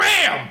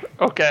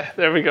Okay,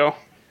 there we go.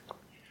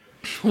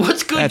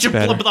 What's good? That's blah,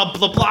 better. blah,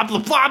 blah, blah, blah,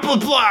 blah, blah,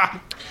 blah.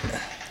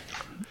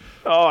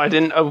 Oh, I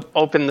didn't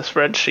open the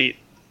spreadsheet.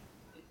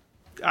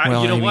 You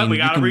know what? We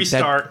gotta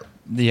restart.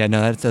 No,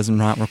 that does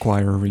not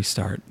require a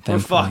restart. We're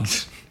Thankfully.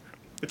 fucked.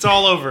 It's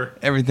all over.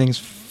 Everything's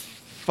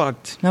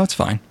fucked. No, it's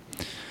fine.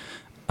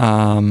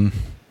 Man.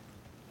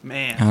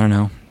 I don't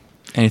know.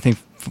 Anything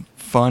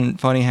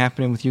funny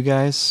happening with you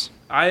guys?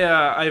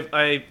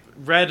 I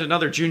read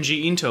another Junji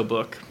Ito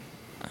book.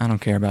 I don't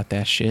care about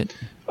that shit.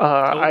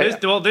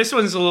 This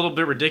one's a little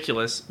bit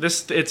ridiculous.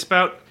 It's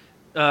about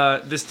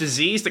this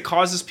disease that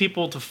causes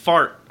people to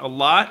fart a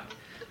lot,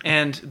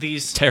 and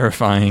these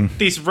Terrifying.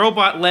 These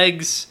robot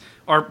legs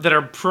that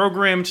are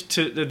programmed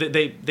to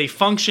they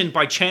function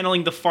by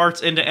channeling the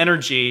farts into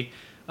energy.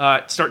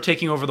 Start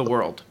taking over the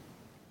world.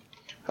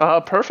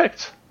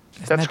 Perfect.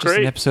 Isn't That's that just great.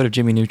 an episode of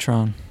Jimmy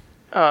Neutron?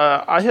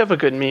 I have a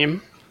good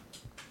meme.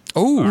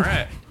 Oh, All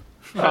right.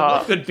 I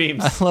love good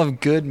memes. I love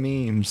good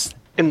memes.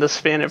 In the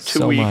span of 2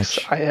 So weeks,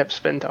 much. I have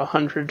spent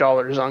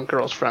 $100 on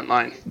Girls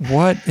Frontline.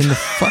 What in the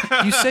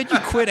fuck? You said you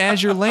quit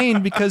Azure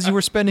Lane because you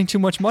were spending too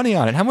much money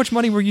on it. How much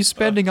money were you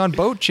spending on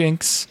Boat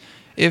Chinks?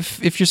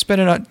 If you're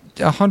spending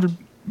 $100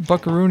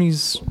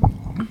 buckaroonies,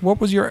 what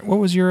was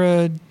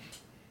your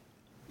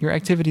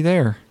activity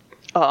there?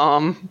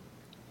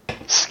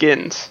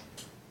 Skins.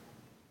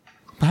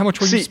 How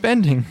much were you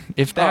spending?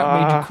 If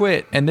that made you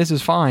quit, and this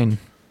is fine.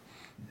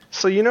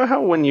 So you know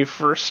how when you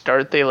first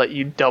start, they let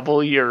you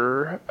double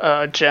your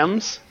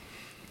gems?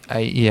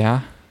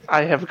 Yeah.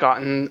 I have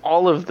gotten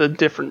all of the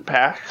different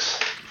packs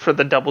for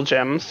the double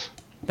gems.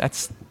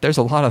 There's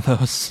a lot of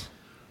those.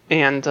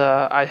 And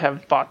I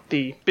have bought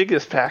the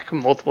biggest pack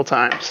multiple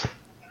times.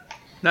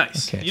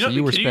 Nice. Okay, so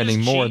you were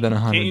spending more than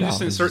 $100. Can't you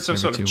just insert some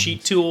sort of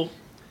cheat tool?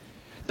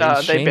 They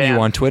They shame ban.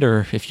 you on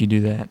Twitter if you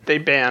do that. They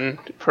ban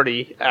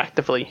pretty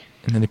actively.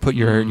 And then they put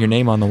your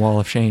name on the wall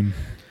of shame.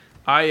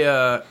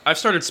 I've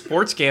started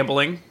sports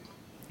gambling.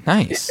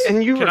 Nice.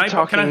 And you Can were I-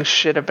 talking can I-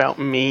 shit about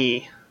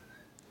me.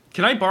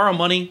 Can I borrow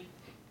money?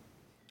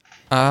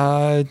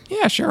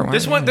 Yeah, sure.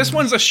 This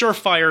one's a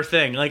surefire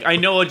thing. Like, I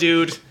know a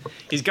dude.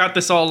 He's got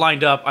this all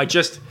lined up.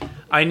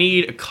 I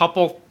need a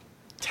couple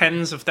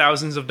tens of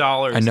thousands of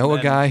dollars. I know and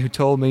a guy who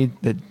told me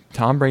that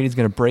Tom Brady's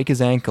going to break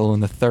his ankle in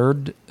the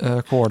third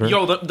quarter.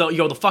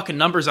 The fucking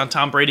numbers on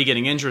Tom Brady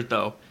getting injured,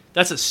 though.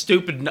 That's a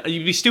stupid.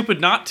 You'd be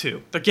stupid not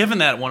to. They're giving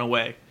that one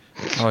away.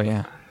 Oh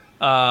yeah.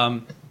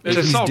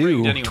 It's all due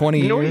rigged anyway.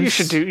 20 You know what years. you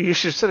should do? You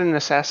should set an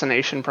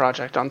assassination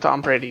project on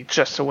Tom Brady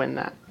just to win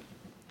that.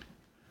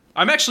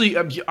 I'm actually.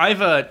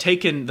 I've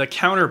taken the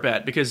counter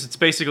bet because it's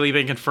basically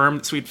been confirmed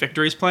that Sweet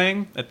Victory is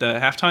playing at the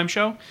halftime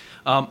show.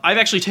 I've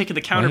actually taken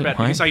the counter bet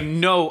because I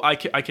know I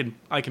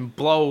can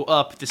blow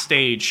up the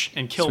stage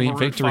and kill Sweet Maroon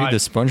Victory, 5. the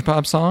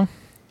SpongeBob song?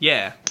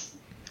 Yeah.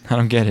 I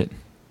don't get it.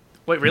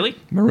 Wait, really?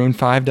 Maroon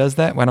 5 does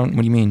that? What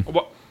do you mean?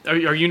 What, are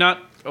you not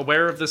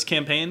aware of this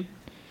campaign?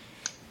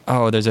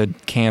 Oh, there's a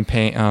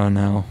campaign. Oh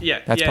no. Yeah,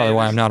 That's yeah, probably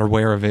why there's- I'm not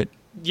aware of it.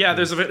 Yeah,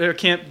 there's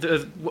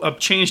a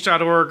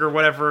change.org or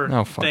whatever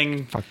Oh,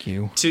 thing fuck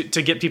you. to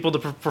get people to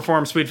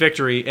perform Sweet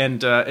Victory,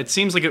 and it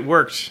seems like it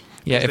worked.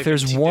 Yeah, if They've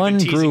there's been one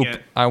teasing group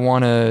it. I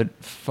want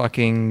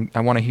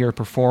to hear a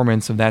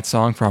performance of that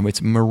song from,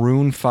 it's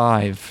Maroon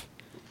 5.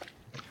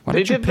 Why They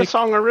don't you did the pick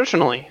song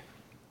originally.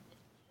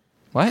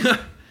 What?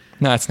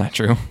 No, that's not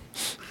true.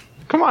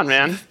 Come on,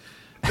 man.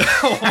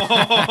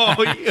 Oh,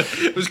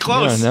 it was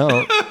close.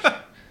 No.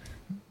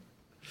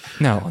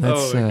 No,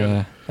 Oh, my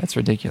God. that's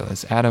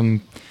ridiculous.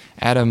 Adam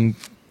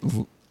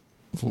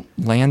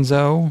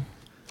Lanzo.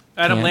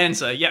 Adam Can't-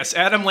 Lanza. Yes,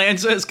 Adam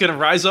Lanza is going to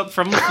rise up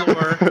from the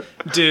floor.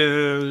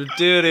 do,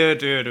 do, do,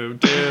 do, do,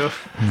 do.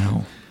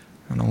 No,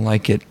 I don't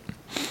like it.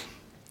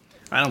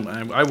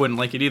 I wouldn't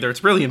like it either.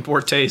 It's really in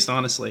poor taste,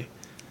 honestly.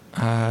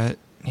 Yeah,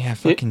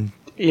 fucking.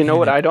 You know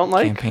what I don't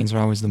like? Campaigns are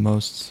always the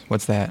most.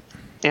 What's that?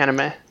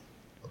 Anime.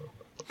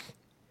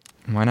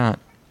 Why not?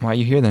 Why are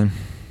you here then?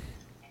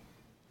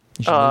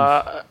 You should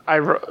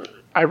leave.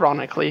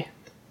 Ironically.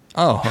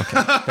 Oh,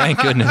 okay. Thank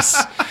goodness.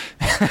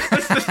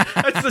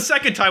 That's the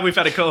second time we've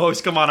had a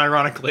co-host come on,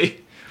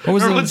 ironically. What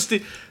was Remember the-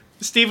 when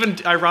Steven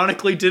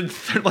ironically did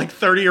like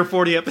 30 or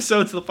 40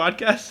 episodes of the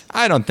podcast?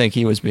 I don't think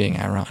he was being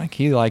ironic.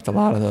 He liked a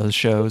lot of those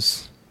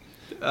shows.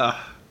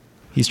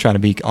 He's trying to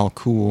be all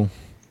cool.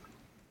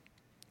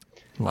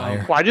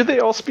 Liar. Why do they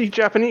all speak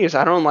Japanese?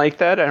 I don't like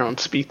that. I don't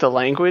speak the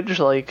language.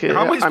 Like,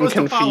 How am I I'm supposed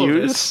to follow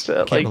this?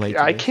 confused. Can't relate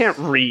to I this. can't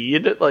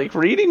read. Like,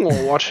 reading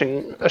while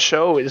watching a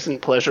show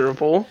isn't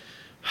pleasurable.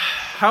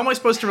 How am I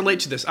supposed to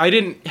relate to this? I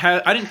didn't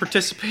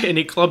participate in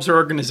any clubs or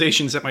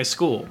organizations at my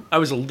school. I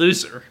was a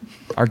loser.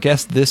 Our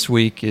guest this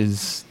week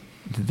is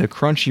the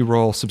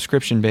Crunchyroll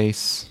subscription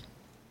base.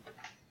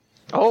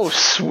 Oh,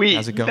 sweet.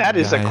 How's it going, That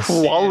is a guys?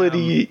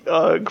 quality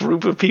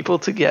group of people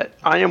to get.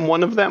 I am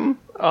one of them.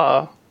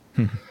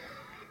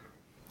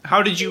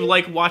 How did you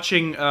like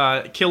watching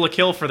Kill la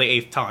Kill for the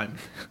 8th time?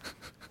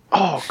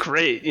 Oh,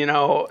 great. You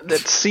know, that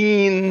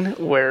scene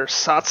where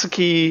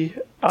Satsuki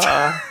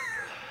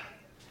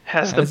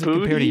has How the does it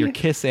compare to your booty.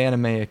 Kiss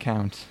anime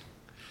account?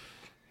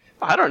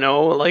 I don't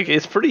know. Like,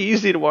 it's pretty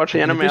easy to watch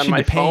anime on my phone. In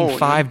addition to paying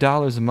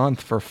 $5 a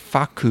month for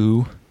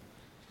Faku.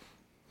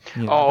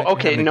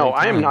 Okay, no,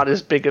 I am not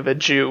as big of a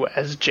Jew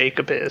as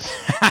Jacob is.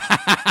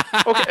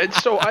 Okay,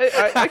 so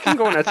I can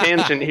go on a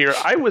tangent here.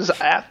 I was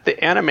at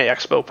the Anime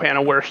Expo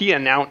panel where he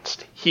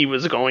announced he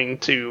was going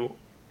to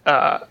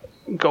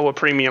go a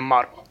premium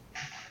model.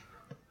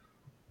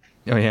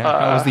 Oh, yeah?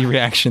 How was the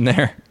reaction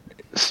there?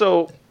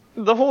 So,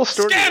 the whole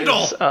story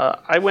Scandal! is,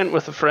 I went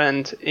with a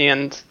friend,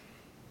 and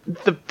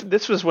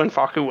this was when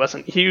Faku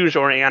wasn't huge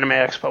or Anime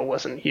Expo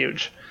wasn't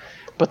huge.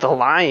 But the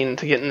line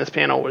to get in this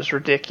panel was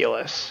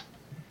ridiculous.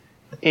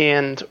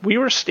 And we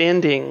were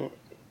standing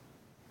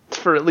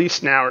for at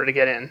least an hour to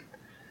get in.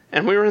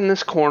 And we were in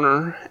this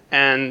corner,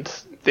 and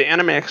the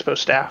Anime Expo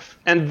staff,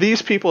 and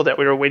these people that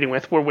we were waiting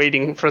with were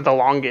waiting for the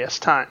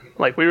longest time.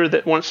 Like, we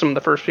were some of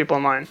the first people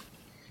in line.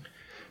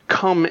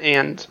 Come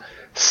and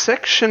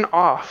section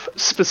off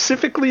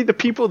specifically the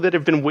people that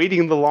have been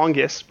waiting the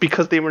longest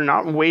because they were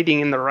not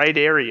waiting in the right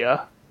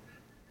area,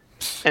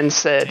 and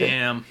said,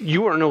 Damn.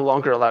 You are no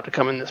longer allowed to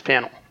come in this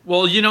panel.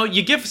 Well,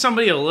 you give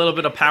somebody a little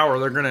bit of power,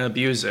 they're going to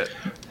abuse it.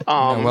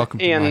 Welcome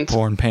to my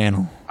porn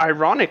panel.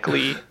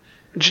 Ironically,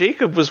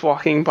 Jacob was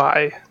walking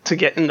by to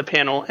get in the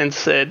panel and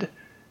said,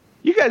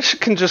 you guys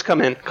can just come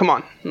in. Come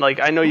on.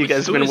 Like, I know you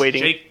guys have been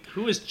waiting.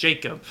 Who is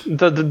Jacob?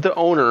 The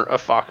owner of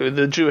Faku,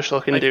 the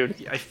Jewish-looking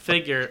dude. I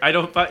figure. I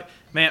don't...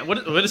 Man,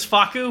 what is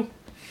Faku?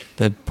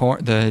 The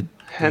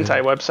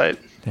hentai website.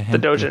 The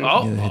Dojin.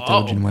 The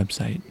Dojin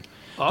website.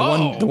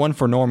 The one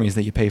for normies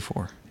that you pay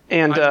for.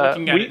 And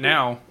I'm looking at it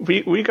now.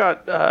 We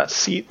got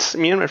seats,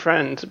 me and my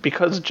friend,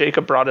 because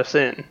Jacob brought us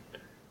in.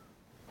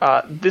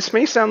 This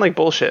may sound like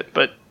bullshit,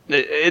 but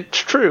it's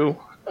true.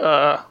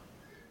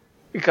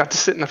 We got to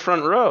sit in the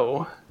front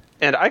row,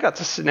 and I got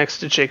to sit next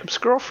to Jacob's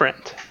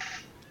girlfriend.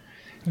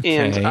 Okay.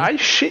 And I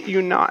shit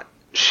you not,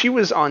 she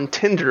was on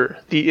Tinder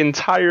the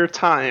entire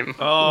time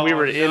we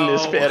were in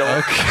this panel.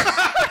 Okay.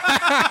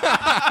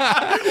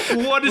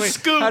 What a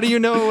scoop! How do you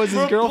know it was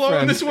his girlfriend?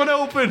 Blowing this one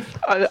open.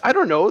 I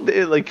don't know.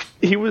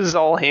 He was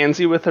all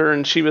handsy with her,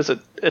 and she was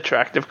an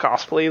attractive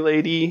cosplay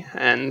lady.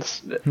 And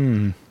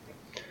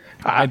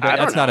I bet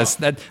that's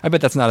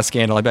not a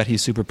scandal. I bet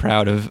he's super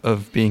proud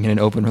of being in an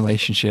open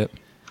relationship.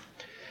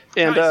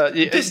 And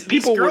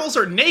these girls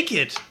are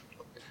naked.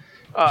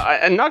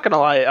 I'm not gonna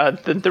lie.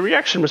 The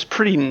reaction was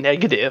pretty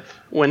negative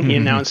when he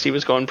announced he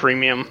was going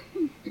premium.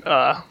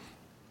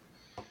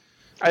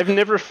 I've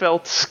never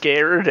felt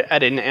scared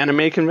at an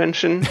anime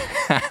convention.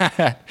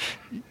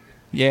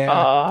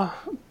 Yeah.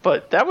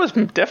 But that was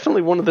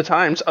definitely one of the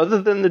times,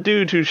 other than the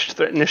dude who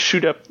threatened to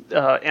shoot up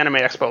Anime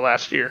Expo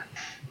last year.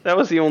 That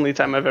was the only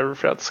time I've ever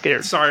felt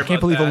scared. Sorry about that. I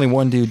can't believe only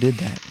one dude did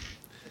that.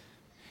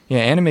 Yeah,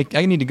 anime.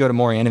 I need to go to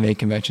more anime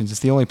conventions. It's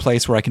the only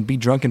place where I can be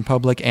drunk in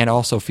public and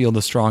also feel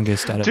the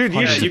strongest out of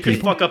hundreds of people. You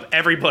can fuck up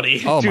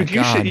everybody. Oh my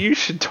God. You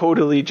should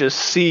totally just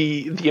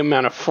see the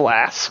amount of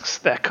flasks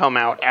that come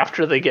out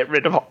after they get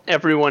rid of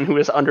everyone who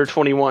is under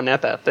 21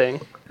 at that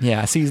thing.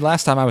 Yeah, see,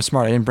 last time I was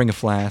smart. I didn't bring a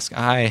flask.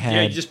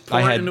 You just pour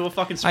it into a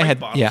fucking Sprite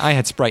bottle. Yeah, I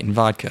had Sprite and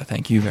vodka.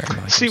 Thank you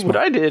very much. See, what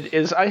I did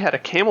is I had a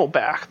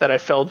Camelback that I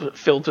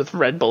filled with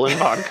Red Bull and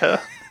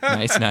vodka.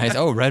 Nice.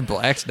 Oh, Red Bull.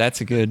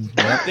 That's a good...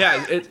 Yep.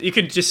 Yeah, you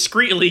could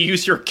discreetly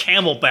use your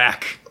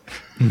Camelback.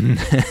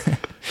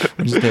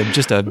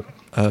 just a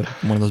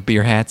one of those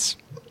beer hats.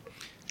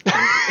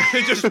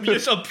 just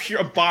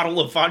a bottle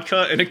of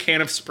vodka and a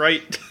can of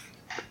Sprite.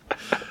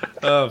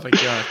 Oh, my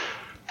God.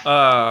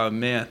 Oh,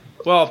 man.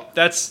 Well,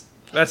 that's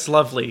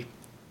lovely.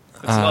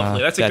 That's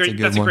lovely.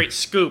 That's a great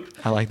scoop.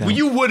 I like that. Well,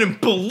 you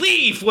wouldn't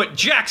believe what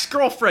Jack's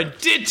girlfriend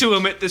did to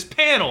him at this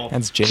panel.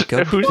 That's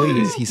Jacob.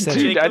 Please, he said.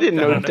 Dude, I didn't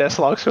know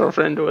Deathlock's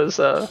girlfriend was.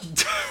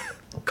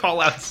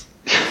 Call-outs.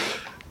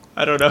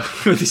 I don't know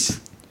who this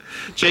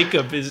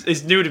Jacob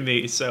is new to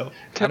me, so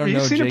I don't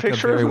know Jacob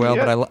very well,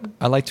 but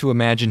I like to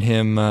imagine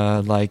him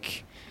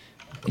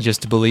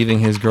just believing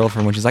his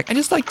girlfriend, which is like, I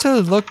just like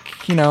to look.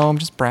 I'm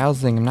just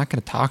browsing. I'm not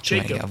going to talk to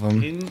any of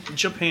them. In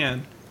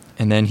Japan.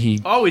 And then he's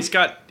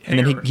got hair. And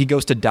then he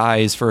goes to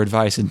Dies for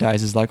advice, and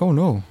Dies is like, oh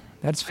no,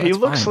 that's he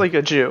looks fine. like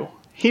a Jew.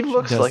 He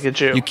looks like a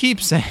Jew. You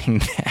keep saying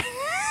that.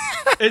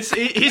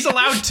 He's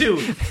allowed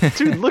to.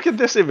 Dude, look at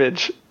this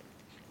image.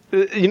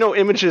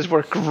 Images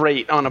work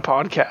great on a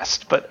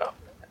podcast, but...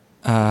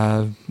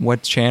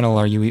 what channel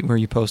where are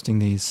you posting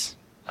these?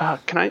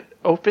 Can I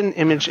open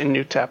image in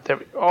new tab?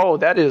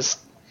 That is...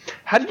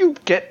 How do you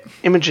get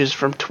images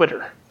from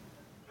Twitter?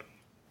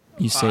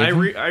 You say I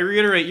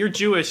reiterate, you're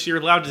Jewish. You're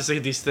allowed to say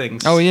these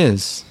things. Oh, he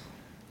is?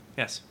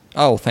 Yes.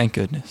 Oh, thank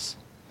goodness.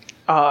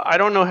 I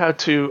don't know how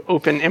to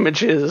open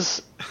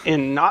images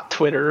in not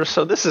Twitter,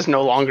 so this is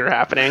no longer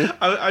happening.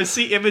 I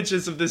see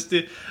images of this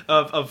dude,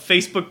 of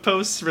Facebook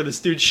posts where this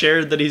dude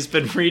shared that he's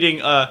been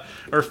reading or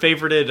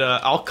favorited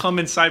I'll Come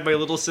Inside My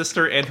Little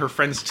Sister and Her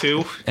Friends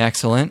Too.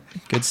 Excellent.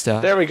 Good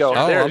stuff. There we go.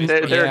 There it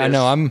is. I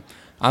know.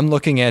 I'm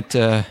looking at...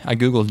 I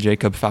Googled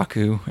Jacob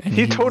Faku. And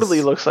he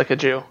totally looks like a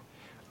Jew.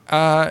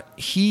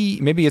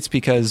 Maybe it's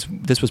because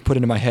this was put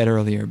into my head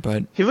earlier,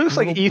 but he looks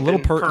like Ethan. Little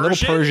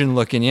Persian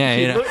looking,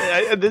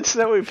 yeah. That's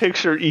how we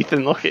picture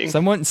Ethan looking.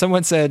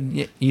 Someone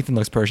said Ethan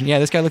looks Persian. Yeah,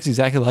 this guy looks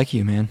exactly like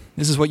you, man.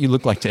 This is what you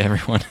look like to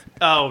everyone.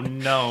 Oh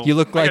no! You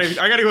look like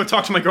I gotta go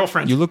talk to my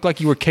girlfriend. You look like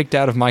you were kicked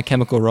out of My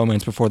Chemical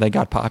Romance before they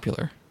got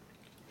popular.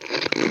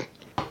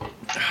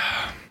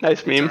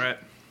 Nice meme. All right.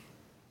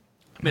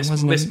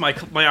 Missed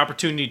my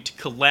opportunity to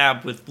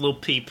collab with Lil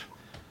Peep.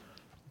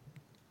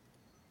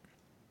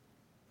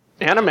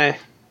 Anime.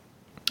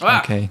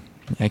 Okay,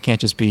 I can't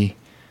just be.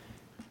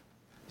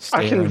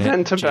 I can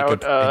vent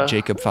about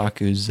Jacob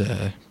Faku's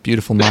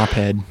beautiful mop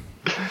head.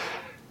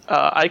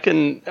 I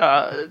can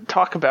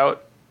talk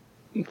about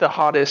the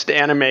hottest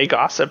anime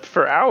gossip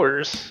for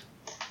hours,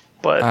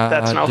 but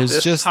that's not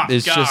this.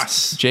 There's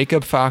just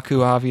Jacob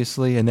Faku,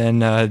 obviously, and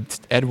then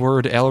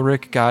Edward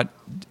Elric got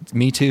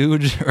Me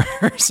Too'd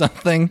or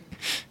something.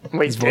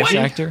 Wait, his voice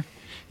actor.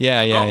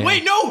 Yeah.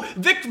 Wait, no,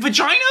 Vic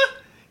Vagina.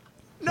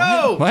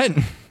 No. What?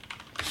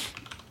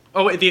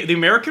 Oh, wait, the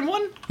American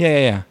one?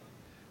 Yeah.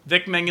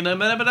 Vic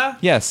Mangana?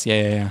 Yes,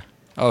 yeah.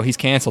 Oh, he's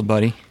canceled,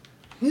 buddy.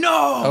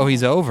 No! Oh,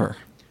 he's over.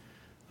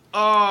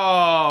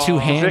 Oh. Too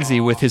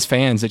handsy with his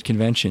fans at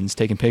conventions,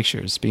 taking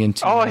pictures, being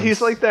too nice.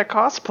 He's like that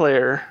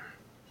cosplayer.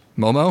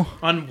 Momo?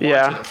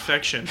 Unwanted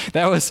affection.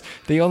 That was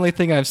the only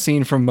thing I've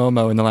seen from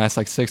Momo in the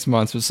last 6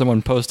 months was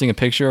someone posting a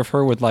picture of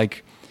her with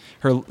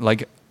her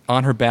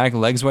on her back,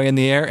 legs way in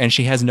the air, and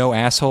she has no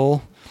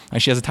asshole. And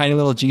she has a tiny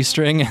little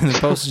G-string, and the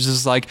post is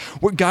just like,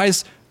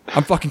 guys,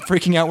 I'm fucking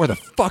freaking out. Where the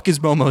fuck is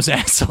Momo's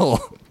asshole?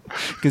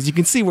 Because you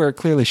can see where it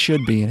clearly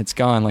should be, and it's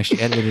gone. Like she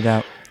edited it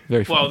out.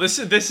 Very funny. Well, this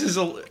is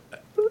a...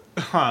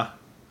 Huh.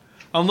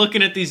 I'm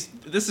looking at these...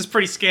 This is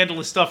pretty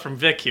scandalous stuff from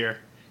Vic here.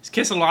 He's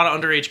kissing a lot of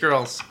underage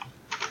girls.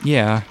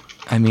 Yeah,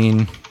 I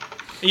mean...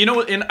 You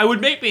know, and I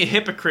would make me a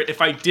hypocrite if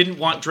I didn't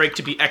want Drake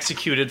to be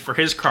executed for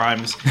his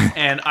crimes,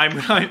 and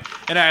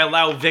I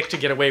allow Vic to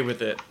get away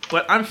with it.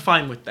 But I'm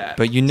fine with that.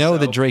 But you know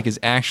that Drake is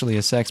actually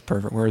a sex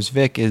pervert, whereas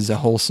Vic is a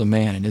wholesome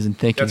man and isn't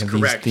thinking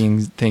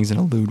these things in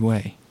a lewd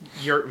way.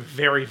 You're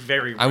very,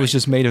 very right. I was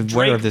just made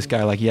aware of this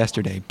guy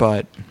yesterday,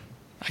 but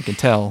I can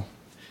tell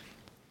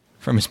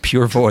from his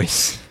pure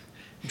voice.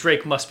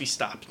 Drake must be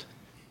stopped.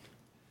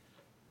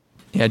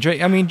 Yeah,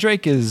 Drake. I mean,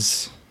 Drake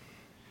is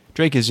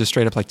just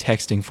straight up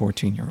texting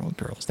 14-year-old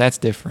girls. That's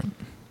different.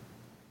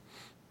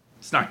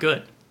 It's not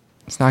good.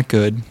 It's not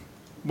good.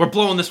 We're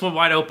blowing this one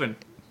wide open.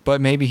 But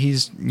maybe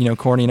he's,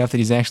 corny enough that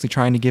he's actually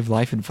trying to give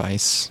life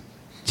advice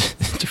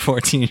to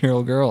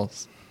 14-year-old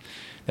girls.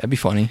 That'd be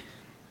funny.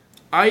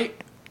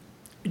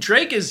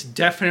 Drake is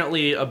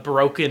definitely a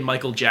broken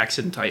Michael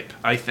Jackson type,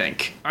 I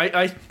think.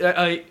 I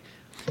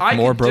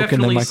more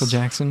broken than Michael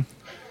Jackson?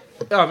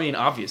 I mean,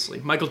 obviously.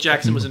 Michael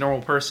Jackson was a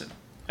normal person.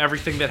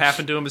 Everything that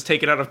happened to him is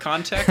taken out of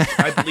context.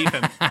 I believe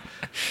him.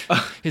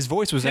 His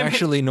voice was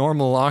actually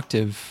normal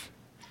octave.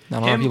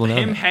 Not a lot of people know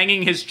him that.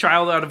 hanging his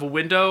child out of a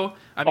window.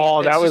 I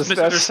mean,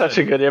 that's such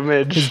a good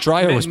image. His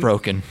dryer was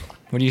broken.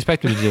 What do you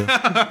expect him to do? You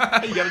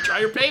gotta dry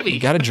your baby. You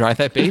gotta dry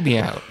that baby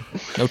out.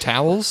 No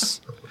towels?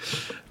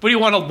 What do you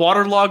want, a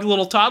waterlogged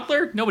little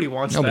toddler? Nobody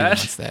wants that. Nobody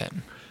wants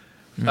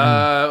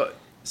that.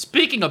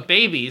 Speaking of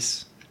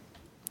babies.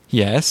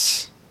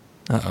 Yes.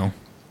 Uh-oh.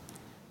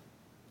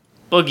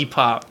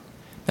 Boogiepop.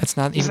 That's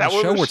not even the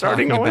show we're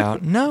talking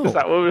about. No. Is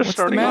that what we're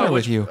starting with? What's the matter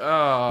with you?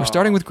 We're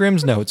starting with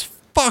Grimm's Notes.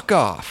 Fuck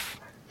off.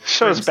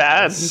 Show's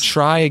bad.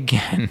 Try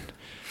again.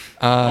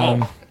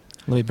 Let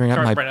me bring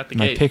up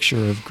my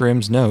picture of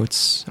Grimm's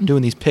Notes. I'm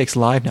doing these pics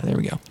live now. There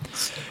we go.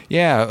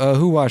 Yeah,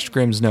 who watched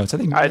Grimm's Notes? I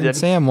think I did.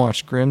 Sam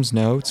watched Grimm's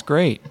Notes.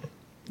 Great.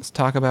 Let's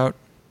talk about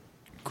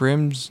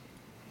Grimm's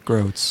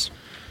Groats.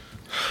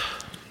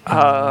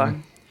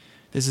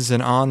 This is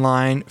an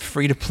online,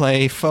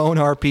 free-to-play phone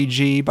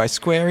RPG by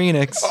Square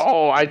Enix.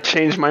 Oh, I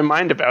changed my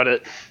mind about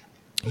it.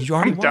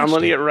 I'm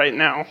downloading it right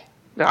now.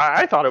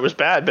 I thought it was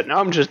bad, but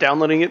now I'm just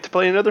downloading it to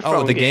play another phone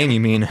game. Oh, the game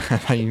you mean.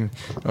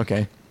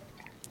 Okay.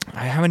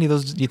 How many of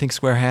those do you think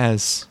Square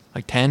has?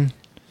 10?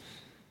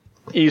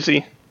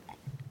 Easy.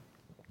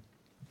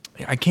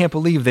 I can't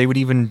believe they would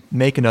even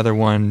make another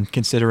one,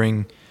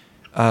 considering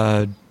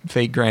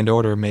Fate Grand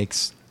Order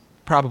makes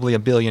probably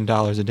 $1 billion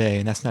a day,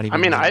 and that's not even... I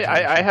mean,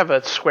 I have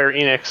a Square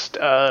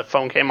Enix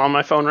phone game on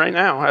my phone right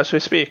now, as we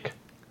speak.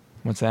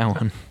 What's that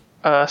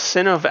one?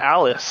 Sin of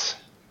Alice.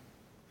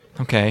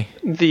 Okay.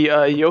 The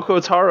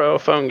Yoko Taro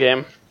phone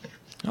game.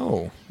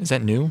 Oh, is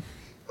that new?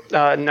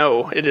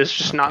 No, it is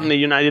just not in the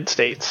United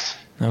States.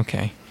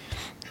 Okay.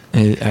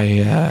 What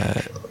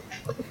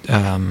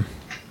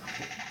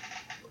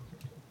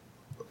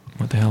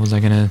the hell was I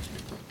gonna...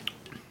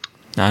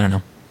 I don't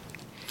know.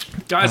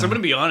 Guys, I'm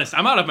gonna be honest.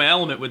 I'm out of my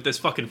element with this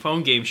fucking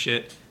phone game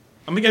shit.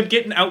 I'm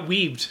getting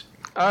outweaved.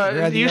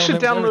 You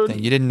should download...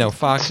 You didn't know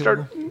Fox...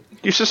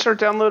 You should start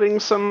downloading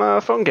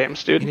some phone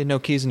games, dude. You didn't know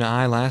Keys in the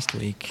Eye last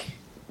week.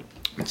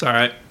 It's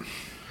alright.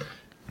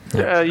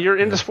 You're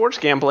into sports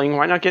gambling.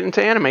 Why not get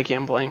into anime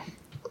gambling?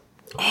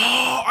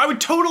 Oh, I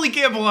would totally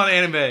gamble on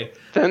anime.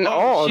 Then,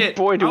 shit.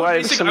 Boy, do I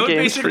have some games for you. I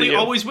would basically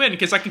always win,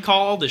 because I can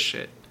call all this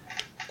shit.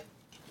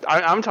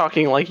 I'm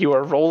talking like you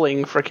are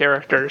rolling for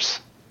characters.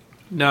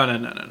 No.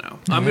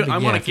 I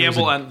want to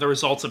gamble on the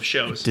results of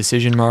shows.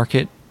 Decision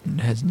Market,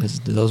 do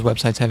those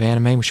websites have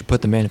anime? We should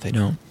put them in if they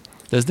don't.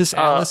 Does this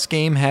Alice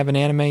game have an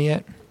anime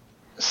yet?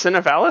 Sin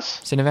of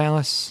Alice? Sin of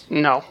Alice?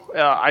 No.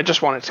 I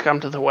just want it to come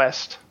to the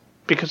West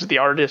because the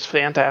art is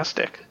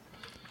fantastic.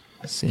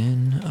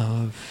 Sin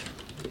of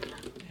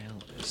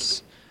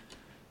Alice.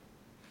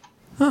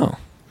 Oh,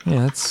 yeah,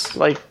 that's...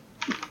 Like,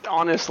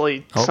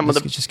 honestly,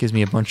 it just gives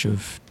me a bunch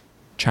of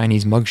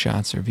Chinese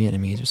mugshots or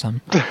Vietnamese or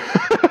something.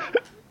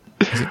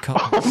 Is it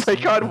called? Oh my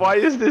god, why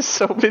is there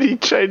so many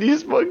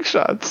Chinese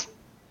mugshots?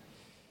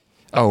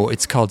 Oh,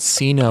 it's called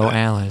Sino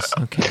Alice.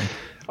 Okay.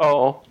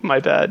 Oh, my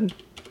bad.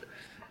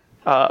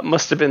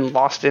 Must have been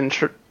lost in...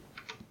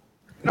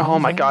 Oh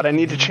my god, I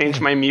need to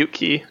change my mute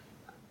key.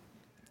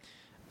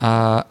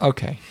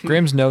 Okay.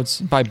 Grimm's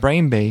Notes by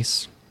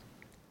Brainbase.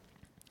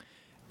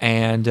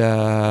 And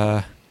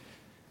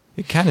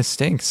it kind of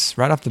stinks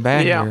right off the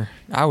bat here.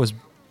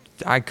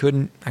 I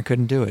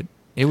couldn't do it.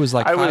 It was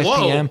like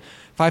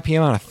 5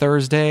 p.m. on a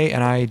Thursday,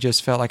 and I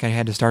just felt like I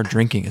had to start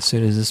drinking as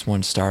soon as this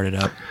one started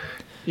up.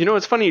 You know,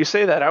 it's funny you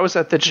say that. I was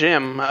at the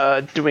gym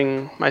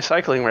doing my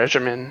cycling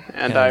regimen,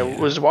 and I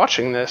was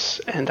watching this,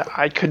 and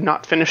I could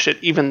not finish it,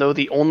 even though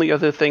the only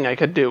other thing I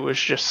could do was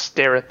just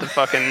stare at the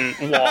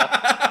fucking wall.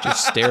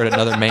 Just stare at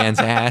another man's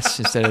ass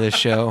instead of this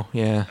show.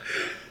 Yeah.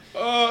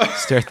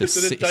 Stare at the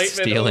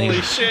stealing.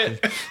 Holy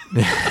shit.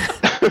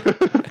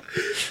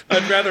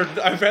 I'd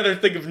rather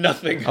think of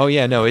nothing. Oh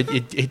yeah, no,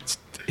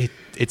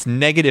 it's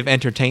negative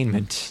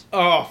entertainment.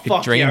 Oh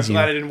fuck yeah! I'm glad you.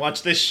 I didn't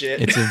watch this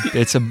shit.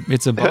 It's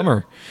a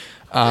bummer.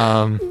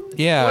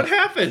 Yeah. What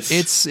happens?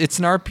 It's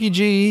an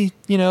RPG.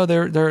 You know,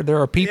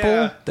 there are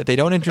people that they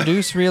don't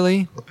introduce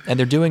really, and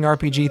they're doing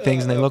RPG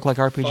things, and they look like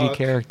RPG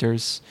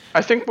characters.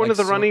 I think one of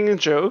the running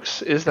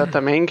jokes is that the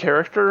main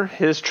character,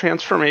 his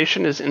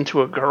transformation is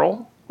into a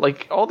girl.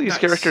 Like, all these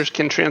characters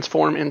can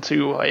transform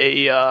into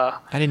a... I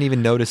didn't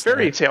even notice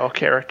fairy tale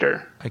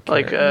character.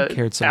 Like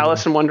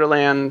Alice in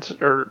Wonderland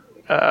or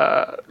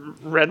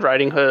Red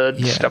Riding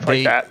Hood, stuff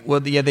like that.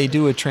 Well, yeah, they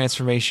do a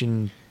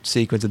transformation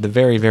sequence at the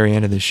very, very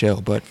end of the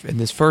show. But in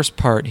this first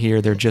part here,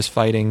 they're just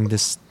fighting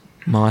this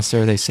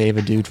monster. They save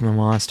a dude from a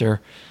monster.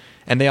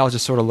 And they all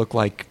just sort of look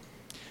like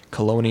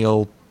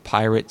colonial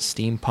pirate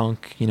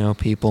steampunk,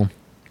 people.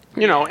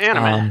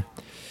 Anime.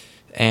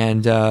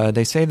 And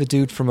they save the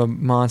dude from a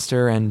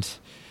monster, and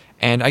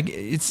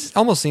it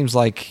almost seems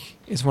like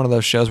it's one of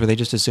those shows where they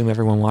just assume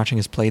everyone watching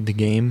has played the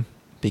game,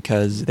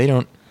 because they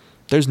don't.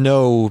 There's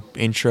no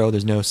intro,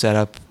 there's no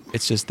setup.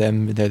 It's just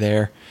them. They're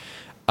there,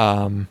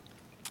 and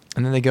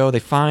then they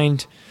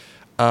find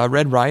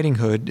Red Riding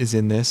Hood is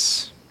in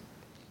this,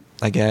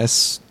 I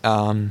guess,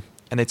 and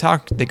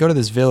they go to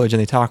this village and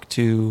they talk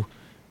to.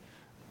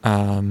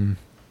 They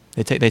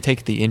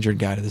take the injured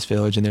guy to this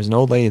village, and there's an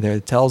old lady there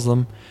that tells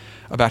them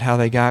about how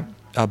they got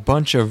a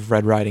bunch of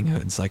Red Riding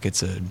Hoods, like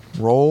it's a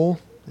role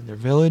in their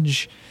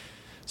village.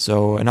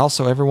 So, and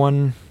also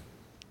everyone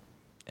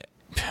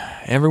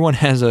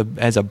has a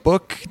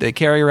book they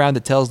carry around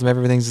that tells them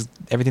everything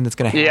that's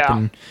going to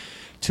happen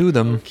to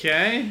them.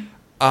 Okay.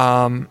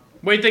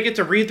 Wait, they get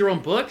to read their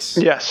own books?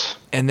 Yes.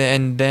 And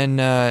then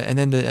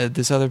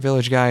this other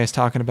village guy is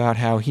talking about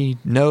how he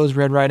knows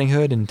Red Riding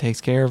Hood and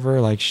takes care of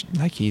her like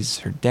he's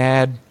her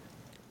dad.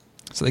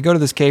 So they go to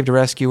this cave to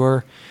rescue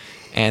her.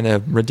 And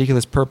a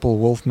ridiculous purple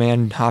wolf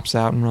man hops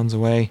out and runs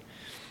away.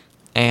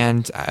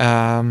 And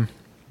I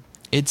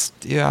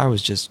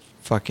was just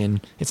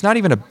fucking. It's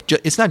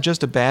not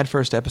just a bad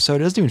first episode. It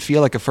doesn't even feel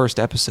like a first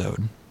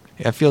episode.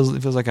 It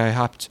feels like I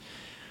hopped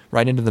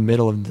right into the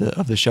middle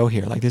of the show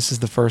here. Like, this is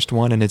the first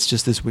one, and it's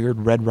just this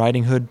weird Red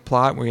Riding Hood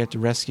plot where you have to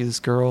rescue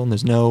this girl, and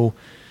there's no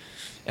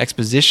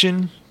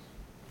exposition.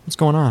 What's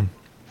going on?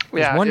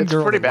 Yeah, there's one it's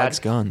girl pretty that bad. likes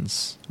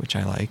guns, which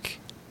I like.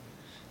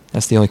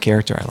 That's the only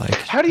character I like.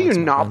 How do you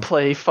not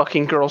play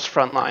fucking Girls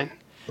Frontline?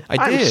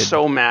 I did. I'm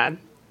so mad.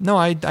 No,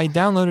 I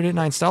downloaded it and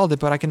I installed it,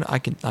 but I can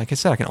like I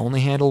said, I can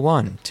only handle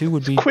one. Two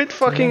would be. Quit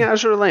fucking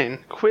Azure Lane.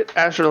 Quit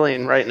Azure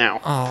Lane right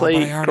now. Oh, play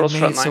but I already Girls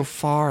made Frontline. it so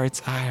far.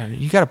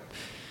 You gotta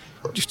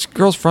just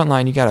Girls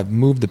Frontline. You gotta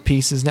move the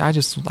pieces. Now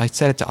I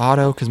set it to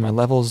auto because my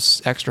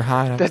level's extra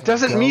high. And that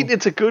doesn't mean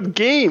it's a good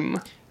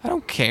game. I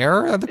don't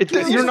care.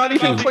 You're not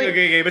even playing a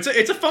game.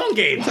 It's a phone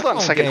game.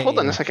 Hold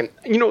on a second.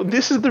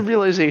 This is the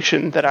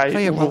realization that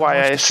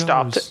why I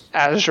stopped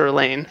Azure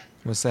Lane.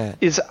 What's that?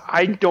 Is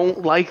I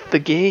don't like the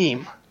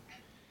game.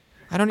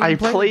 I don't even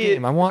play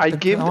the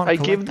game. I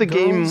give the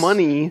game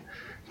money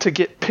to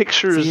get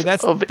pictures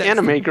of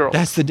anime girls.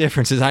 That's the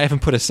difference. Is I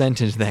haven't put a cent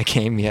into that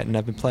game yet, and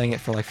I've been playing it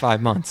for like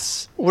 5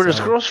 months. Whereas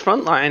Girls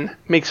Frontline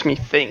makes me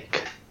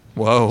think.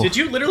 Whoa! Did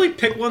you literally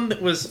pick one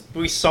that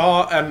we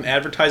saw an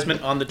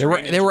advertisement on the?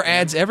 There were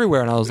ads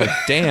everywhere, and I was like,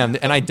 "Damn!"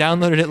 And I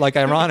downloaded it like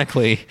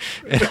ironically,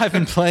 and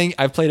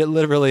I've played it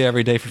literally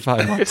every day for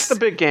 5 months. It's the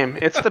big game.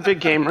 It's the big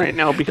game right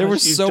now because there were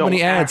so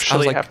many ads. I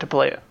was like, have to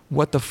play it.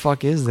 What the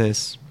fuck is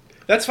this?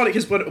 That's funny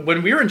because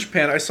when we were in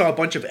Japan, I saw a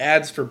bunch of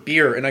ads for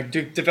beer, and I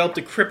developed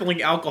a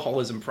crippling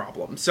alcoholism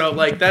problem. So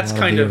like that's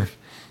kind of.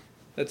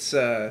 That's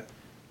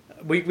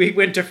we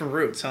went different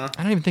routes, huh?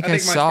 I don't even think I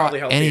mine's saw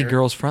probably any healthier.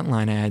 Girls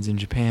Frontline ads in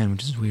Japan,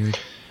 which is weird.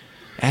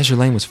 Azure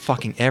Lane was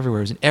fucking everywhere.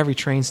 It was in every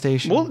train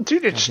station. Well,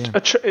 dude,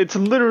 it's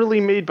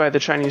literally made by the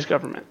Chinese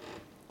government.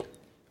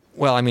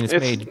 Well, I mean, it's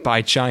made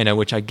by China,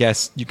 which I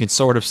guess you can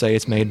sort of say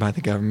it's made by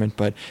the government,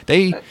 but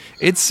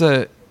it's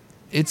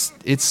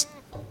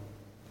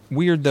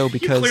weird though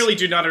because you clearly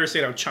do not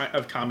understand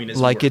how communism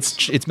like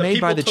works. it's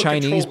made by the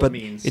Chinese, but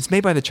it's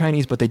made by the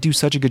Chinese, but they do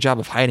such a good job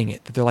of hiding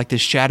it that they're like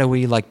this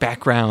shadowy like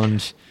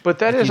background. But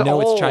that like, is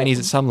it's Chinese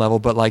at some level,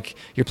 but like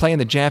you're playing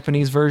the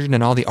Japanese version,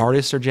 and all the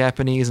artists are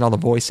Japanese, and all the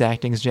voice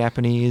acting is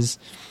Japanese.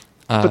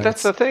 But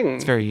that's the thing.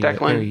 It's very,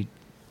 very,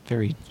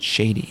 very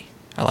shady.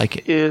 I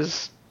like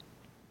it.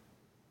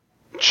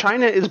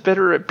 China is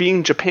better at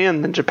being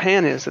Japan than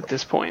Japan is at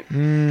this point.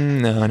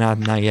 No,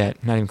 not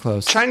yet. Not even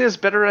close. China is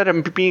better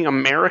at being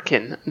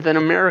American than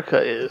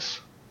America is.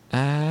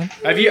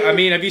 Have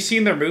you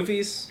seen their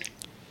movies?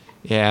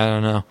 Yeah, I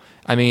don't know.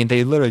 I mean,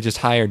 they literally just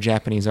hired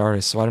Japanese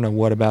artists, so I don't know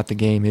what about the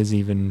game is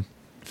even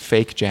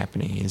fake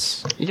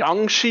Japanese.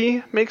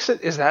 Yangshi makes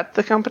it? Is that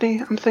the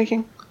company I'm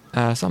thinking?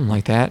 Something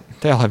like that.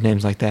 They all have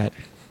names like that.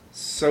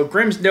 So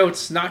Grimm's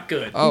Notes, not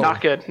good. Oh.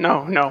 Not good.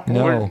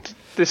 No.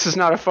 This is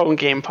not a phone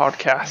game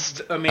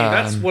podcast. I mean,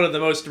 that's one of the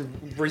most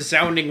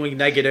resoundingly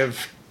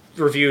negative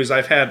reviews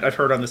I've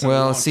heard on this. Well,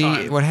 in a long see,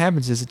 time. what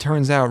happens is it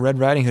turns out Red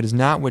Riding Hood is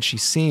not what she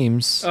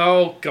seems.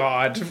 Oh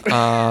God.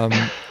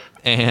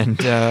 And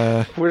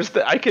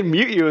I can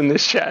mute you in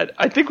this chat.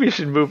 I think we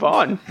should move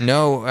on.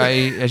 No,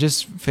 I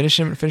just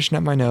finishing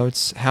up my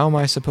notes. How am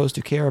I supposed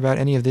to care about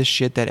any of this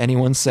shit that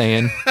anyone's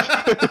saying?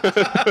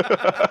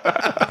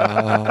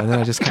 And then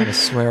I just kind of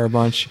swear a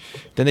bunch.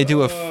 Then they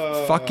do a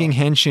fucking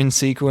henshin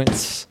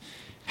sequence.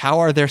 How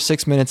are there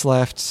 6 minutes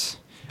left?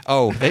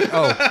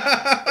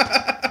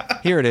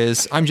 Here it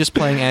is. I'm just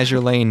playing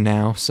Azure Lane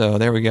now, so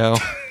there we go.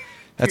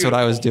 That's what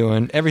I was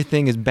doing.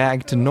 Everything is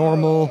back to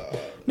normal.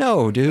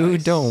 No,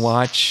 dude,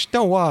 nice.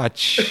 Don't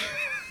watch.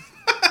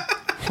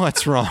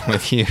 What's wrong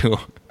with you?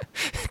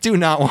 Do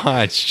not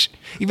watch.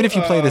 Even if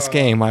you play this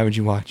game, why would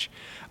you watch?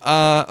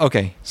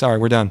 Okay, sorry,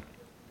 we're done.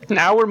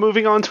 Now we're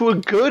moving on to a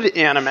good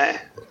anime.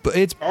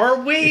 But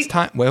Are we? It's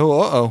time.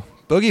 Well,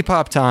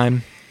 Boogiepop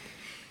time.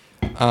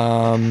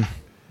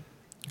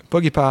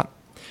 Boogiepop.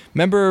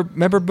 Remember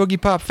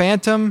Boogiepop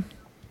Phantom?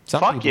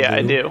 Fuck yeah,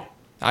 I do.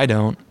 I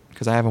don't,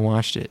 because I haven't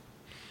watched it.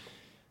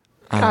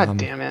 God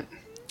damn it.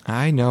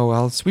 I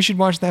know. We should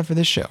watch that for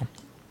this show.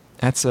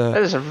 That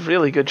is a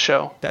really good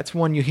show. That's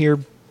one you hear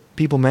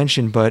people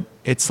mention, but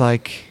it's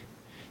not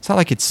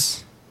like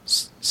it's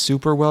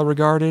super well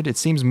regarded. It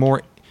seems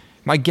more.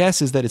 My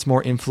guess is that it's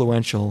more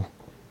influential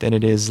than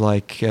it is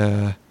like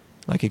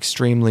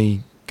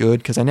extremely good,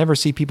 because I never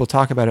see people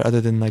talk about it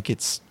other than like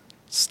its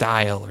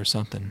style or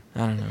something.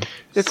 I don't know.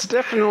 It's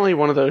definitely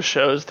one of those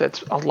shows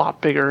that's a lot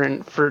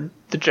bigger for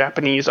the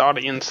Japanese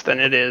audience than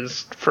it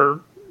is for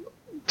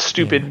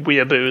stupid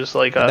weeaboos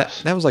like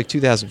us. That was like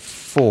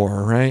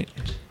 2004, right?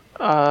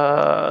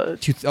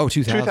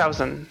 2000.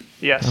 2000,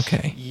 yes.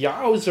 Okay.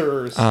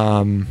 Yowzers.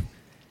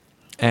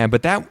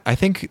 But I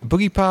think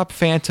Boogiepop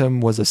Phantom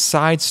was a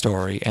side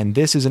story, and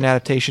this is an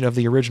adaptation of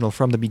the original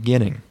from the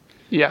beginning.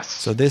 Yes.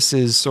 So this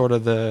is sort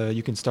of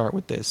you can start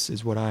with this,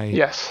 is what I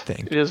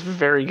think. It is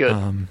very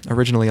good.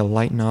 Originally a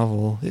light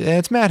novel.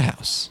 It's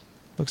Madhouse.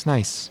 Looks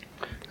nice.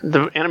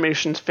 The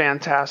animation's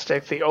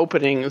fantastic. The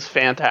opening is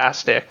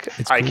fantastic.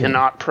 It's cool. I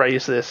cannot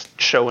praise this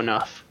show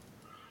enough.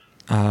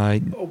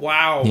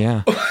 Wow.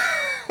 Yeah.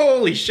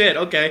 Holy shit.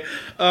 Okay.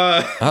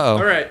 Uh-oh.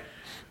 All right.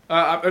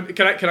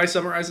 Can I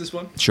summarize this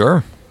one?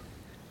 Sure.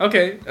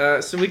 Okay.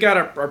 So we got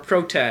our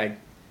pro tag,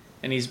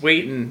 and he's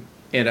waiting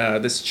in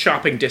this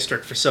shopping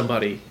district for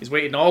somebody. He's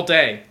waiting all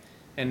day,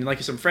 and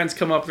like some friends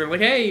come up. They're like,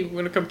 "Hey, you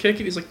want to come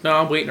kick it?" He's like, "No,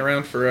 I'm waiting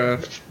around for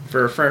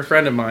a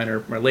friend of mine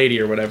or my lady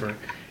or whatever."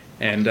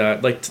 And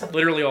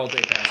literally all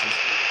day passes,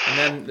 and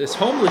then this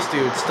homeless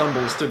dude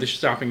stumbles through the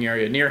shopping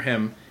area near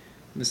him.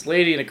 And this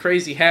lady in a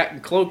crazy hat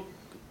and cloak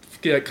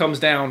comes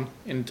down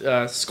and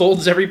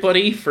scolds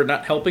everybody for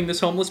not helping this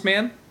homeless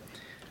man.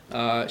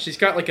 She's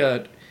got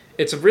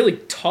it's a really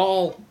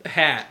tall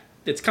hat.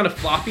 It's kind of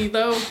floppy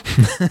though,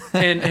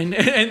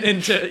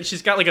 and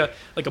she's got like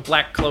a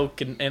black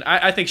cloak, and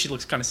I think she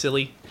looks kind of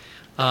silly.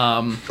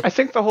 I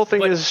think the whole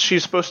thing is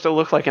she's supposed to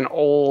look like an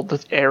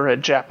old era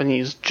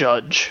Japanese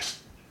judge.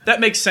 That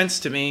makes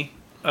sense to me,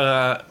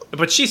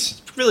 but she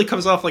really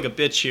comes off like a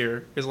bitch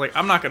here. Because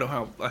I'm not gonna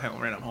help a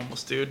random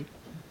homeless dude.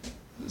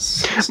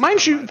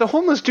 Mind you, the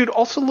homeless dude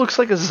also looks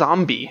like a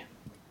zombie.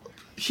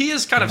 He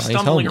is kind of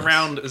stumbling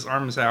around, his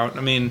arms out.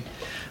 I mean,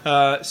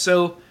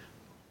 so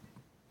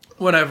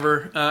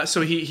whatever. So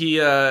he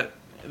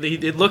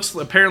it looks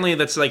apparently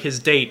that's like his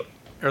date,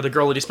 or the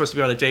girl that he's supposed to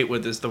be on a date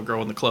with is the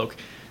girl in the cloak.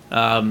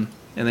 And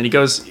then he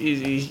goes,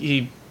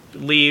 he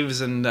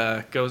leaves and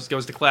goes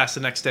to class the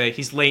next day.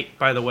 He's late,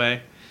 by the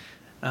way.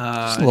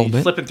 Just a little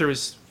bit.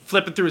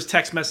 Flipping through his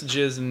text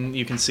messages, and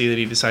you can see that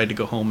he decided to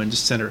go home and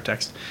just send her a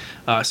text.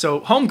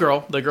 So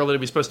homegirl, the girl that he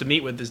was supposed to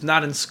meet with, is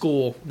not in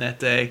school that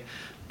day,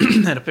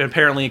 and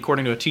apparently,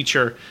 according to a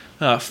teacher,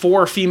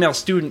 4 female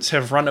students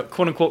have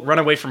quote unquote run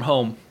away from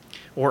home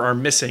or are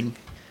missing.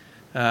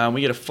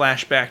 We get a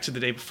flashback to the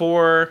day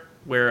before,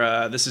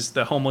 where this is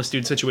the homeless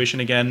dude situation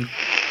again.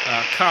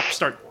 Cops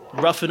start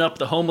roughing up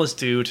the homeless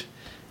dude,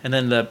 and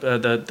then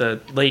the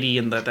lady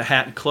in the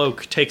hat and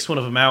cloak takes one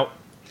of them out.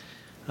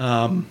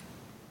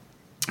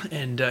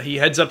 And he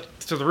heads up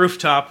to the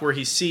rooftop where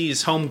he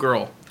sees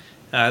homegirl,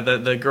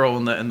 the girl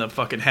in the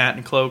fucking hat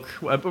and cloak.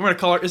 We're gonna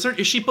call her. Is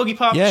she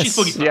Boogiepop? Yes. She's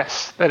Boogiepop.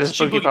 Yes, that is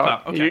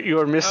Boogiepop. Okay. You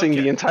are missing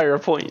the entire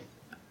point.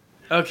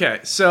 Okay,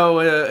 so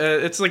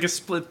it's like a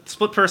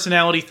split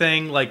personality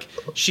thing. Like,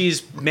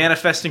 she's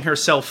manifesting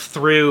herself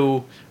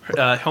through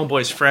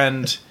Homeboy's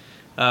friend.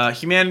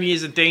 Humanity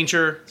is in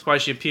danger. That's why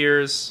she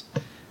appears.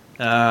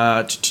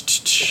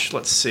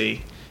 Let's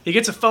see. He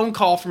gets a phone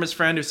call from his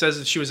friend who says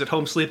that she was at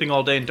home sleeping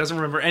all day and doesn't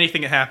remember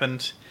anything that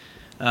happened.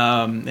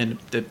 And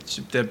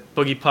the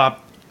Boogiepop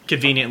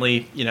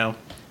conveniently,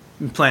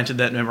 implanted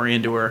that memory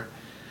into her.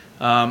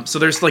 So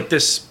there's like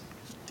this.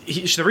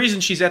 The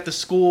reason she's at the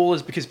school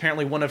is because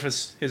apparently one of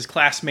his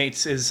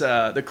classmates is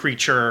the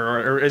creature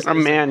or is a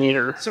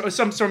man-eater. So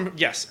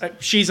yes,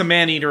 she's a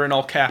man-eater in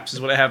all caps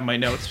is what I have in my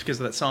notes because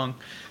of that song.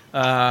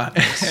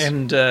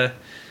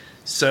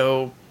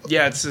 So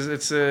yeah,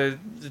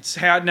 it's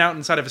hiding out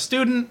inside of a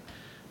student,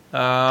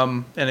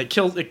 and it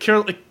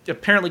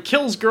apparently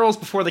kills girls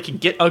before they can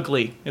get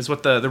ugly is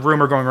what the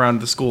rumor going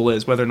around the school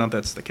is. Whether or not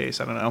that's the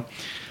case, I don't know.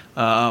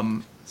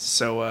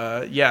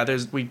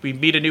 We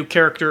meet a new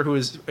character who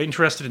is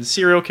interested in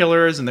serial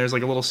killers, and there's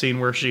like a little scene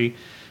where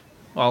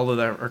all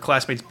of her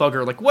classmates bug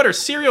her, like, what are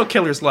serial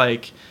killers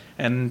like?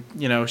 And,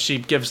 she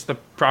gives the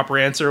proper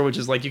answer, which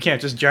is like, you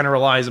can't just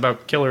generalize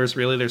about killers,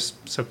 really. They're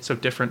so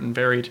different and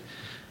varied.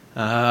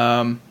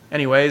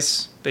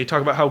 Anyways, they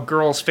talk about how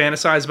girls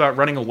fantasize about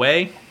running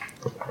away.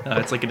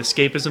 It's like an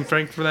escapism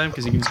thing for them,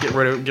 because you can just get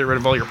rid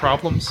of all your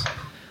problems.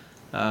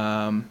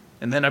 And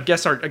then I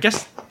guess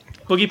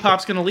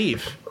Boogiepop's gonna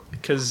leave,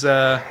 because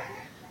the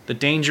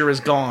danger is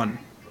gone.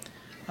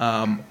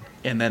 And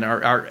then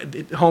our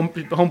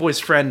homeboy's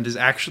friend is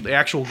the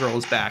actual girl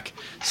is back.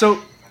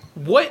 So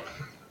what?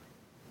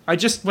 I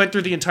just went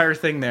through the entire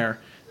thing there.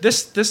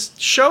 This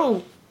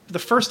show, the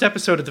first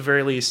episode at the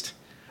very least,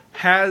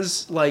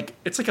 has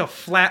it's like a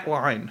flat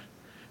line.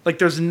 Like,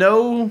 there's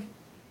no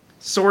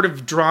sort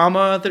of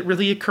drama that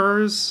really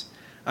occurs.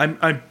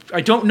 I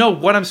don't know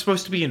what I'm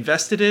supposed to be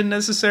invested in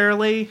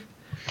necessarily.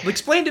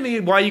 Explain to me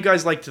why you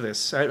guys liked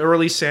this, or at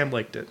least Sam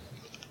liked it.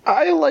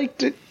 I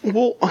liked it.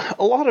 Well,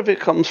 a lot of it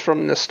comes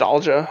from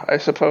nostalgia, I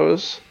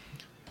suppose,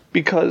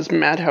 because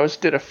Madhouse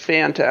did a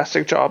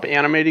fantastic job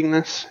animating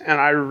this,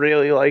 and I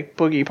really like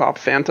Boogiepop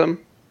Phantom.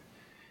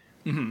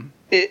 Mm-hmm.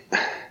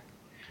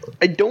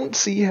 I don't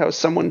see how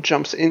someone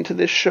jumps into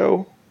this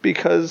show,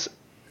 because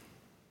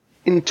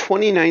in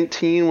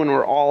 2019, when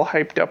we're all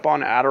hyped up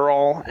on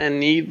Adderall and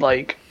need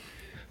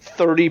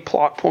 30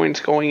 plot points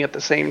going at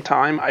the same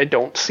time, I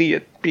don't see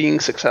it being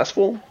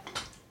successful.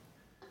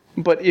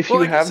 But if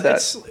you have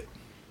that,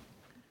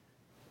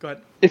 go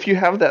ahead. If you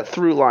have that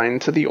through line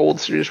to the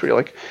old series where you're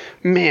like,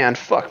 man,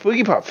 fuck,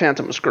 Boogiepop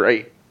Phantom was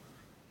great,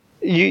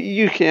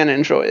 you can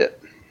enjoy it.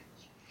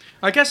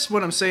 I guess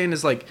what I'm saying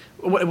is,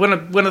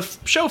 when a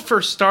show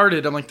first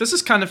started, I'm like, this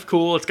is kind of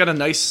cool. It's got a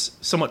nice,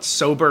 somewhat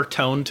sober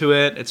tone to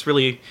it.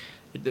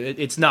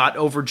 It's not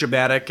over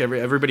dramatic.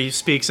 Everybody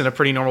speaks in a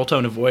pretty normal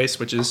tone of voice,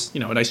 which is, a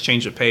nice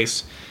change of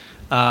pace.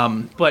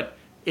 But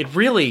it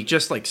really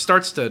just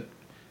starts to.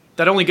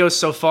 That only goes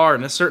so far,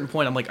 and at a certain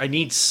point, I'm like, I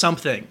need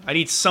something. I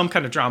need some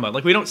kind of drama.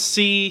 We don't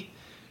see,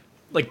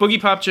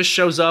 Boogiepop just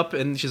shows up,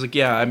 and she's like,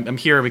 yeah, I'm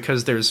here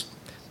because there's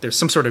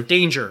some sort of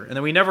danger, and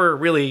then we never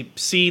really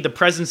see the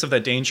presence of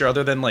that danger,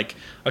 other than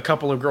a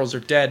couple of girls are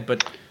dead.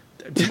 But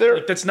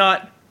that's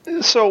not.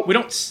 So we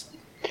don't.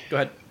 Go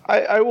ahead.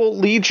 I will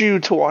lead you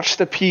to watch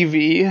the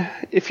PV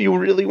if you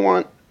really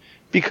want,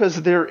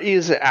 because there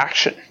is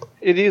action.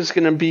 It is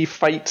going to be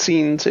fight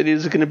scenes. It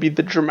is going to be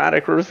the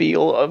dramatic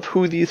reveal of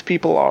who these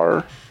people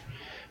are.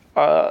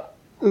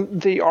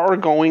 They are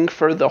going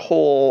for the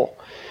whole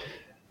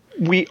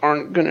we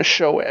aren't going to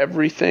show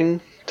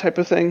everything type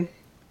of thing.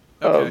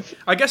 Okay.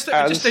 I guess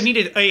I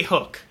needed a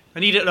hook. I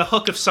needed a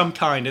hook of some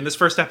kind, and this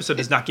first episode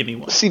does not give me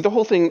one. See, the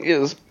whole thing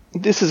is,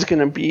 this is going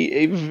to be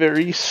a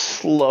very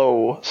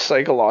slow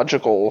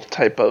psychological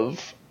type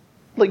of...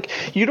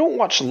 you don't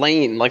watch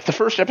Lane. The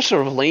first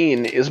episode of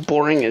Lane is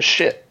boring as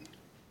shit.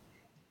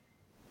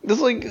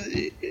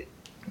 It's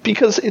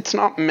because it's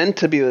not meant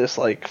to be this,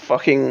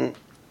 fucking...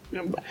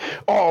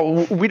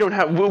 Oh,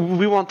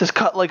 we want this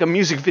cut like a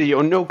music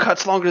video. No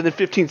cuts longer than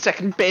 15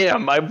 seconds.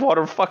 Bam! I bought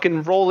a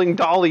fucking rolling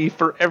dolly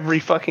for every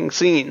fucking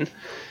scene.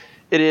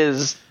 It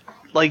is,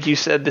 like you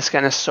said, this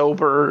kind of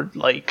sober,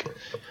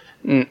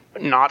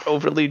 not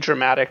overly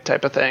dramatic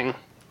type of thing.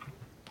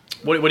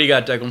 What do you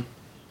got, Declan?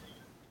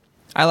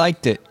 I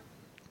liked it.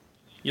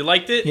 You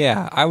liked it?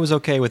 Yeah, I was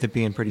okay with it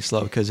being pretty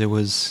slow, because I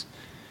was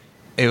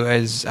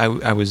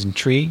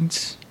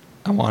intrigued.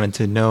 I wanted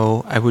to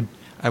know. I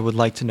would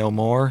like to know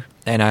more,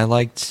 and I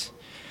liked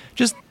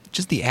just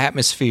the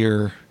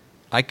atmosphere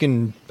I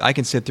can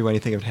sit through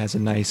anything if it has a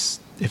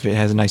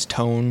nice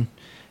tone.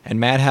 And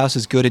Madhouse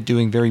is good at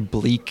doing very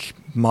bleak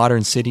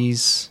modern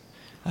cities.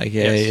 Like it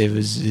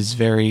is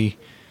very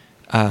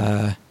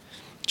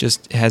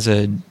just has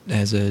a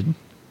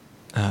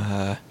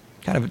kind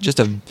of just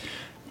a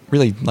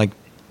really like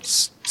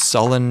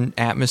sullen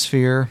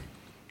atmosphere,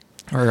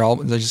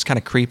 or they're just kind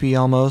of creepy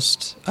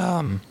almost.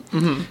 And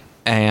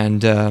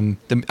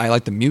I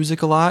like the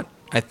music a lot.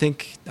 I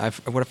think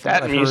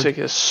that music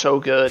is so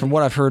good. From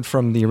what I've heard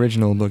from the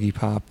original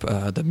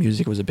Boogiepop, the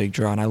music was a big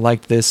draw, and I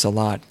liked this a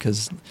lot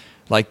because,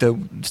 like,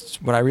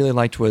 what I really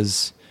liked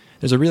was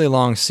there's a really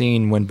long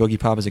scene when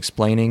Boogiepop is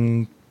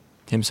explaining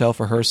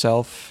himself or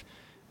herself,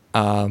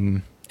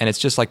 and it's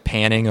just like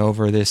panning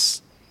over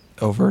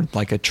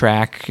like a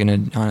track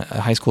in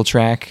a high school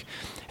track,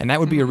 and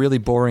that would be a really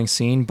boring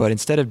scene. But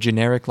instead of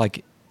generic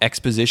like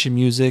exposition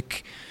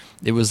music,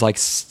 it was like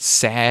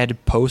sad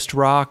post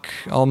rock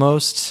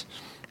almost.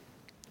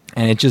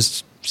 And it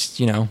just,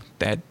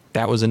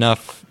 that was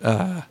enough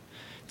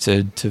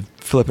to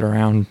flip it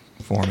around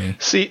for me.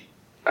 See,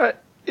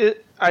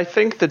 I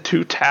think the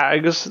two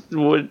tags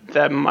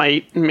that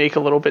might make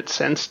a little bit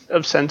sense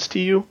to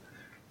you,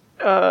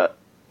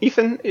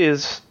 Ethan,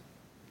 is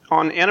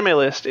on Anime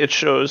List. It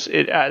shows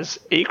it as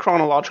a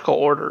chronological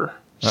order,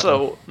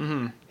 so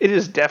it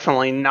is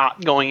definitely not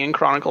going in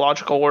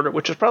chronological order,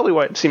 which is probably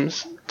why it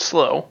seems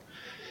slow.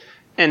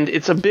 And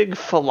it's a big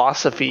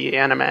philosophy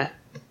anime.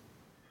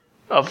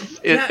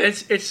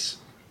 It's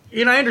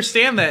I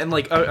understand that, and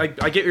like I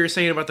get what you're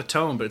saying about the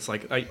tone, but it's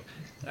like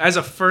as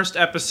a first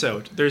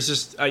episode, there's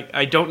just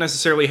I don't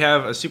necessarily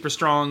have a super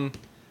strong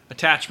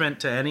attachment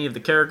to any of the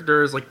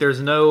characters. Like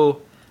there's no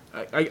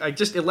I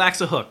just it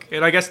lacks a hook,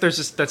 and I guess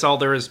that's all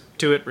there is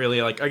to it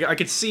really. Like I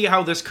could see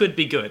how this could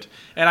be good,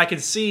 and I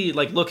could see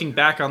like looking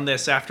back on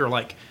this after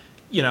like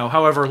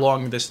however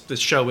long this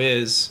show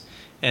is.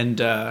 And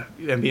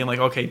being like,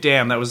 okay,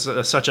 damn, that was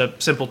such a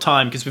simple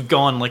time because we've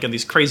gone like in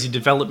these crazy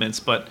developments,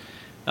 but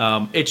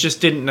it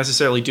just didn't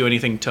necessarily do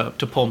anything to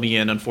pull me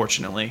in,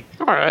 unfortunately.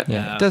 All right,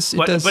 yeah, it does.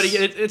 But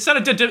it's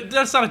not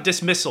that's not a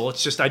dismissal.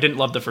 It's just I didn't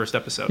love the first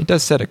episode. It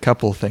does set a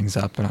couple things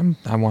up, and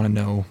I want to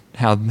know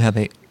how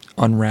they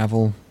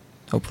unravel,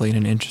 hopefully in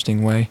an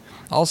interesting way.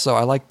 Also,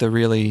 I like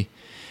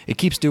it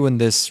keeps doing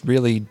this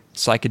really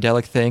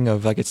psychedelic thing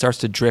of like it starts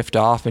to drift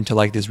off into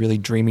like this really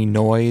dreamy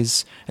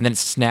noise, and then it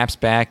snaps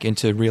back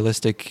into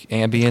realistic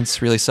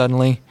ambience really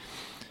suddenly.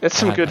 That's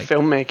some good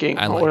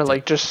filmmaking, or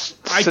like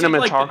just cinematography. I did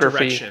like the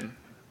direction.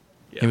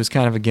 It was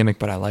kind of a gimmick,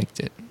 but I liked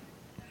it.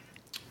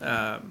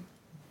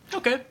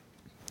 Okay.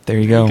 There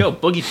you go.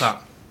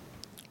 Boogiepop.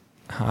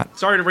 Hot.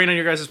 Sorry to rain on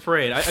your guys'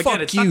 parade.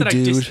 Fuck it's you, not that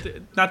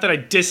dude. Not that I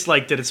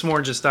disliked it. It's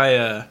more just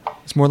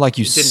It's more like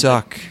you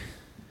suck.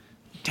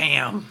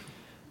 Damn.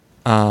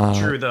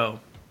 True though.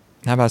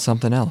 How about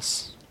something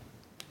else?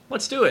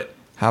 Let's do it.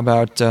 How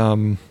about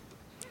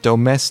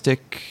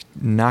Domestic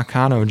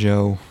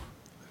Nakanojo?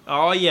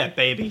 Oh yeah,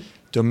 baby.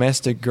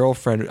 Domestic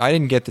Girlfriend. I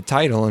didn't get the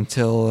title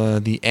until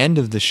the end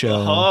of the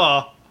show.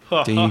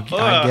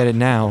 I get it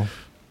now.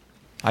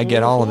 I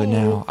get all of it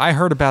now. I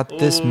heard about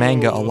this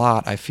manga a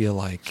lot, I feel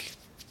like.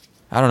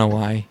 I don't know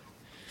why.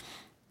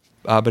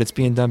 But it's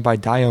being done by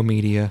Dio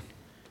Media.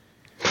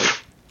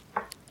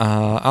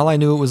 All I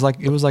knew it was like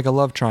a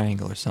love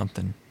triangle or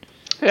something.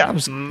 Yeah,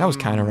 that was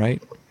kind of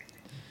right.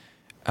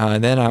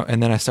 And then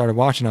I started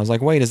watching. I was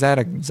like, wait, is that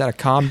a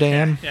calm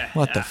dam?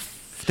 What the?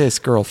 This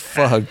girl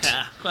fucked.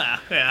 I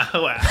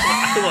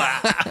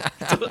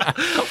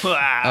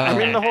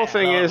mean, the whole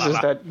thing is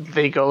that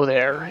they go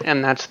there,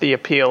 and that's the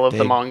appeal of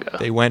the manga.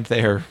 They went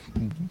there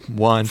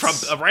once.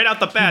 From right out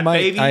the bat,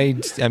 baby.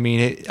 I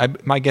mean,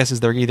 my guess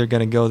is they're either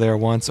going to go there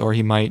once, or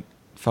he might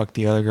fuck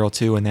the other girl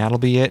too, and that'll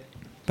be it.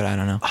 But I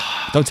don't know.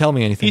 Don't tell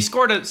me anything. He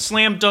scored a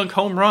slam dunk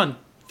home run.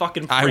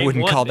 Fucking I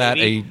wouldn't call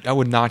baby. that I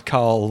would not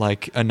call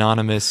like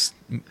anonymous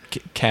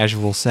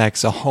casual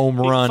sex a home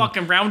run. He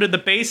fucking rounded the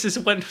bases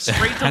and went straight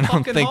to fucking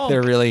home. I don't think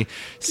they're really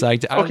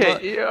psyched.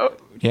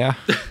 Yeah.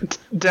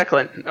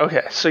 Declan,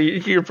 okay, so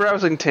you're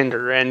browsing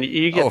Tinder and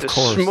you get this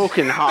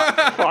smoking hot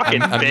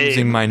fucking I'm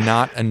using my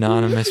not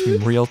anonymous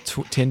real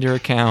Tinder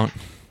account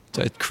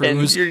to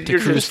cruise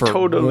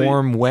for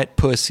warm, wet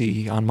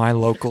pussy on my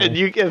local. And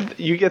you get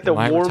the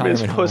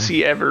warmest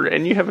pussy ever,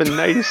 and you have a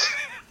nice.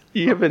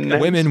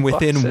 Women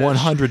within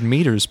 100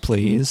 meters,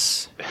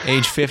 please.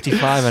 Age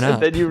 55 and up.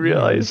 And then you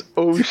realize,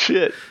 oh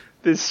shit,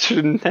 this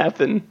shouldn't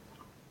happen.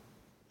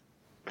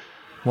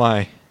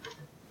 Why?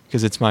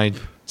 Because it's my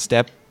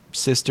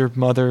step-sister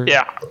mother?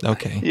 Yeah.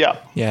 Okay. Yeah.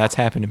 Yeah, that's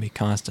happened to me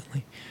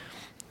constantly.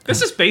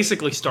 This is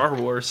basically Star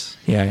Wars.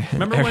 Yeah.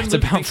 Remember when it's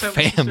about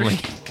family.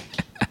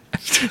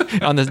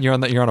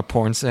 You're on a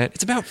porn set.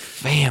 It's about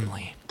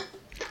family.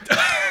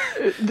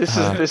 This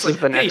is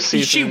the next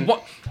season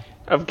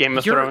of Game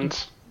of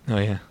Thrones. Oh,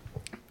 yeah.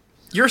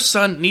 Your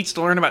son needs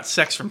to learn about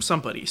sex from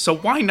somebody, so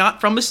why not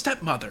from his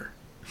stepmother?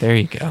 There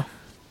you go.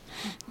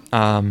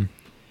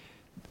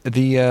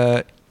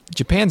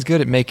 Japan's good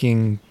at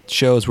making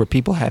shows where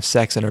people have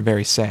sex and are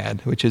very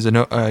sad, which is a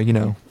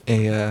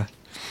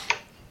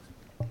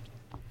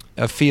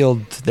a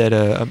field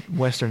that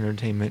Western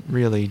entertainment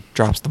really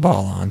drops the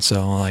ball on.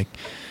 So like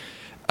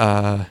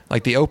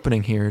the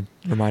opening here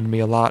reminded me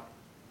a lot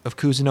of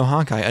Kuzuno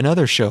Honkai,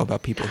 another show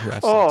about people who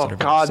have sex. Oh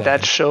God,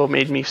 that show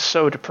made me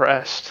so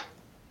depressed.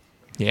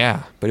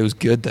 Yeah, but it was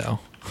good though.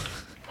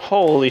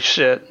 Holy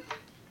shit.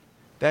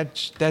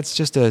 That's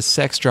just a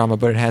sex drama,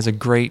 but it has a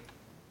great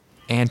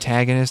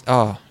antagonist.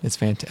 Oh, it's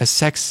fantastic. A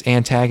sex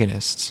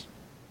antagonist.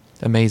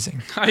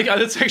 Amazing.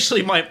 That's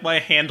actually my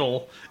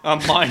handle.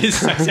 Mine is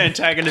sex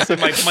antagonist in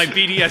my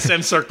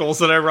BDSM circles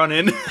that I run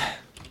in.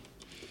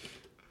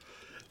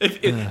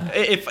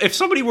 If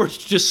somebody were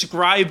to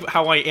describe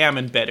how I am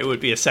in bed, it would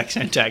be a sex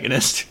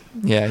antagonist.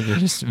 Yeah, you're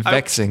just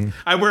vexing.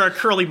 I wear a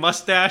curly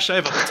mustache. I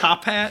have a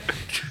top hat.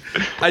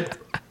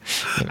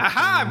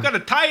 I'm gonna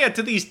tie you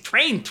to these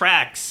train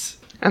tracks.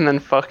 And then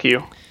fuck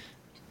you.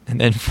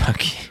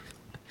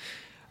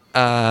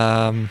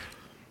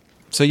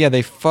 So yeah,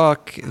 they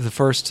fuck the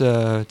first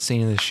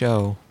scene of the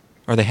show,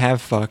 or they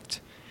have fucked,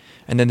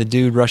 and then the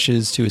dude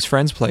rushes to his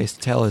friend's place to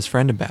tell his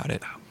friend about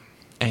it.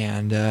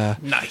 And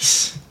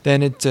nice.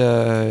 Then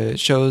it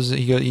shows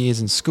he is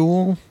in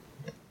school.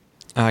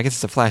 I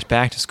guess it's a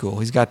flashback to school.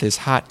 He's got this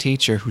hot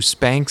teacher who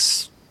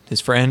spanks his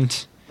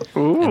friend,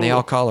 Ooh. and they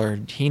all call her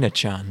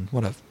Hina-chan.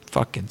 What a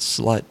fucking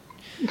slut.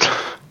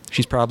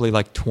 She's probably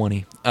like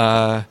 20.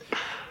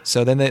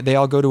 So then they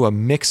all go to a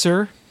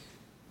mixer,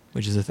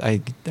 which is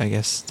I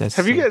guess that's.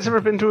 Have you guys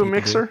ever been to a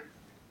mixer?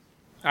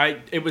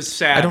 It was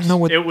sad. I don't know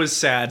what it was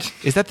sad.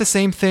 Is that the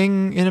same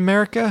thing in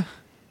America?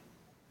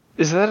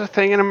 Is that a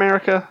thing in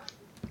America?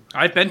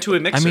 I've been to a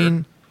mixer. I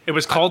mean, it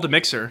was called a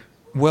mixer.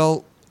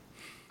 Well,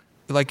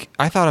 like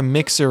I thought a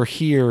mixer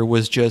here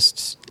was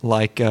just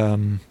like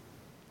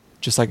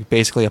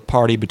basically a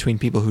party between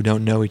people who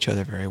don't know each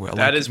other very well.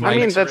 That like, is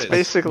what that's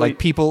basically like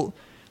people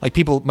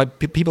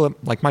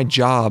like my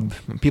job,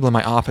 people in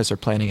my office are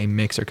planning a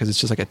mixer because it's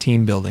just like a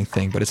team building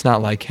thing, but it's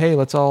not like, hey,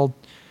 let's all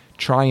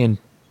try and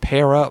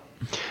pair up.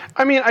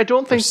 I mean, I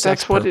don't think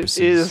sex that's what purposes.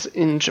 it is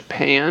in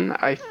Japan.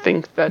 I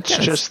think that's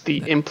just the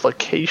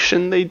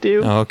implication they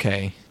do. Oh,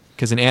 okay.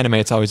 Because in anime,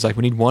 it's always like,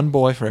 we need one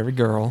boy for every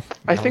girl.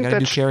 I think gotta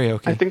that's do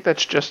karaoke. I think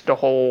that's just the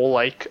whole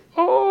like,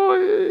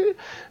 oh,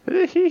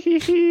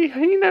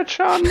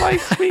 Hina-chan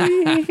likes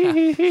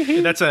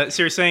me. So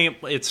you're saying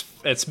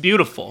it's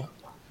beautiful.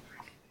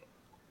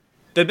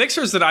 The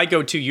mixers that I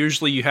go to,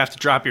 usually you have to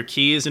drop your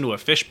keys into a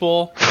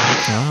fishbowl.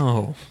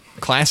 Oh,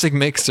 classic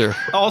mixer.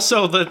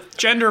 Also, the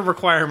gender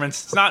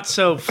requirements, it's not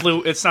so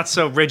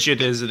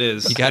rigid as it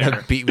is. You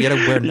gotta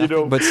wear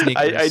nothing but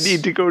sneakers. I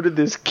need to go to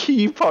this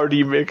key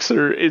party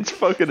mixer. It's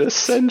fucking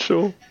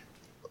essential.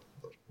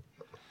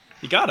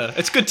 You gotta.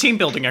 It's good team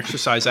building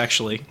exercise,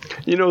 actually.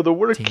 You know, the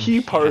word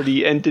key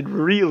party ended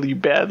really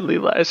badly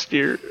last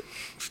year.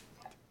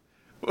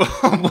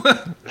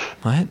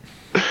 What?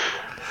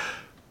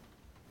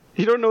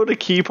 You don't know what a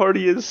key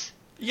party is?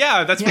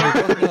 Yeah, that's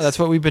that's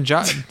what we've been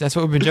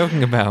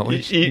joking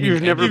about.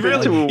 You've never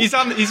been to.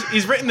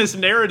 He's written this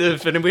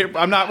narrative, and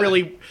I'm not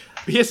really.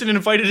 He hasn't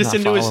invited us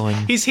into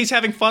his. He's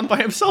having fun by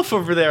himself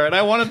over there, and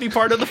I want to be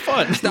part of the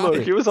fun.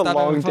 Look, it was a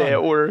long day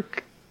at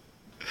work.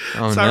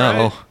 Oh it's no!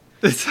 All right.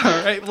 It's all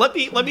right. Let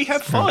me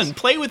have fun.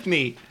 Play with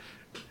me.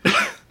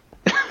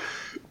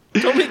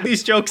 Don't make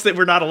these jokes that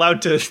we're not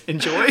allowed to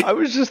enjoy. I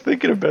was just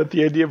thinking about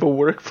the idea of a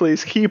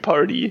workplace key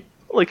party.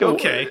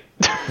 Okay.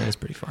 That is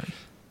pretty funny.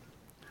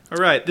 All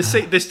right, this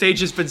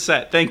stage has been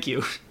set. Thank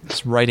you.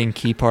 Just writing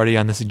key party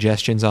on the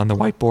suggestions on the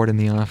whiteboard in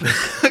the office.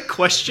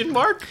 Question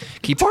mark?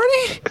 Key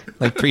party?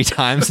 Like 3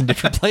 times in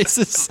different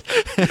places.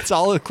 It's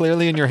all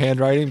clearly in your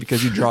handwriting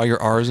because you draw your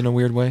R's in a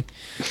weird way.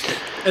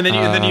 And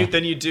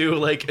then you do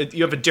like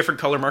you have a different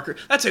color marker.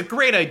 That's a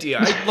great idea.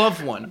 I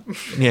love one.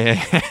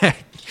 Yeah.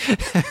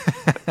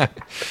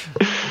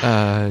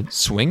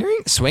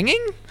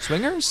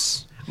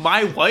 Swingers?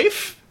 My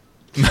wife?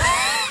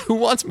 Who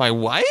wants my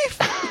wife?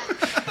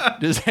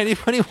 Does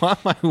anybody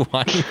want my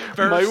wife?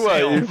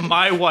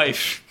 My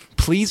wife.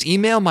 Please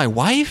email my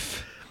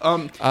wife.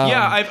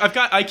 Yeah,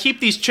 I keep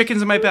these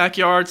chickens in my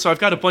backyard, so I've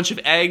got a bunch of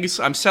eggs.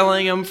 I'm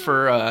selling them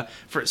for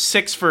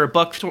 6 for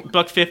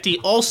 $1.50.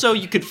 Also,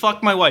 you could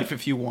fuck my wife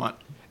if you want.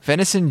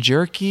 Venison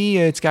jerky.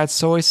 It's got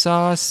soy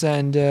sauce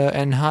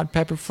and hot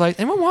pepper flakes.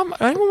 Anyone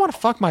want to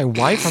fuck my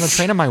wife on the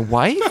train of my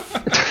wife?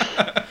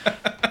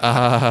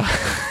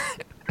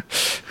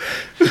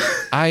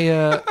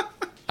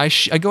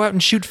 I go out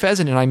and shoot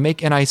pheasant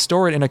and I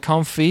store it in a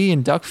confit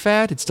and duck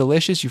fat. It's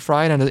delicious. You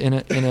fry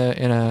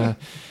it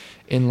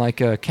in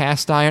like a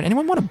cast iron.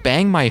 Anyone want to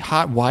bang my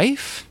hot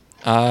wife?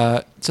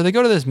 So they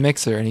go to this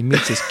mixer and he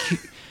meets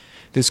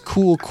this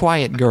cool,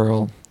 quiet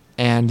girl,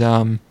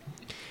 and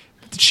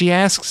she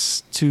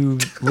asks to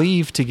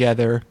leave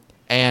together.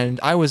 And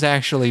I was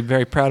actually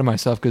very proud of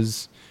myself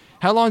because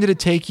how long did it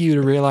take you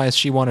to realize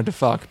she wanted to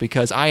fuck?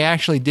 Because I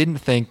actually didn't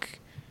think.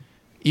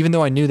 Even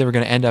though I knew they were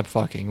going to end up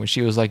fucking, when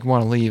she was like,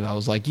 "Want to leave?" I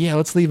was like, "Yeah,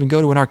 let's leave and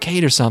go to an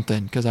arcade or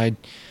something," because I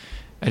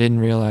didn't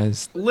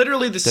realize.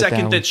 Literally the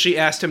second that she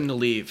asked him to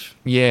leave.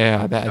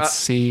 Yeah,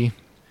 see,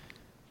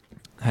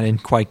 I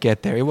didn't quite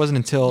get there. It wasn't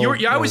until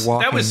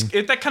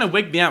that kind of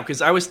wigged me out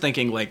because I was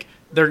thinking like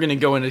they're gonna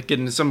go and get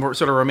into some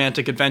sort of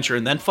romantic adventure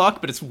and then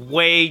fuck, but it's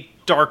way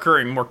darker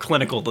and more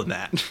clinical than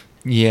that.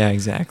 Yeah,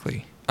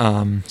 exactly.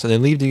 So they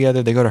leave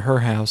together. They go to her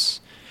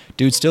house.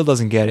 Dude still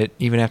doesn't get it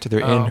even after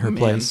they're in her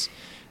place,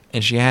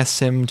 and she asks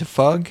him to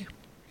fug,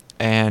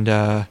 and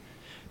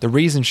the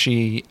reason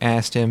she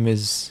asked him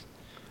is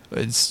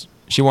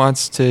she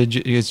wants to.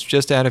 It's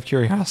just out of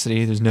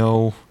curiosity. There's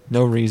no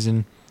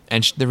reason.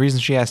 And the reason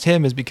she asked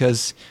him is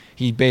because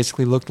he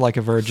basically looked like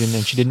a virgin,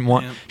 and she didn't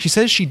want. Yeah. She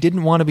says she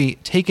didn't want to be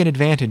taken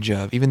advantage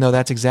of, even though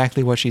that's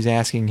exactly what she's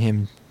asking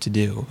him to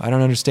do. I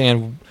don't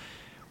understand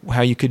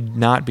how you could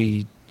not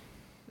be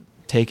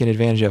taken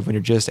advantage of when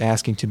you're just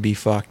asking to be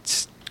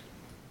fucked.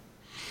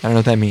 I don't know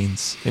what that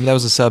means. Maybe that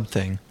was a sub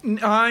thing.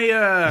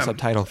 A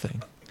subtitle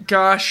thing.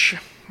 Gosh,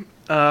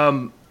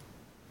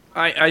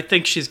 I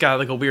think she's got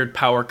like a weird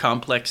power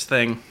complex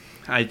thing.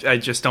 I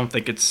just don't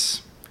think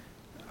it's.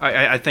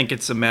 I think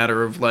it's a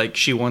matter of like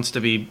she wants to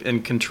be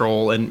in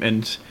control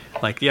and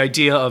like the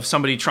idea of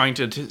somebody trying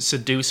to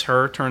seduce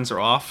her turns her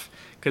off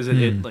because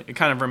it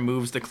kind of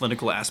removes the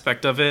clinical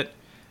aspect of it.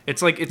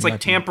 It's like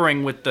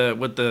tampering with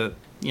the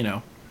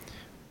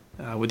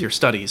with your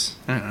studies.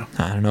 I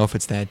don't know if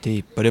it's that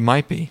deep, but it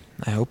might be.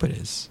 I hope it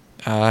is.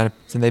 And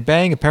they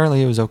bang.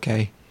 Apparently, it was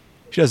okay.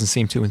 She doesn't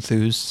seem too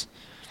enthused.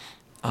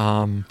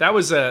 That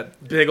was a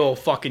big old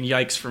fucking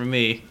yikes for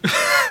me.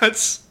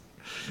 That's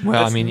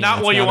not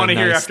what you want to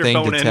hear after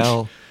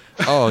bone-in.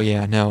 Oh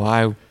yeah,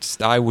 no.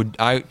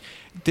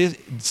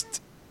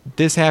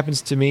 This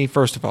happens to me.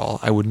 First of all,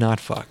 I would not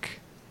fuck.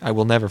 I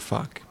will never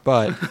fuck.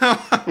 But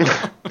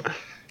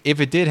if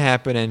it did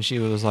happen and she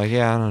was like,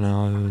 yeah, I don't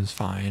know, it was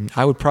fine,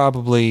 I would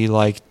probably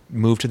like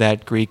move to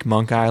that Greek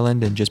monk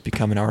island and just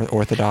become an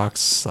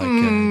Orthodox.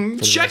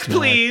 Like, check,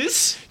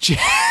 please.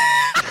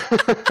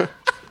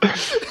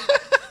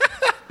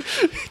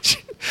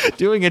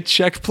 Doing a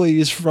check,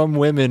 please, from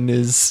women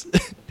is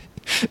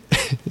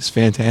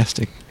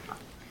fantastic.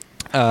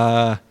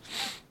 Okay.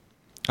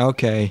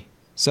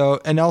 So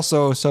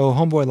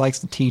homeboy likes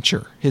the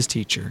teacher, his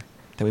teacher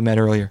that we met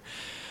earlier.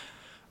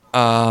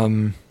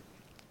 And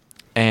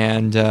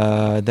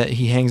that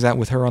he hangs out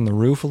with her on the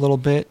roof a little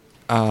bit.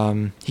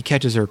 He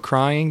catches her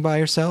crying by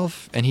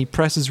herself, and he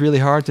presses really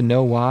hard to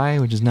know why,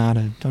 which is not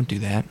a. Don't do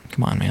that.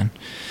 Come on, man.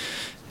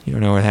 You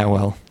don't know her that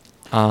well.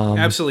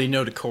 Absolutely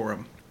no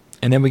decorum.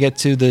 And then we get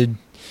to the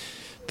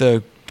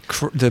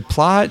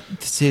plot.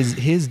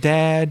 His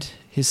dad,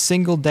 his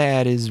single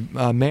dad, is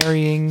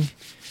marrying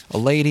a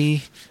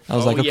lady. I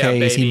was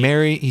okay, is he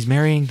he's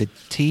marrying the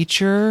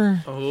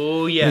teacher?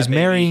 Oh, yeah, he's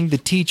marrying the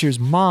teacher's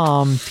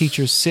mom,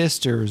 teacher's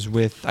sisters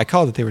with... I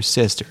called it they were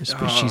sisters,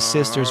 but she's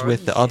sisters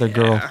with the other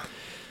girl.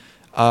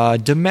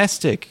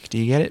 Domestic, do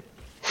you get it?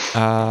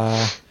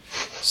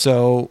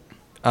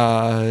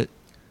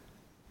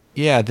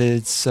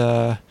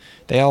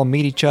 They all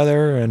meet each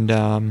other,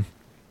 and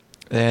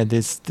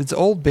this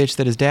old bitch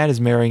that his dad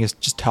is marrying is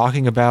just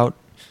talking about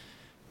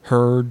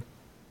her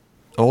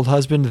old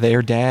husband,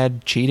 their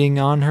dad, cheating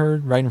on her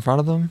right in front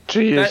of them.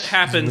 Jeez. That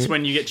happens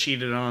when you get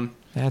cheated on.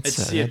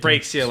 It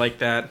breaks you like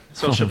that.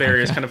 Social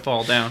barriers kind of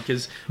fall down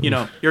because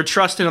your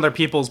trust in other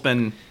people's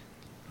been.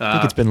 I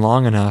think it's been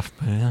long enough,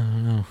 but I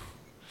don't know.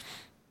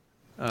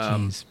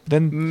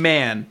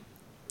 Man,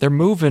 they're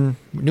moving,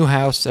 new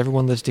house.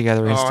 Everyone lives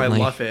together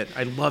instantly. Oh, I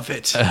love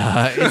it.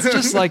 It's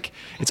just like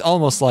it's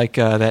almost like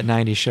that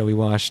 '90s show we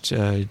watched,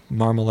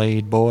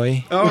 Marmalade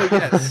Boy. Oh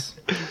yes.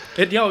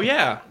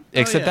 Yeah.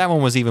 Except that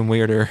one was even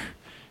weirder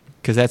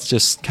because that's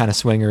just kind of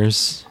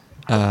swingers.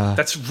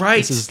 That's right.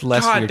 This is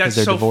less weird because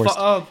they're divorced.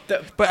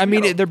 But I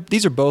mean,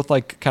 these are both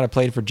like kind of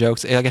played for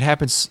jokes. Like it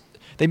happens.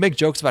 They make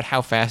jokes about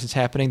how fast it's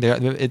happening.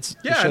 The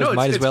shows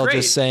might as well great.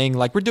 Just saying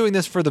like we're doing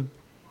this for the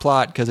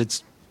plot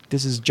because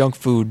this is junk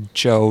food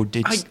show. I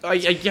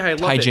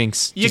love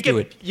hijinks. It. Do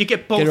it. You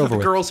get both of the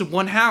girls in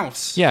one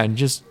house. Yeah, and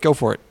just go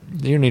for it.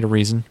 You don't need a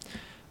reason.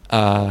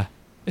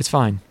 It's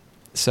fine.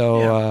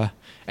 So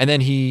and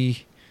then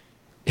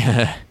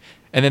and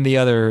then the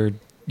other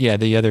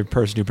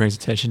person who brings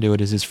attention to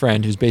it is his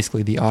friend, who's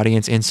basically the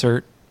audience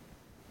insert,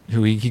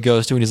 who he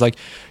goes to, and he's like,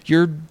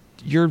 your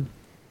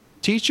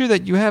teacher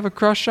that you have a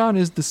crush on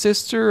is the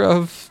sister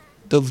of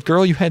the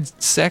girl you had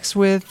sex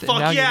with. Fuck and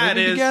now yeah, you're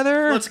living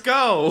together? Let's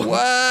go.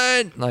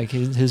 What? Like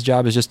his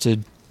job is just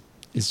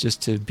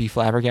to be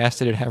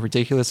flabbergasted at how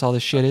ridiculous all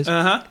this shit is.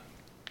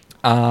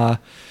 And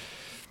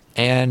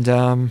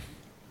then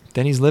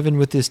he's living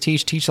with this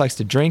Teach. Teach likes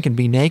to drink and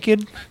be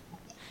naked.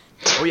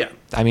 Oh yeah.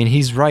 I mean,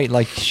 he's right.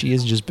 Like she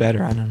is just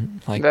better. I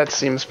don't like. That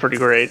seems pretty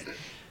great.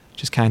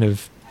 Just kind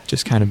of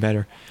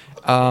better.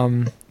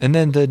 And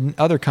then the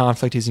other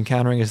conflict he's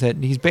encountering is that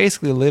he's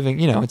basically living.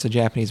 It's a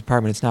Japanese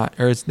apartment. It's not,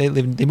 or they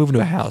move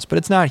into a house, but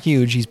it's not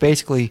huge. He's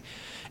basically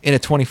in a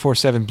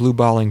 24/7 blue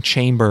balling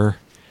chamber,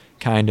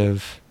 kind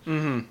of.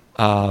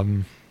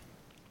 Mm-hmm.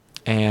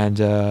 And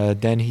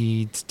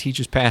then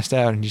teacher's passed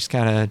out, and he just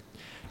kind of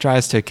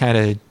tries to kind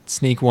of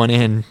sneak one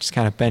in. Just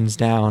kind of bends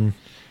down.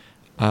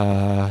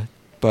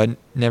 but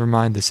never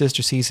mind. The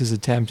sister sees his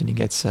attempt and he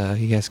gets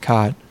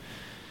caught,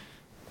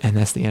 and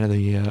that's the end of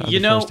the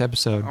first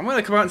episode. I'm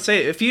gonna come out and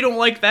say, if you don't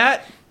like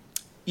that,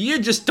 you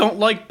just don't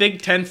like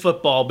Big Ten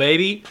football,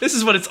 baby. This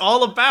is what it's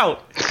all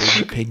about.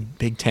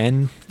 Big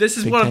Ten. This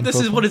is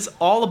what it's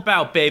all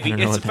about, baby.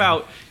 It's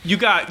about you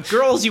got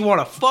girls you want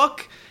to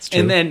fuck,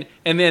 and then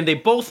they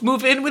both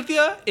move in with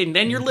you, and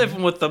then you're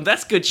living with them.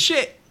 That's good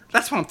shit.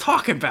 That's what I'm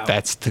talking about.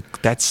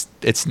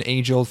 It's an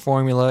age-old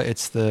formula.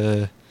 It's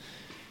the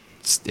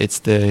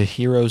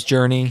hero's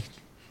journey.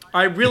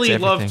 I really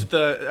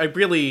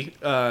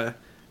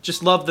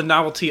just love the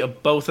novelty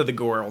of both of the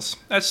girls.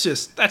 That's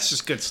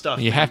just good stuff.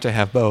 You have to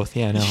have both.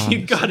 Yeah, no.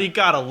 you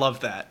gotta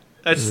love that.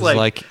 That's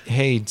like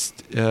hey,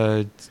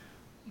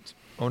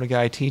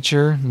 Onagai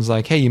teacher is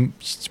like, hey,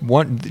 it's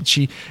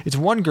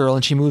one girl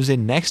and she moves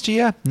in next to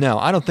you? No,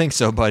 I don't think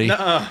so, buddy.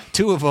 Nuh-uh.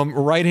 2 of them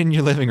right in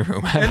your living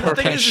room. And the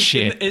thing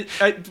is,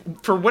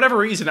 for whatever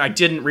reason, I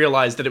didn't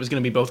realize that it was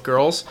going to be both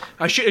girls.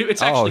 It's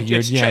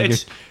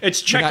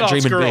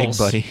Chekhov's girls, big,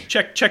 buddy.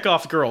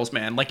 Chekhov's girls,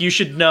 man. Like, you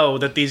should know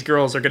that these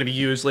girls are going to be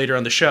used later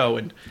on the show,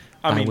 and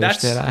I wish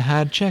that I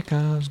had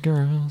Chekhov's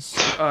girls.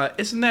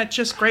 Isn't that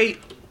just great?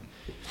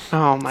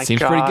 Oh my god,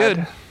 seems pretty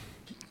good.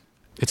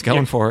 It's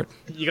going for it.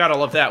 You gotta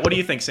love that. What do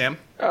you think, Sam?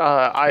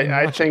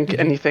 I think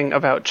anything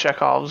about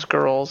Chekhov's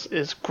girls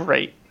is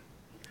great.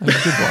 I did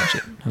watch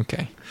it.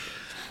 Okay.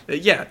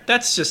 Yeah,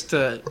 that's just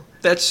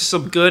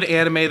some good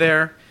anime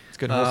there. It's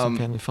good wholesome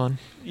family fun.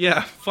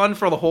 Yeah, fun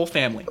for the whole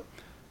family.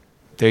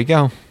 There you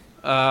go.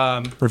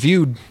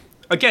 Reviewed.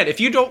 Again, if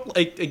you don't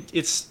like,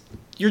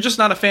 you're just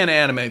not a fan of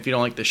anime if you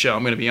don't like the show.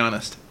 I'm gonna be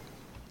honest.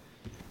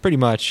 Pretty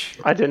much.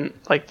 I didn't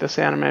like this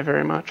anime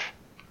very much.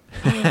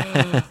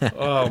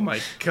 Oh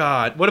my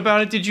god. What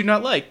about it did you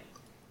not like?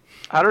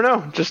 I don't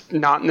know. Just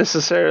not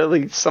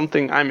necessarily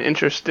something I'm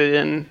interested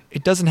in.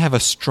 It doesn't have a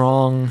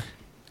strong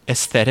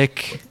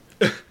aesthetic.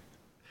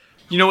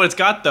 You know what it's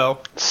got, though?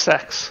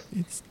 Sex.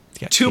 It's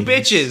got 2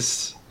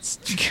 bitches.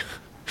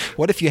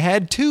 What if you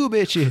had 2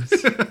 bitches?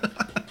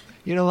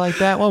 You don't like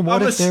that one?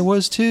 What if there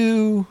was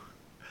 2?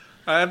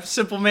 I'm a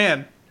simple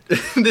man.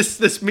 This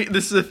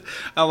is,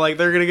 I'm like,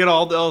 they're gonna get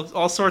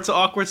all sorts of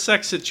awkward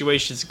sex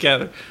situations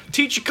together.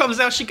 Teacher comes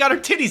out, she got her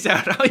titties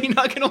out. How are you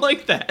not gonna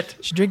like that?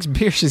 She drinks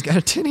beer, she's got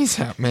her titties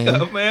out, man.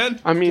 Oh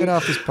man, I mean, get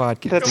off this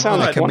podcast. That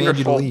sounds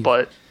wonderful,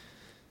 but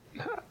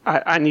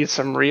I need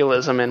some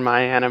realism in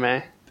my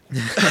anime.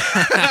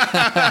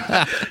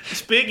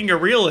 Speaking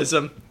of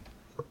realism.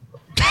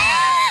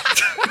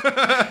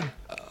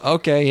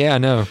 Okay, yeah,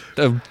 no,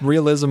 the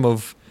realism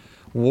of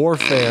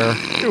warfare.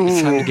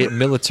 It's time to get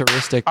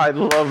militaristic. I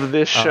love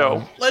this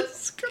show.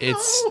 Let's go.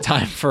 It's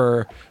time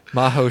for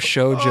Mahou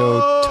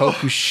Shoujo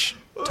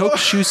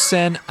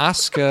Tokushusen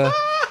Asuka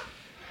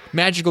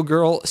Magical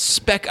Girl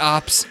Spec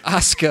Ops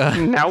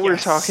Asuka. Now we're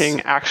talking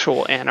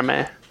actual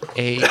anime.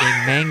 A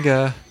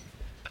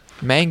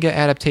manga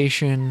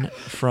adaptation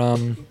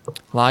from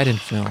Leiden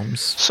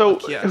Films. So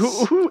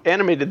who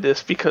animated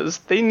this? Because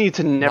they need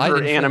to never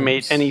Leiden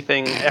animate Films.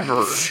 anything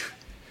ever.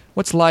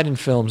 What's Leiden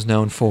Films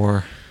known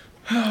for?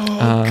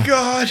 Oh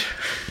god.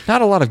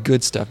 Not a lot of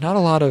good stuff. Not a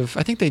lot of.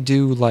 I think they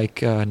do like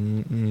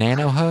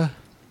Nanoha.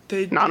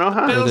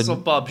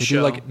 Nanoha? They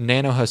do like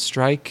Nanoha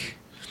Strike.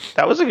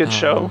 That was a good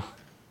show.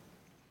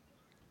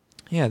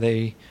 Yeah,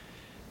 they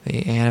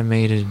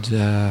animated.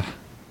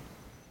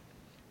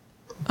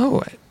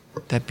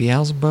 That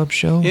Beelzebub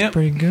show was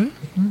pretty good.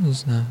 It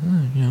was not,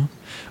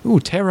 Ooh,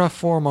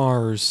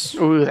 Terraformars.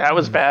 Ooh, that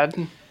was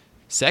bad.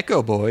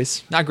 Secco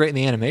Boys. Not great in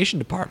the animation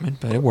department,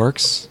 but it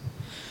works.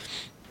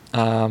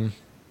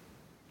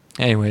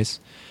 Anyways,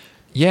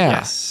 yeah,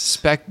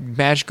 yes.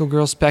 Magical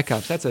Girl Spec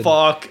Ops.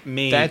 Fuck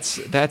me.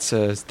 That's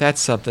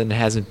something that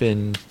hasn't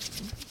been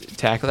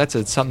tackled.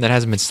 That's something that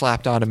hasn't been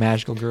slapped onto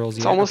Magical Girls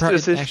yet. It's almost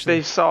as if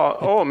they saw,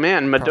 oh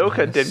man,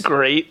 Madoka did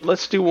great.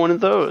 Let's do one of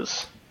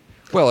those.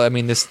 Well, I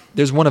mean,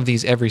 there's one of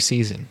these every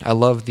season. I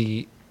love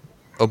the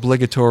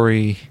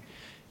obligatory,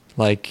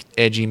 like,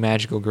 edgy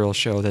Magical Girl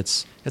show.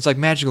 It's like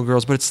Magical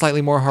Girls, but it's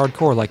slightly more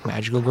hardcore, like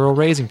Magical Girl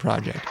Raising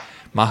Project.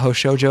 Mahou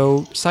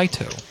Shoujo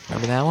Saito.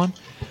 Remember that one?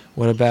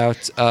 What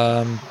about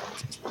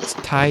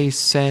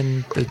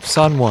Tai-Sen, the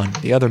Sun one,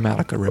 the other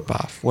Madoka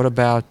ripoff? What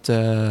about...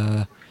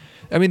 I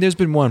mean, there's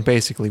been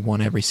basically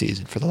one every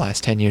season for the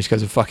last 10 years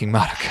because of fucking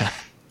Madoka.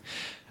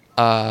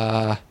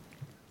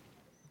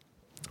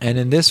 And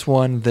in this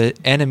one, the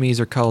enemies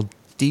are called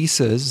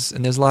Disas,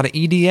 and there's a lot of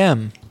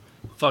EDM.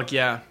 Fuck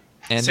yeah.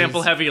 And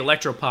sample-heavy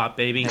electropop,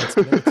 baby. It's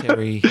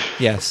military,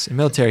 yes,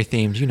 military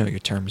themed. You know your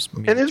terms.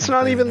 And it's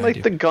not even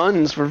like the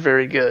guns were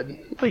very good.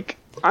 Like,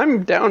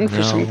 I'm down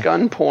for some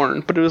gun porn,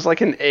 but it was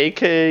like an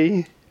AK,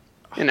 an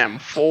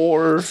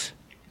M4.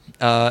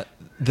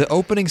 The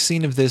opening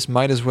scene of this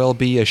might as well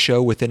be a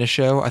show within a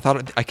show.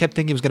 I kept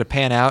thinking it was going to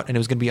pan out and it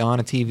was going to be on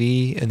a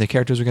TV and the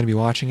characters were going to be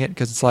watching it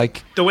because it's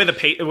like the way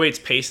it's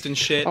paced and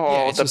shit. Oh,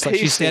 yeah, it's the just like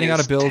she's standing on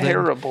a building.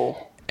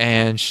 Terrible.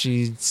 And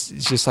it's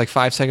just like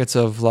 5 seconds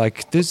of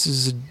like, this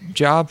is a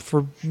job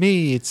for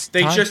me.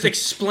 They just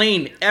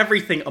explain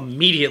everything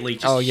immediately.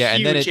 Just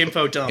and then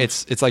info dump.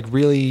 It's like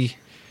really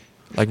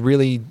like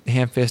really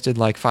ham-fisted,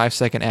 like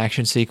 5-second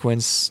action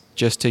sequence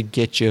just to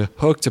get you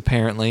hooked.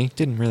 Apparently,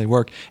 didn't really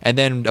work. And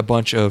then a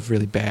bunch of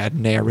really bad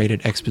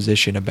narrated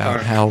exposition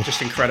about how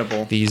just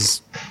incredible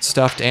these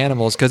stuffed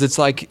animals, because it's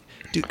like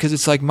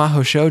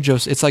Mahou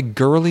Shoujo. It's like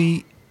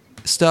girly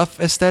stuff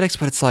aesthetics,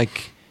 but it's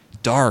like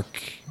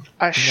dark.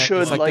 It's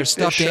like they're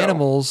stuffed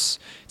animals.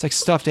 It's like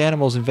stuffed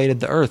animals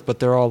invaded the Earth, but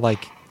they're all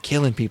like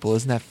killing people.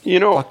 Isn't that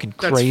fucking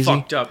crazy? That's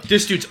fucked up.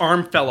 This dude's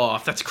arm fell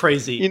off. That's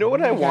crazy. You know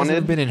what I wanted?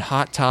 I've been in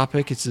Hot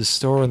Topic. It's a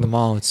store in the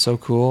mall. It's so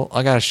cool.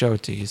 I gotta show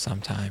it to you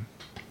sometime.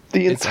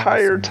 The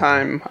entire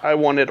time, I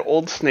wanted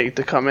Old Snake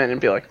to come in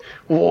and be like,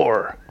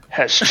 "War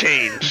has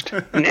changed.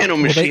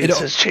 Nanomachines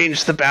has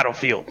changed the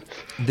battlefield."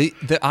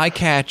 The eye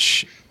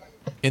catch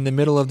in the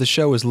middle of the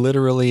show is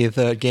literally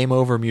the game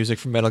over music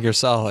from Metal Gear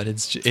Solid.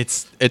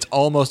 It's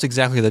almost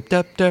exactly the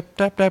dup dup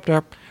dup dup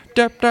dup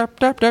dup dup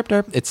dup dup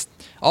dup. It's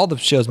all the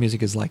show's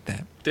music is like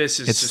that. This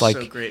is just like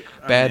so great.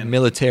 Bad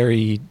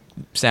military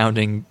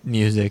sounding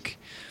music.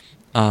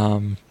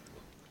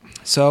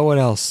 So what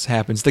else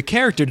happens? The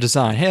character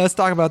design. Hey, let's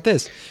talk about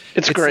this.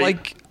 It's great.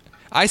 Like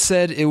I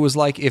said, it was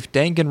like if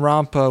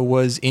Danganronpa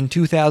was in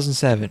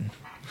 2007.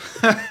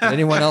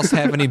 Anyone else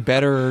have any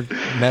better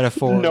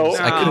metaphors? No,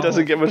 it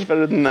doesn't get much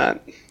better than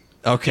that.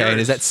 Okay,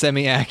 is that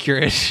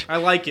semi-accurate? I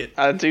like it.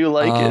 I do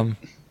like it.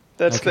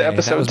 That's the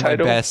episode that was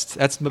title. My best.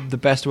 That's the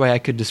best way I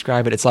could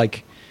describe it. It's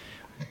like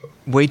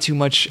way too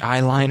much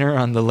eyeliner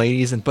on the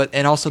ladies, and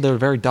also they're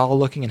very doll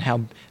looking. And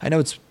how I know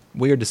it's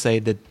weird to say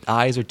that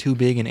eyes are too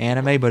big in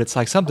anime, but it's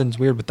like something's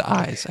weird with the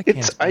eyes.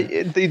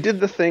 They did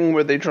the thing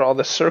where they draw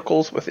the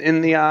circles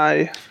within the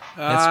eye.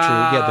 That's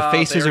true. Yeah, the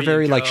faces are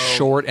very like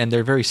short and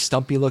they're very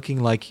stumpy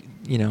looking, like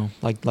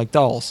like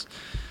dolls.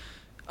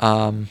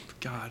 God.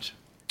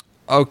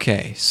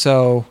 Okay,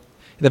 so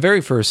the very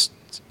first,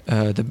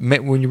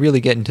 when you really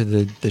get into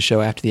the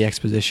show after the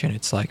exposition,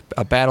 it's like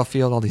a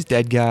battlefield, all these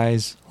dead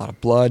guys, a lot of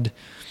blood,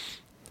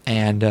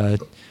 and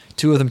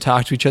two of them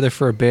talk to each other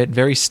for a bit.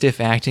 Very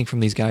stiff acting from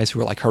these guys who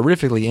are like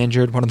horrifically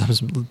injured. One of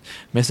them's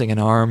missing an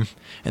arm,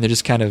 and they're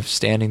just kind of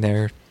standing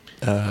there,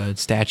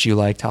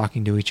 statue-like,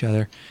 talking to each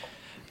other.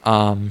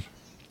 And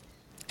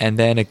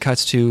then it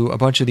cuts to a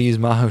bunch of these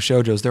Mahou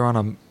Shoujos. They're on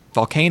a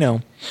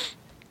volcano.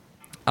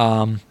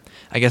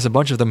 I guess a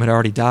bunch of them had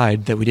already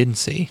died that we didn't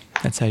see.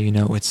 That's how you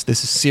know this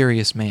is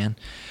serious, man.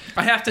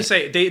 I have to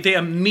say, they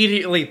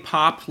immediately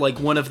pop like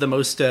one of the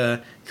most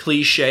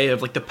cliche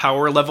of like the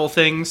power level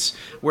things,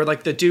 where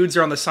like the dudes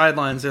are on the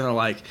sidelines and they're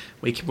like,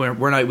 we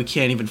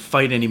can't even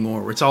fight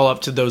anymore. It's all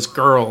up to those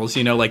girls,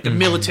 like the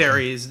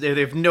military they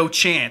have no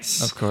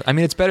chance. Of course, I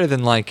mean it's better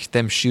than like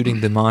them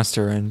shooting the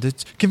monster and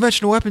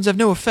conventional weapons have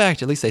no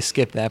effect. At least they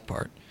skipped that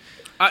part.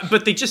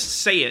 But they just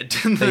say it.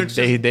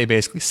 they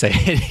basically say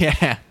it.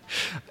 Yeah.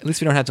 At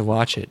least we don't have to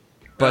watch it.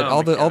 But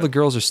all the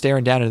girls are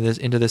staring down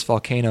into this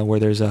volcano where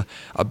there's a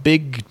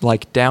big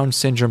like Down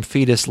syndrome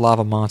fetus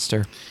lava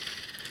monster,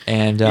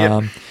 and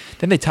then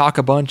they talk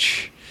a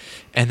bunch,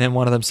 and then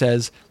one of them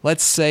says,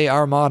 "Let's say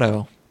our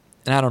motto,"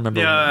 and I don't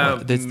remember.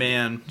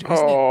 Man.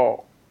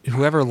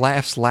 Whoever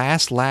laughs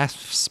last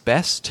laughs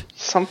best.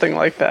 Something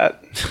like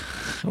that.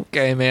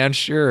 Okay, man.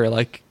 Sure.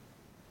 Like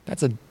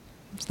it's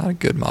not a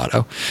good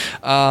motto.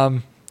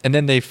 And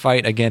then they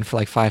fight again for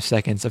like 5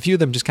 seconds. A few of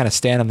them just kind of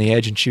stand on the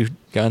edge and shoot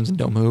guns and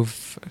don't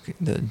move.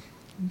 A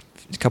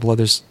couple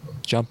others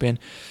jump in.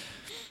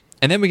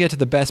 And then we get to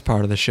the best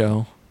part of the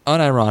show.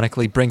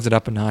 Unironically, brings it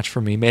up a notch for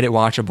me. Made it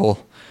watchable.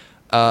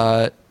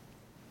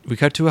 We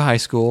cut to a high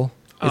school.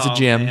 It's a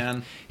gym.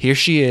 Man. Here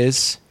she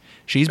is.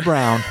 She's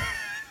brown.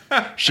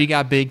 She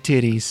got big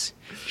titties.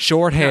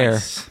 Short hair.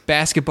 Nice.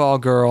 Basketball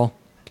girl.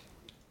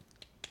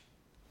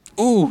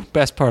 Ooh,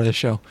 best part of the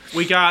show.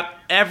 We got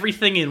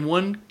everything in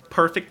one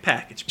perfect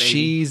package, baby.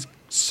 She's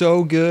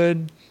so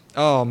good.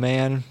 Oh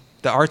man,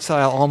 the art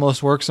style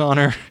almost works on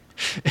her.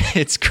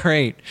 It's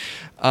great.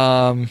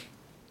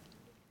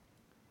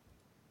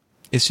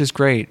 It's just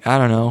great. I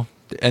don't know.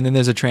 And then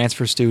there's a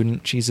transfer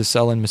student. She's a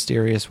sullen,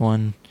 mysterious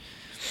one.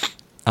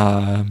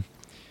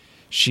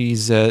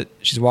 She's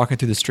walking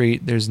through the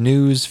street. There's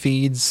news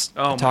feeds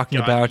talking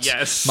about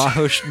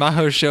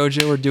Mahou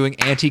Shoujo are doing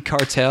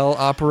anti-cartel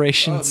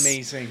operations. Oh,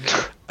 amazing.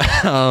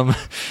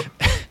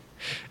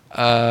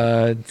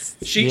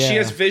 She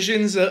has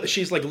visions.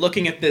 She's like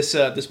looking at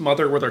this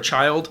mother with her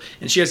child,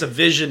 and she has a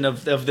vision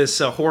of this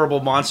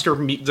horrible monster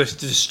just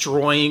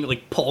destroying,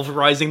 like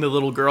pulverizing the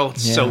little girl.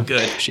 It's so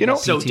good.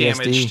 So PTSD.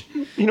 damaged.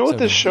 You know what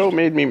this show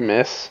made me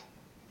miss?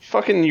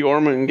 Fucking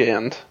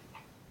Jormungand.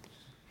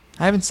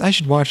 I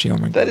should watch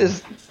Jormungand. That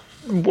is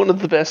one of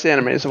the best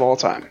animes of all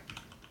time.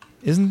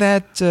 Isn't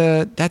that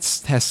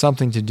has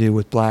something to do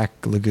with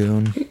Black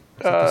Lagoon? Is it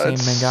the same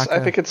mangaka?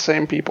 I think it's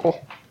same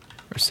people.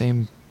 Or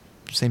same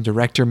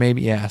director,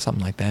 maybe? Yeah,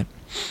 something like that.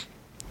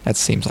 That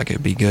seems like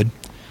it'd be good.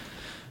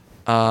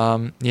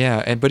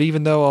 But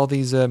even though all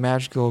these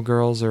magical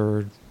girls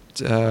are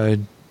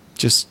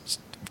just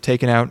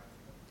taking out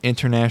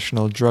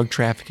international drug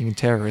trafficking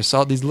terrorists,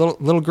 all these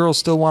little girls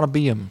still want to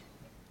be them.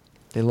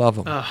 They love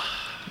them.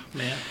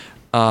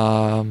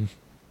 Man.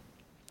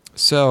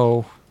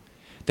 So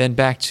Then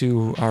back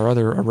to our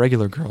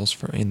regular girls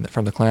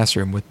from the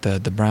classroom with the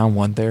brown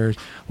one. They're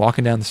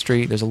walking down the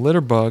street. There's a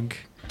litter bug.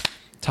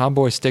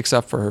 Tomboy sticks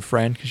up for her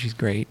friend because she's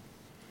great.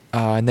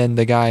 And then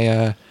the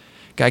guy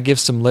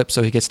gives some lip,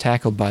 so he gets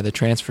tackled by the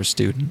transfer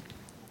student.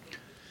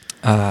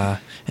 And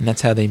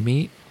that's how they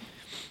meet.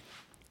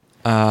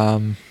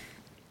 And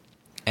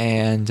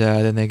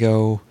then they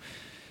go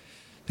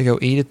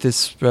eat at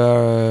this,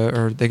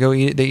 or they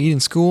eat in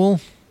school.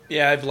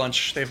 Yeah, they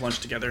have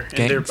lunch together,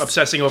 and they're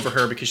obsessing over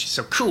her because she's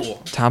so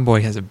cool. Tomboy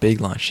has a big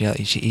lunch.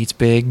 She eats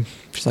big.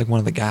 She's like one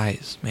of the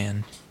guys,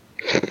 man.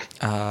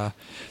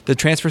 The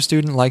transfer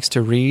student likes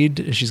to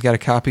read. She's got a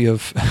copy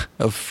of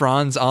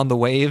Franz on the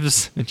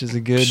Waves, which is a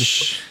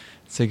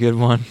good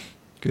one.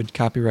 Good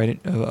copyright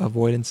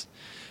avoidance.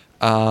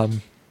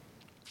 Then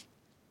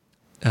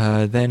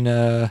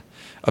a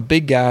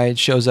big guy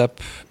shows up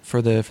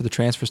for the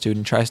transfer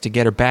student, tries to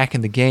get her back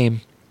in the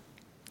game,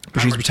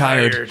 but she's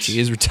retired. She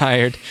is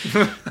retired.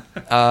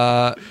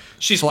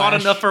 She's fought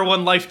enough for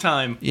one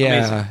lifetime.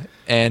 Yeah, amazing.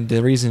 And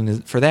the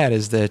reason for that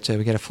is that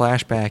we get a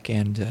flashback,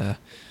 and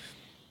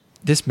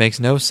this makes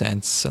no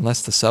sense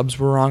unless the subs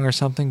were wrong or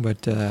something.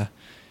 But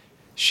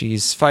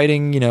she's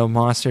fighting,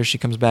 monsters. She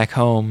comes back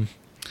home,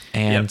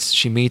 and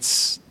she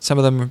meets some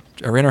of them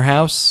are in her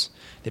house.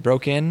 They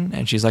broke in,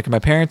 and she's like, "My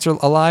parents are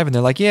alive," and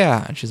they're like,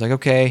 "Yeah." And she's like,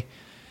 "Okay,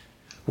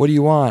 what do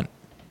you want?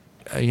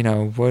 What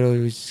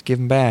do we just give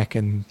them back?"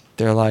 And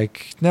they're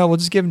like, "No, we'll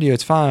just give them to you.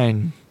 It's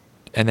fine."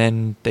 And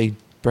then they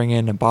bring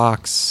in a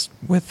box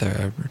with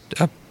a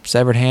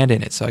severed hand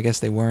in it. So I guess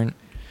they weren't.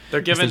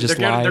 They're going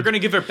to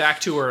give her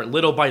back to her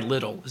little by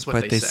little, is what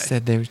they say.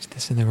 But they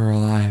said they were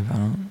alive. I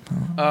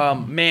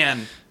don't.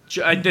 Man,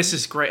 this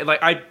is great.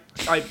 Like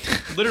I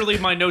literally,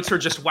 my notes are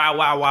just wow.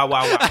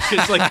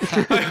 Because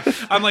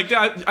I'm like,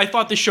 I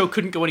thought the show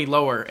couldn't go any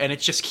lower, and it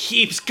just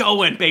keeps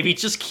going, baby. It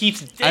just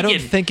keeps digging. I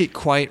don't think it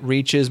quite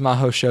reaches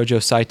Mahou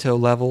Shoujo Saito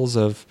levels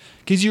of,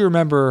 because you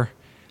remember,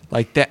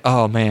 like that.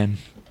 Oh man,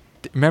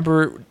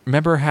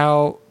 remember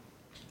how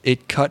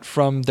it cut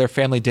from their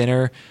family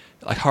dinner,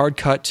 like hard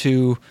cut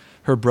to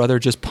her brother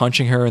just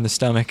punching her in the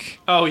stomach.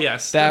 Oh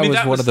yes, that was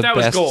one of the best.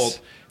 Was gold.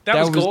 That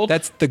was gold.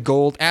 That's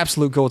the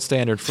absolute gold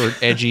standard for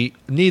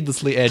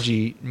needlessly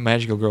edgy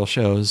magical girl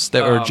shows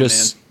that are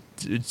just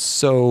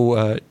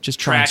so just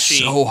trying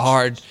so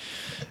hard,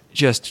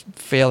 just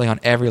failing on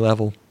every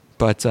level.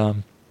 But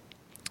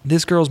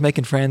this girl's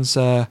making friends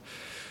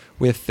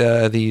with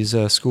these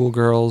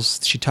schoolgirls.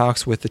 She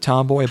talks with the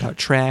tomboy about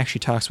track. She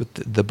talks with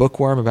the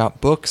bookworm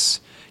about books,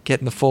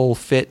 getting the full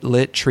fit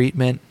lit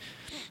treatment.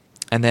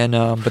 And then,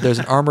 but there's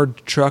an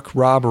armored truck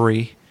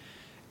robbery.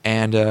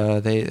 And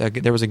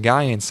there was a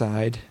guy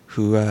inside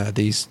who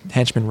these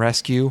henchmen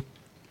rescue,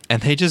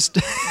 and they just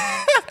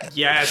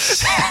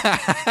yes,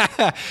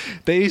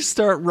 they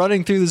start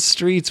running through the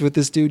streets with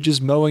this dude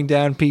just mowing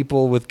down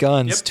people with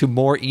guns to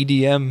more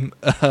EDM,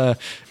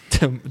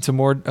 to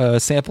more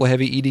sample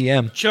heavy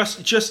EDM.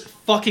 Just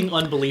fucking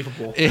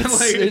unbelievable.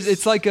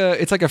 It's like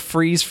a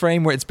freeze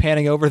frame where it's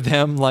panning over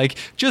them, like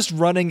just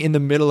running in the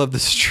middle of the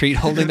street,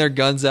 holding their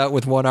guns out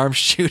with one arm,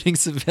 shooting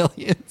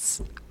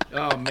civilians.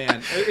 Oh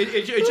man,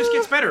 it just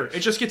gets better. It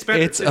just gets better.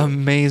 It's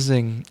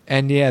amazing,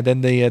 and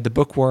then the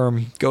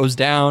bookworm goes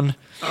down,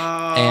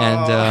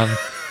 and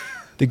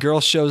the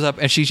girl shows up,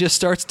 and she just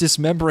starts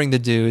dismembering the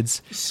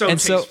dudes. So and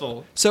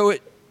tasteful.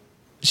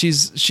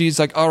 She's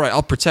like, "All right,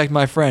 I'll protect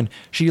my friend."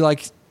 She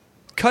like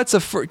cuts the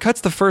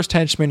first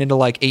henchman into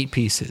like 8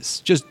 pieces,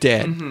 just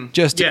dead,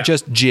 just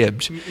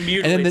jibbed.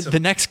 And then the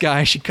next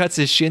guy, she cuts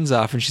his shins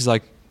off, and she's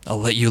like,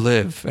 "I'll let you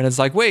live." And it's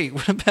like, wait,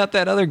 what about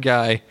that other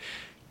guy?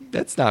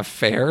 That's not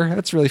fair.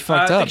 That's really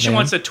fucked up. I think she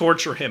wants to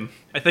torture him.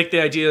 I think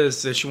the idea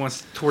is that she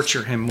wants to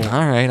torture him more.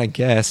 All right, I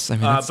guess. I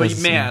mean, but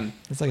man,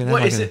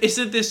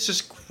 isn't this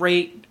just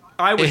great?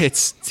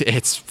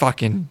 It's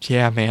fucking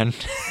man.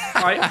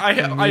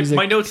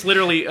 My notes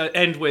literally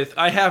end with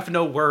 "I have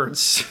no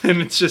words,"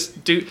 and it's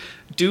just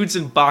dudes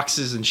in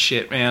boxes and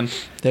shit, man.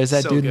 There's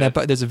that dude.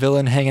 There's a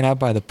villain hanging out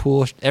by the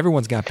pool.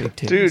 Everyone's got big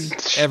titties.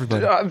 Dude,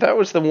 everybody. That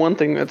was the one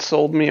thing that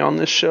sold me on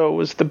this show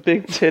was the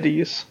big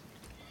titties.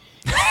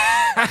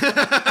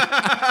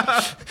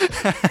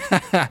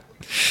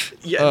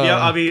 Yeah.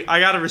 I mean, I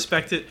gotta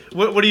respect it.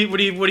 What do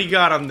you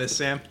got on this,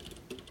 Sam?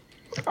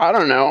 I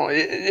don't know.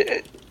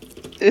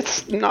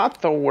 It's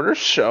not the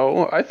worst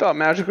show. I thought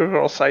Magical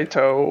Girl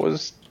Saito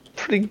was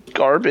pretty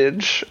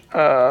garbage.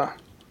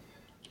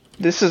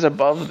 This is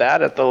above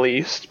that at the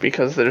least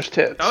because there's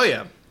tits. Oh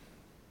yeah.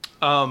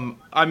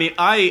 I mean,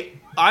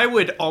 I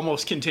would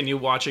almost continue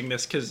watching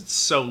this because it's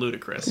so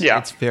ludicrous. Yeah,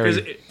 it's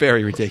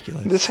very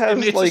ridiculous. This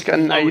has like a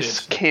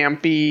nice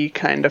campy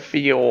kind of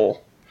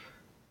feel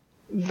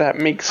that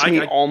makes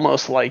me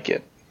almost like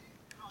it.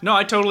 No,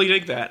 I totally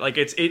dig that. Like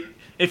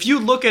if you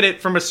look at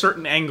it from a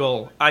certain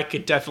angle, I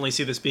could definitely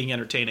see this being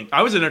entertaining.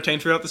 I was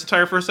entertained throughout this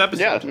entire first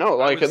episode. Yeah,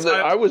 no,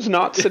 I was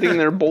not sitting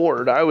there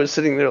bored. I was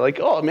sitting there like,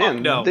 oh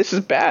man, this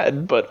is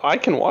bad, but I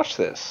can watch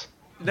this.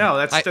 No,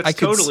 that's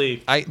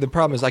totally. The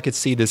problem is I could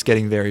see this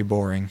getting very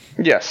boring.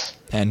 Yes,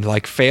 and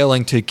like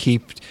failing to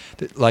keep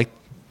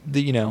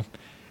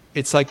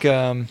it's like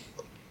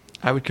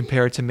I would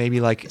compare it to maybe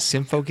like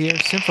Symphogear.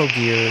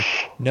 Symphogear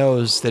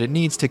knows that it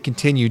needs to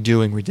continue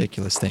doing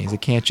ridiculous things.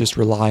 It can't just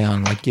rely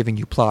on like giving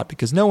you plot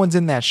because no one's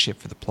in that shit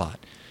for the plot.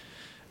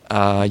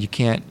 You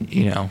can't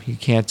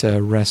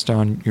rest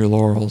on your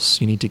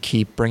laurels. You need to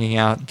keep bringing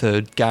out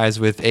the guys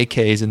with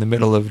AKs in the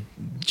middle of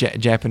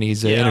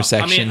Japanese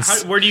intersections. I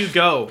mean, where do you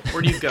go?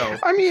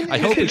 I mean, I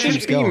hope it could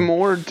just be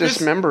more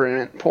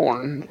dismemberment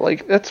porn.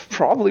 Like, that's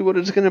probably what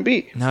it's going to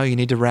be. No, you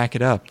need to rack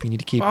it up. You need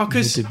to keep...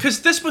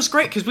 Because this was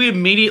great, because we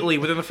immediately,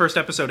 within the first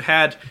episode,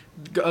 had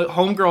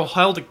homegirl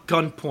held at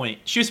gunpoint.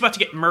 She was about to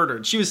get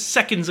murdered. She was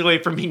seconds away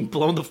from being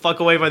blown the fuck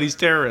away by these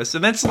terrorists.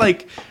 And that's,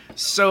 like,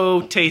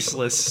 so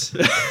tasteless.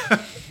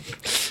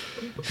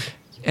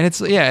 And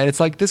it's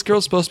like this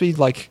girl's supposed to be,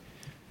 like,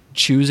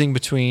 choosing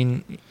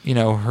between,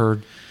 her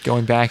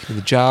going back to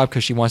the job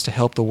because she wants to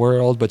help the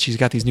world, but she's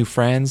got these new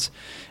friends,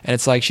 and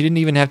it's like she didn't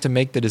even have to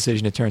make the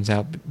decision, it turns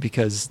out,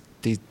 because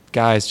these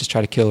guys just try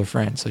to kill her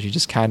friend. So she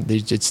just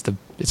it's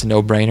a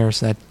no-brainer.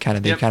 So that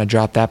they kind of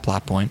dropped that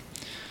plot point.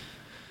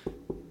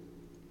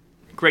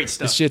 Great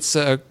stuff. This shit's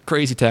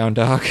crazy town,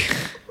 dog.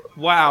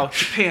 Wow,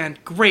 Japan,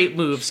 great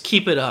moves.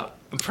 Keep it up.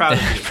 I'm proud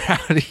of you.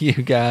 Proud of you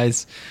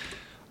guys.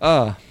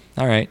 All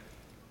right.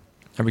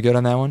 Are we good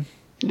on that one?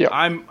 Yeah,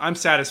 I'm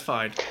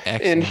satisfied.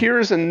 Excellent. And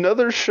here's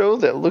another show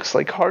that looks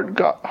like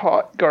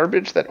hot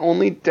garbage that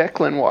only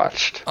Declan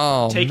watched.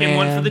 Oh, Taking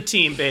one for the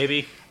team,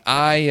 baby.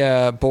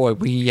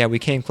 We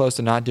came close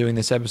to not doing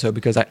this episode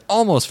because I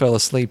almost fell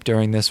asleep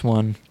during this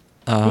one.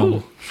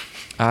 Ooh.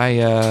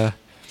 I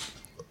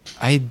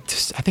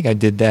think I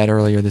did that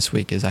earlier this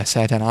week. As I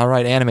sat down, all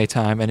right, anime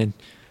time, and in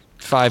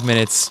 5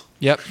 minutes,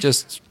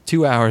 just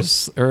 2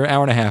 hours or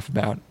hour and a half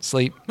about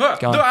sleep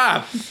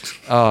gone.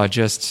 Oh,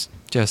 just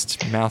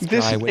mouth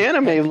this dry. This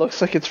anime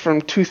looks like it's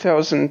from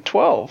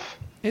 2012.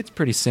 It's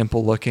pretty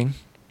simple looking.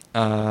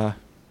 Bermuda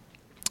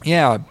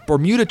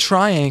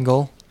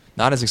Triangle.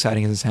 Not as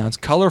exciting as it sounds.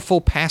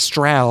 Colorful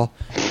Pastrale.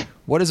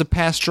 What is a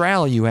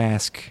Pastrale, you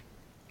ask?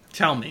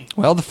 Tell me.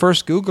 Well, the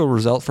first Google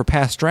result for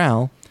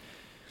Pastrale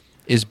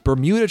is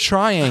Bermuda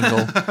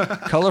Triangle.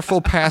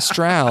 Colorful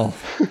Pastrale.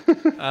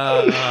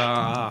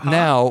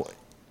 Now,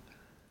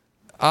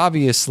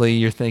 obviously,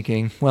 you're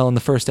thinking, well, in the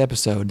first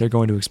episode, they're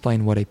going to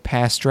explain what a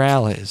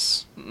Pastrale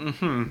is.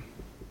 Mm-hmm.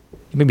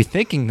 You may be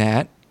thinking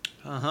that.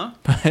 Uh-huh.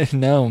 But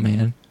no,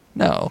 man.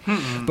 No.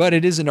 Mm-mm. But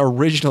it is an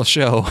original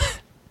show.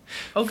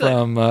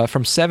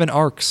 From 7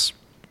 Arcs.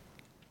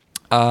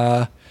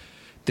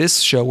 This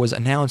show was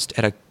announced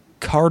at a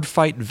Card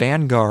Fight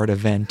Vanguard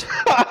event.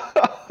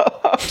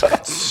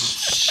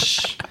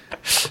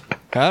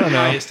 I don't know.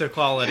 Highest of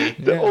quality.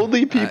 The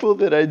only people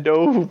that I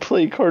know who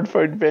play Card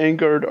Fight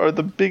Vanguard are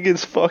the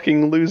biggest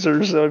fucking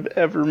losers I've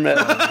ever met.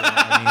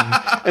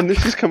 And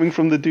this is coming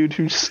from the dude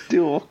who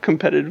still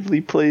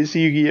competitively plays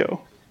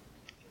Yu-Gi-Oh!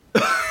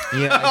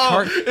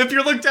 If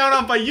you're looked down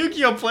on by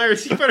Yu-Gi-Oh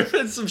players, you better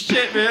put some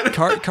shit, man.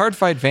 Card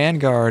Fight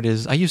Vanguard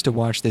is... I used to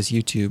watch this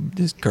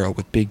girl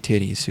with big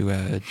titties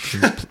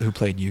who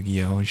played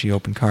Yu-Gi-Oh! And she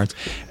opened cards.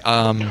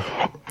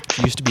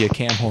 She used to be a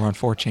cam whore on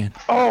 4chan.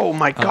 Oh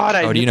my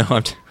god! Do you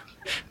know?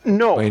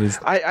 No,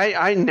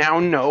 I now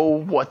know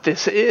what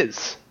this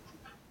is.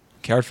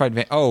 Card Fight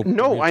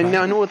no, I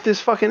now know what this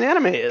fucking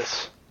anime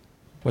is.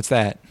 What's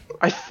that?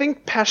 I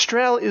think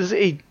Pastrale is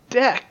a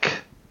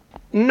deck.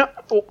 No...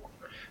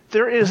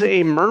 There is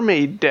a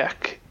mermaid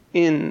deck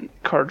in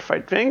Card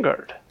Fight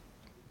Vanguard.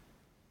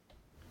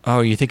 Oh,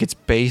 you think it's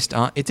based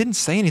on... It didn't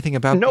say anything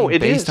about being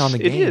based on the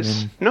game. It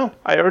is. No,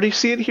 I already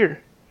see it here.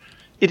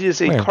 It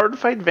is a Card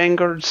Fight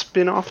Vanguard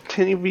spin-off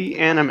TV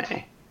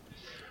anime.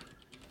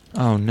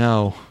 Oh,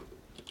 no.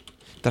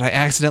 Did I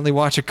accidentally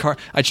watch a card...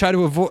 I try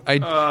to avoid...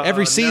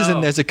 every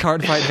season there's a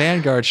Card Fight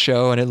Vanguard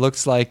show, and it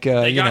looks like...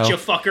 they got you,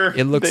 fucker.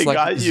 It looks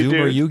like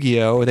Zoomer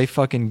Yu-Gi-Oh! They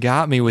fucking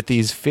got me with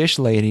these fish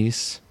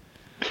ladies.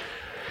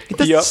 It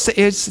doesn't say,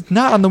 it's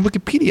not on the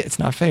Wikipedia. It's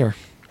not fair.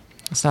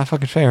 It's not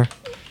fucking fair.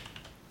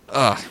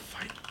 Ugh.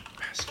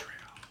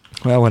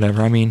 Well,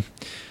 whatever. I mean,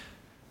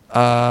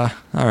 all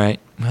right.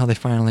 Well, they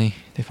finally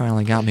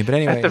got me. But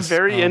anyways, at the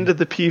very end of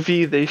the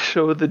PV, they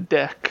show the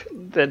deck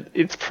that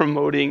it's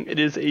promoting. It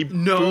is a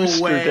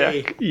booster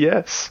deck.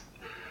 Yes.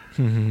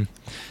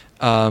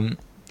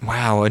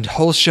 Wow, a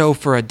whole show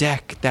for a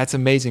deck. That's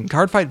amazing.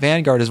 Card Fight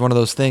Vanguard is one of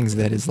those things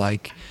that is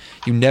like,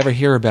 you never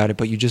hear about it,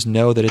 but you just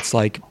know that it's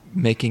like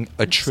making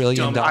 $1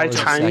 trillion I a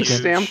second.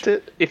 time-stamped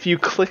it. If you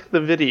click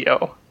the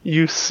video,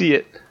 you see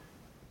it.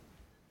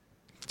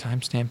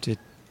 Time-stamped it.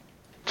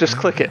 Just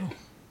click it,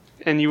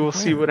 and you will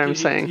see what I'm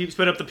saying. He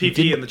put up the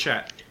PP in the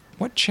chat.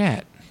 What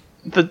chat?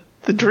 The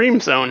Dream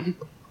Zone.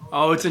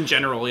 Oh, it's in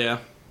general, yeah.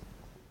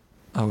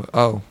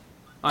 Oh,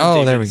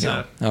 there we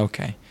go.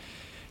 Okay.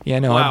 Yeah,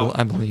 no, wow,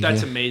 I believe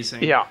that's you.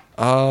 amazing. Yeah.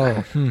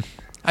 Oh,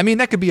 I mean,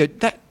 that could be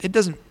it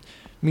doesn't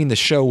mean the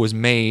show was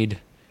made.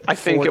 I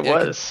think it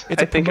was.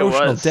 It's a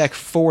promotional deck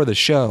for the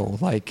show.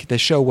 Like, the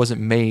show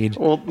wasn't made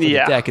for the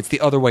deck. It's the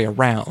other way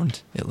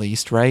around, at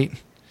least, right?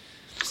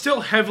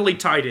 Still heavily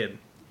tied in.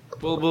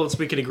 Well,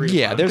 we can agree.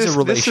 Yeah, there's a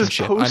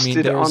relationship. This is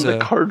posted on the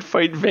Card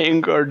Fight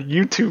Vanguard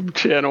YouTube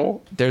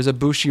channel. There's a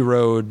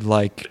Bushiroad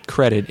like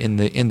credit in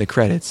the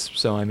credits.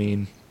 So I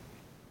mean,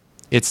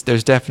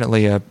 there's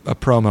definitely a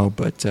promo,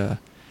 but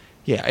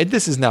yeah,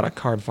 this is not a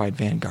Card Fight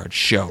Vanguard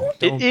show.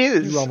 It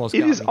is.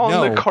 It is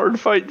on the Card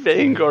Fight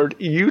Vanguard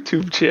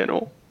YouTube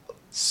channel.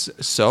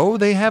 So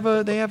they have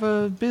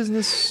a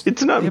business.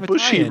 It's not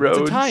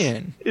Bushiroads. It's a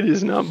tie-in. It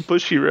is not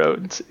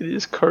Bushiroads. It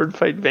is Card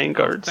Fight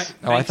Vanguards.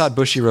 Oh, I thought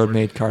Bushiroad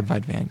made Card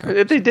Fight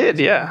Vanguard. They did,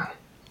 yeah.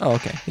 Oh,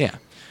 okay, yeah.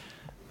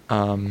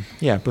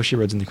 Yeah,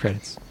 Bushiroad's in the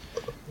credits.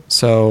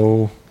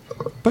 So,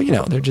 but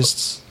they're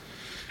just.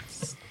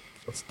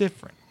 It's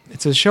different.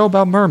 It's a show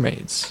about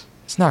mermaids.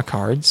 It's not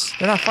cards.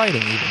 They're not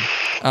fighting even.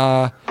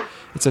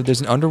 There's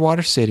an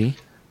underwater city,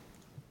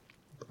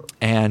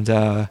 and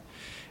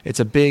it's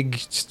a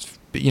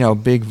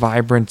big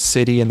vibrant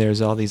city, and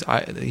there's all these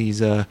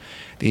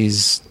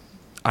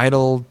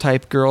idol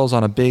type girls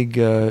on a big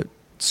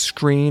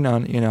screen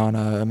on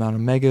a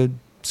mega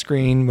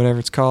screen, whatever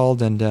it's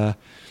called, and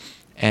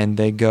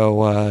they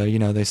go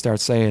they start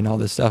saying all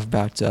this stuff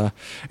about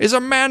is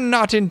a man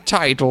not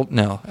entitled?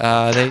 No,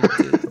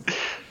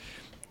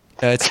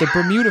 it's the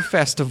Bermuda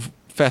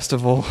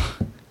festival.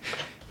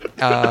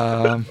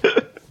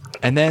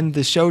 And then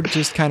the show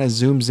just kind of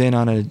zooms in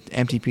on an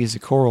empty piece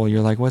of coral.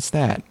 You're like, what's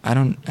that?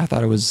 I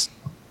thought it was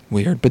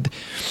weird. But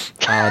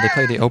they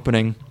play the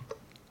opening.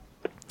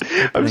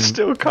 I'm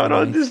still caught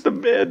on this, the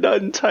man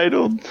not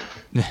entitled.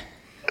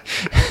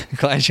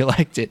 Glad you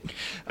liked it.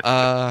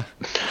 I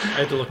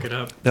had to look it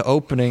up. The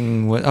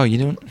opening was... Oh, you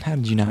don't... How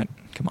did you not...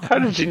 Come on. How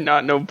did you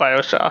not know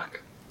Bioshock?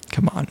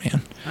 Come on,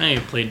 man. I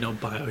ain't played no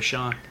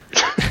Bioshock.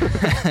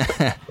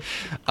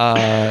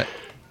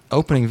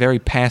 Opening very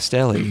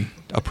pastel-y,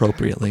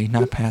 appropriately,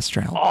 not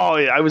Pastrale. Oh,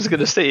 yeah, I was going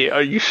to say,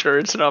 are you sure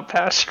it's not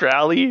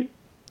Pastrale?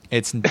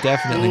 It's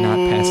definitely not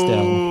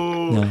pastel.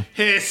 No.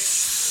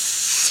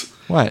 Hiss!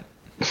 What?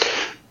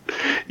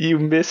 You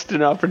missed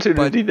an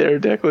opportunity there,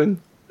 Declan.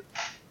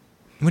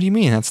 What do you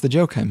mean? That's the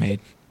joke I made.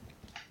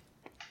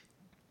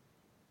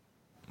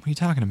 What are you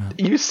talking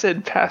about? You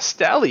said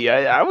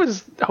Pastrale. I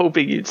was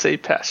hoping you'd say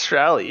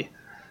Pastrale.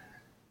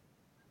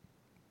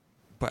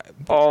 But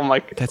oh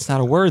my! That's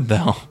not a word,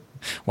 though.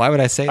 Why would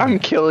I say that? I'm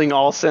killing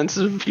all sense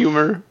of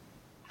humor.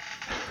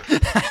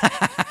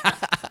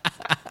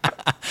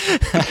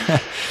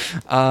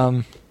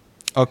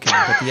 Okay,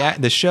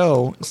 but the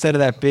show, instead of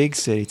that big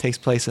city, takes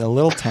place in a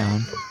little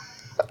town,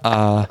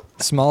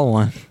 small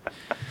one,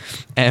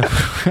 and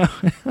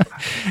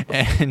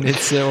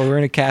it's we're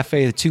in a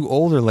cafe. The two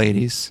older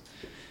ladies,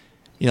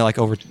 like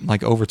over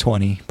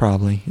 20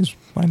 probably is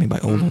what I mean by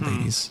older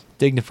ladies,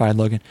 dignified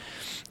looking.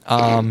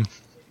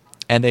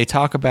 And they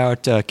talk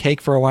about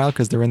cake for a while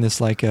because they're in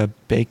this like a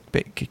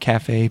bake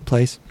cafe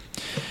place.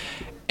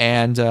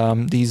 And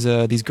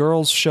these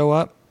girls show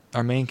up.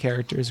 Our main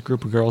characters, a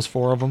group of girls,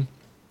 4 of them.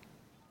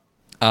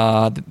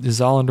 This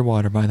is all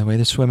underwater, by the way.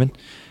 They're swimming.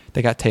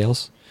 They got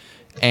tails.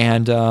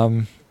 And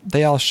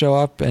they all show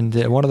up, and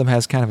one of them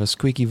has kind of a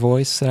squeaky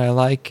voice that I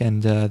like,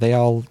 and they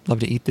all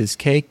love to eat this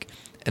cake.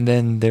 And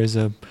then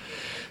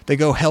they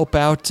go help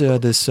out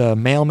this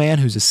mailman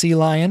who's a sea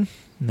lion,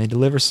 and they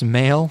deliver some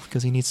mail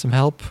because he needs some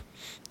help.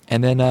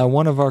 And then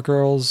one of our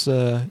girls,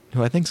 who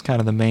I think is kind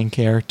of the main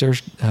character,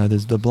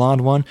 there's the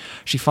blonde one,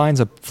 she finds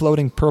a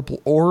floating purple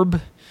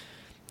orb,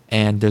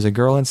 and there's a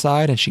girl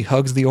inside, and she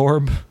hugs the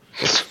orb.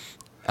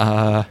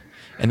 And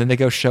then they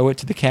go show it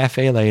to the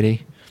cafe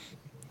lady,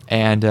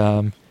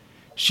 and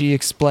she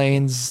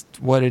explains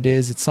what it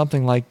is. It's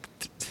something like...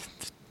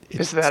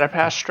 Is that a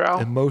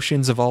Pastrale?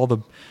 Emotions of all the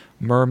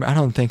mermaids. I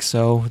don't think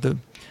so.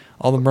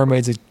 All the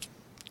mermaids that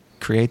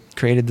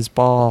created this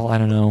ball. I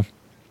don't know.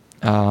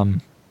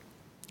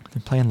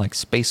 They're playing like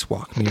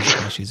spacewalk music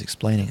while she's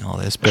explaining all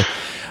this. But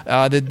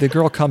the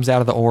girl comes out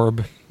of the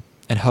orb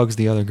and hugs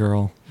the other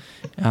girl.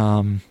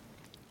 And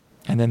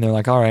then they're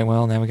like, all right,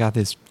 well, now we got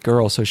this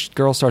girl. So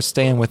girl starts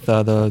staying with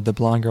the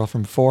blonde girl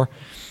from before.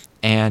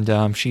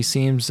 And she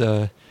seems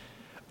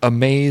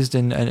amazed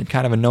and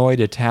kind of annoyed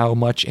at how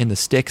much in the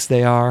sticks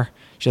they are.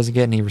 She doesn't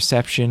get any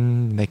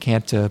reception. They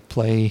can't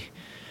play.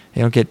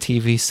 They don't get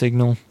TV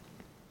signal.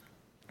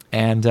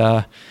 And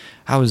they're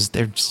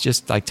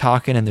just like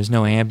talking, and there's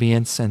no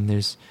ambience, and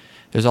there's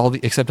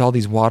except all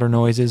these water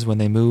noises when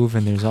they move,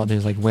 and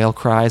there's like whale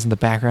cries in the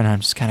background. And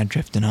I'm just kind of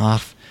drifting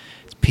off.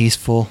 It's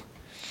peaceful.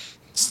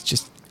 It's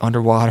just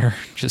underwater,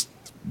 just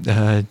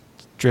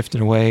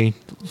drifting away,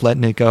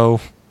 letting it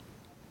go.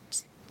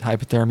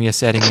 Hypothermia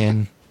setting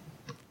in,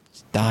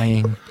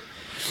 dying.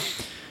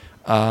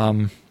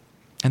 And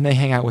they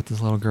hang out with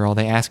this little girl.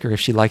 They ask her if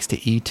she likes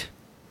to eat.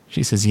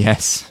 She says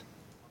yes.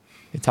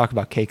 They talk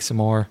about cake some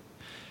more.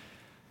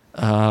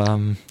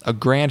 A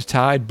grand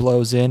tide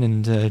blows in,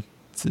 and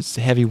it's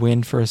a heavy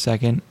wind for a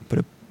second.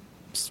 But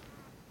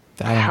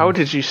how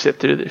did you sit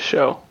through this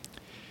show?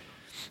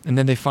 And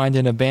then they find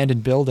an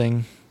abandoned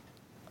building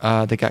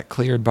that got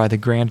cleared by the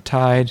grand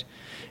tide,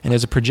 and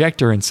there's a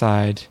projector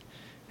inside.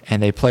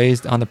 and they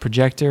plays on the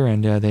projector,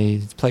 and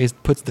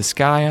puts the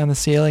sky on the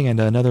ceiling, and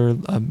another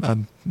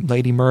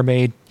lady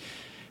mermaid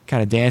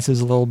kind of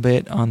dances a little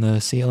bit on the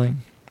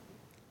ceiling,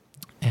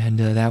 and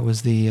that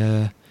was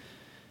the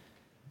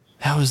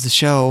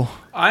show.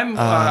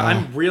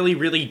 I'm really,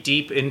 really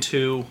deep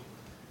into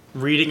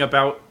reading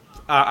about.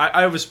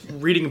 I was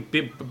reading a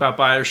bit about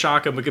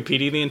BioShock on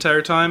Wikipedia the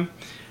entire time,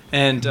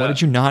 and what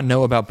did you not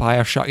know about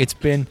BioShock? It's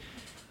been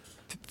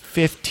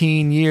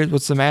 15 years.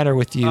 What's the matter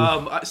with you?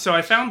 So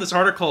I found this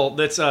article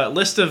that's a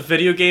list of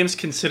video games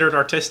considered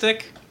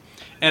artistic,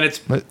 and it's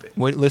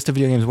what list of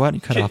video games? What you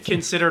cut off?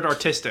 Considered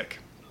artistic.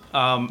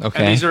 Okay,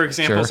 and these are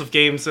examples sure. of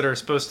games that are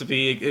supposed to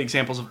be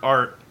examples of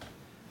art.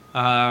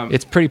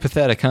 It's pretty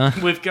pathetic, huh?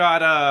 We've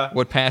got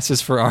what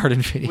passes for art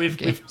in video games.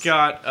 We've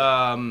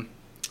got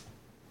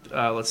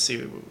let's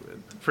see,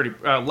 pretty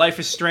Life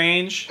is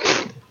Strange,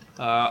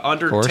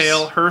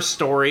 Undertale, Her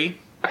Story.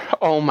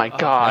 Oh my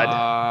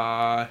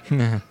god.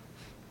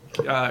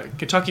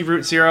 Kentucky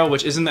Route Zero,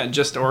 which isn't that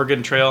just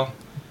Oregon Trail?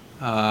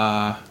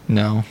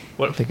 No.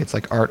 What? I think it's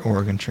like Art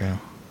Oregon Trail.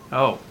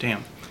 Oh,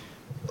 damn.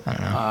 I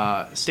don't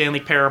know. Stanley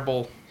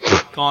Parable,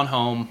 Gone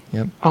Home.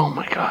 Yep. Oh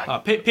my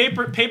god.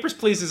 Papers,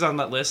 Please is on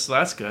that list, so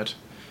that's good.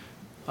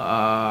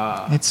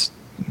 It's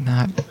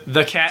not.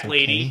 The Cat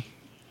Lady.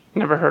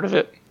 Never heard of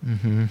it.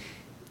 Mm-hmm.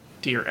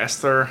 Dear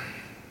Esther.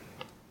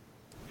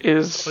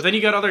 But then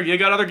you got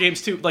other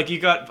games too. Like you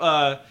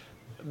got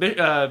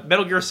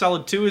Metal Gear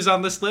Solid 2 is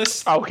on this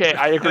list. Okay,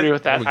 I agree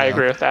with that. I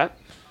agree with that.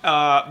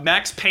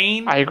 Max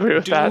Payne. I agree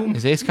with Doom. that.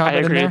 Is Ace Combat I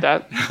agree in with there?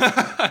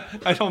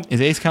 that.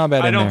 Is Ace Combat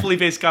in there? I don't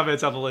believe Ace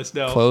Combat's on the list.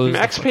 No.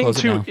 Max Payne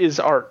 2 is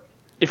art.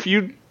 If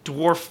you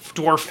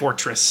Dwarf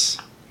Fortress.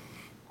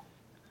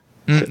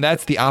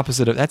 That's the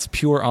opposite of that's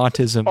pure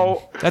autism.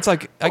 Oh, that's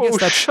like I guess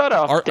that's shut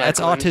up. That's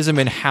autism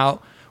in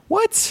how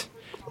what?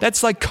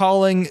 That's like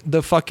calling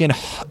the fucking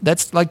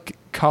that's like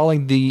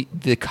calling the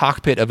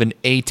cockpit of an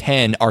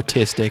A10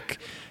 artistic.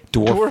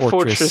 Dwarf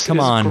Fortress. Come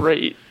on.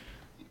 Great.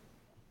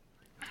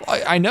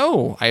 I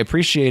know. I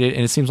appreciate it,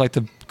 and it seems like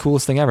the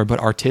coolest thing ever. But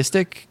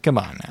artistic? Come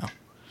on now.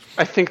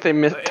 I think they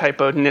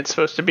typoed, and it's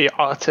supposed to be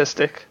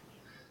autistic.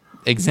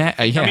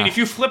 Exactly. Yeah. I mean, if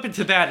you flip it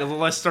to that,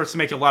 it starts to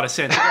make a lot of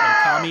sense. You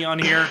got Okami on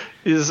here.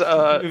 Is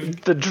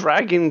the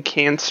Dragon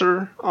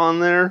Cancer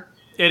on there?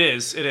 It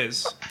is.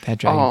 That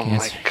Dragon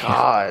Cancer. Oh my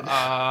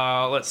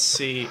god. Let's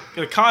see.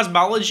 The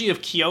Cosmology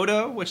of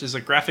Kyoto, which is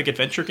a graphic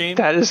adventure game.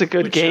 That is a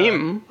good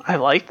game. I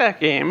like that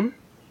game.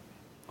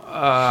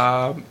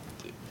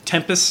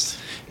 Tempest.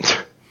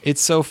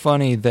 It's so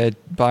funny that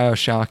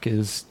BioShock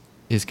is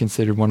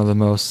considered one of the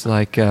most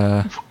like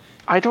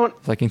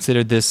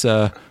considered this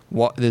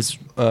what is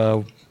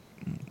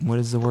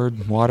the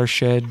word,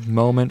 watershed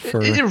moment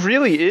for it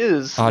really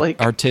is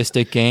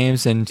artistic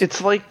games, and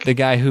it's like the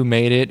guy who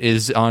made it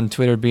is on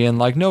Twitter being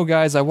like, no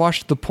guys, I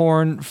watched the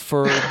porn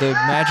for the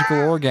magical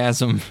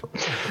orgasm.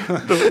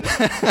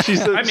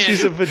 She's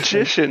a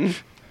magician.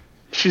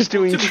 She's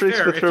doing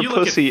tricks with her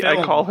pussy.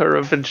 I call her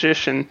a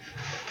magician.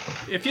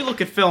 If you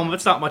look at film,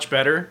 it's not much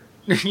better.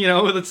 You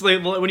know, it's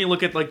like when you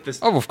look at like this.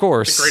 Oh, of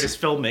course, the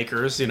greatest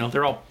filmmakers. You know,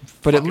 they're all.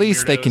 But at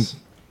least weirdos. They can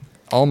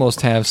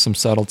almost have some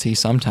subtlety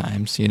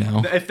sometimes. You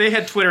know, if they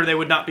had Twitter, they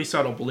would not be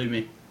subtle. Believe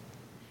me.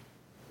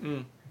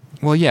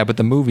 Well, yeah, but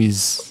the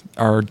movies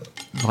are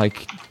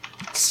like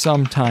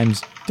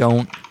sometimes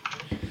don't.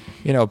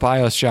 You know,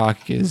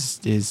 BioShock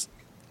is.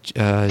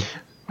 Okay,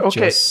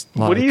 just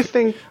like, what do you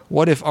think?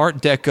 What if Art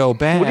Deco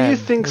bad? What do you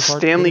think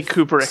Stanley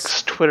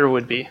Kubrick's Twitter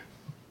would be?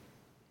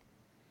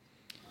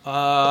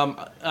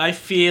 I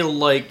feel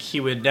like he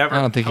would never.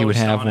 I don't think he would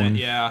have one.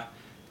 Yeah,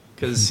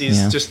 because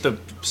he's just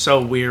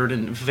so weird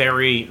and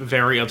very,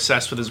 very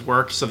obsessed with his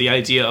work. So the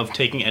idea of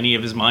taking any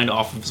of his mind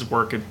off of his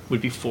work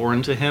would be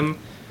foreign to him.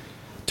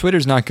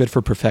 Twitter's not good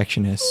for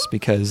perfectionists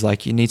because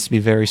like it needs to be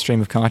very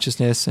stream of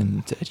consciousness,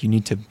 and you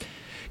need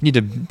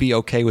to be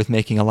okay with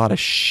making a lot of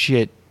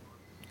shit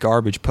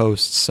garbage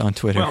posts on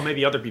Twitter. Well,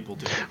 maybe other people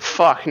do.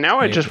 Fuck, now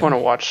I just want to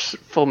watch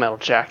Full Metal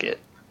Jacket.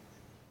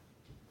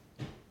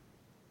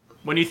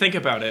 When you think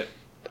about it,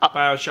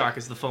 BioShock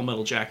is the Full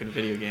Metal Jacket of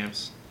video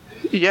games.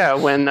 Yeah,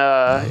 when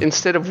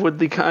instead of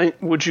would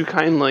you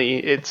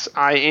kindly, it's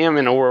I am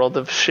in a world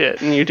of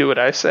shit, and you do what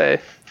I say.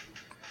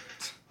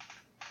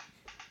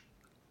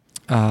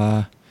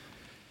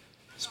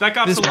 Spec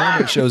Ops. This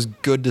moment shows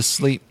good to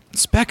sleep.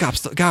 Spec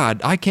Ops. God,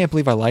 I can't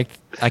believe I liked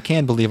that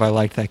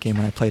game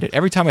when I played it.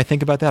 Every time I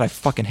think about that, I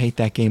fucking hate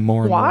that game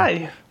more and more.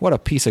 Why? What a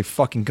piece of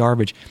fucking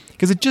garbage.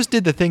 Because it just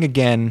did the thing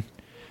again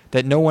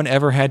that no one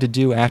ever had to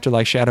do after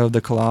like Shadow of the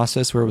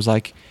Colossus, where it was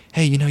like,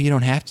 hey, you know, you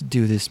don't have to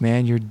do this,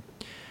 man. You're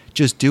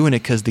just doing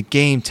it because the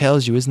game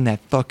tells you. Isn't that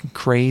fucking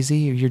crazy?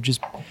 You're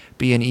just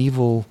being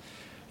evil.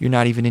 You're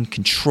not even in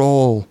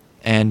control.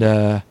 And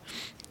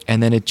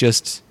then it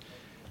just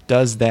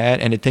does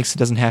that, and it thinks it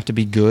doesn't have to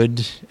be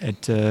good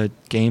at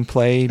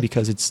gameplay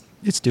because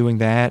it's doing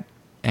that,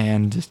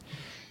 and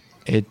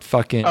it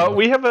fucking. Oh,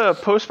 we have a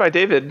post by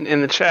David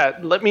in the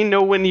chat. Let me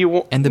know when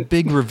you. And the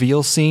big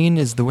reveal scene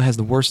has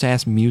the worst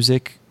ass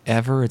music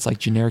ever. It's like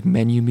generic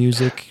menu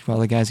music while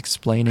the guy's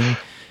explaining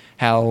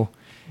how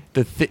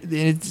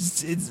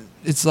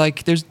it's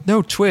like there's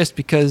no twist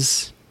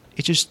because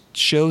it just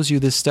shows you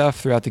this stuff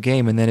throughout the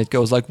game, and then it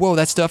goes like, whoa,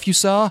 that stuff you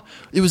saw,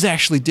 it was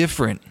actually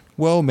different.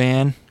 Whoa,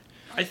 man.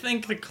 I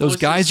think those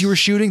guys you were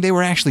shooting, they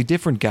were actually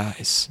different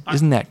guys.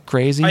 Isn't that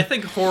crazy? I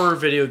think horror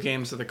video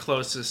games are the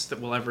closest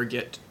that we'll ever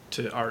get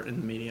to art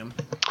in the medium.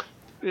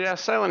 Yeah,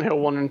 Silent Hill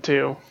 1 and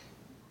 2.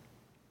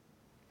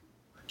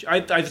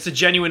 It's a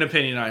genuine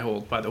opinion I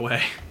hold, by the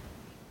way.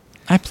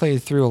 I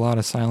played through a lot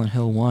of Silent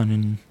Hill 1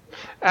 and...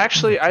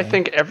 Actually, I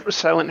think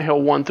Silent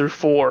Hill 1 through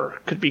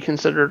 4 could be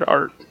considered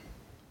art.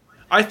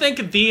 I think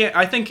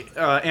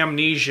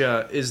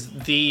Amnesia is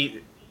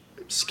the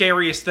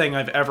scariest thing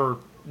I've ever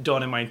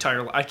done in my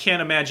entire life. I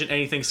can't imagine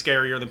anything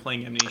scarier than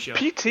playing Amnesia.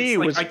 PT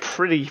was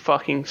pretty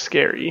fucking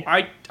scary.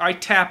 I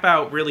tap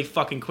out really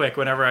fucking quick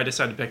whenever I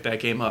decide to pick that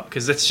game up,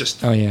 because it's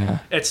just... Oh, yeah.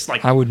 It's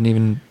like... I wouldn't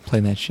even play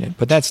that shit.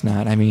 But that's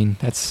not... I mean,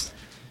 that's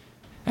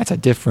a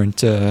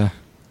different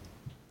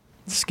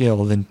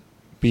skill than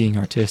being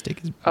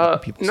artistic.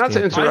 Not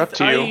to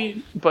interrupt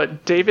you,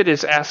 but David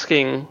is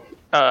asking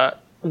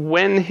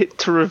when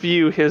to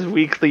review his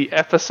weekly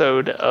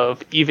episode of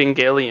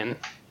Evangelion.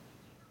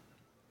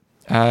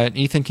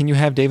 Ethan, can you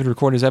have David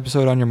record his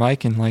episode on your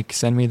mic and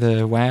send me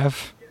the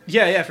WAV?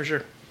 Yeah, for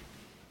sure.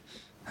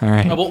 All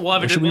right. We'll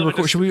have should we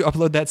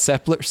upload that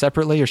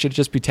separately, or should it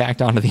just be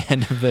tacked on to the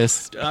end of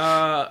this?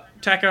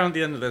 Tack on at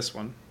the end of this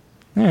one.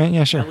 All right,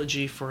 yeah, sure.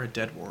 Elegy for a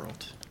Dead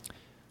World.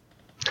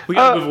 We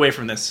gotta move away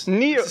from this.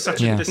 Nier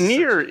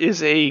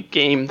is a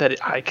game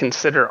that I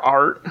consider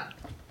art.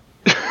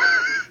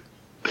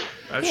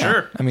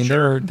 Sure. I mean,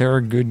 sure. there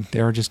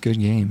are just good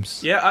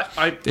games. Yeah,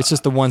 it's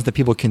just the ones that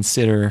people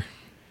consider.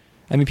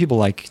 I mean, people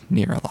like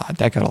Nier a lot.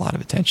 That got a lot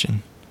of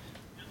attention.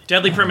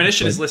 Deadly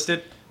Premonition is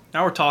listed.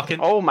 Now we're talking.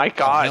 Oh my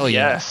god,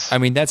 yes. I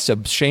mean, that's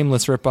a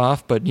shameless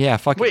ripoff, but yeah,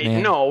 fuck it, man.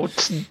 Wait, no,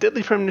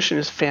 Deadly Premonition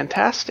is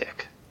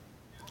fantastic.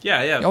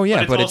 Yeah. Oh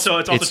yeah, but it's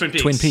also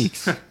Twin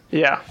Peaks.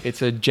 Yeah.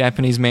 It's a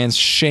Japanese man's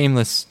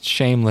shameless.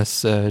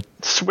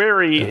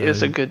 Swery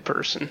is a good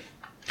person.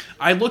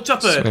 I looked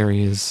up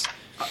Swery is.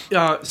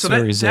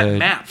 That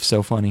map.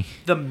 So funny.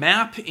 The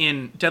map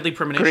in Deadly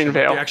Premonition,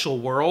 the actual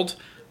world.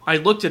 I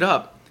looked it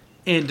up,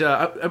 and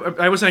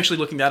I wasn't actually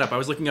looking that up. I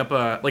was looking up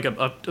a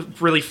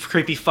really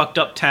creepy, fucked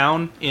up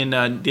town in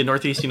the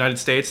Northeast United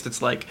States.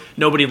 That's like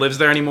nobody lives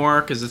there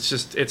anymore because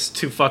it's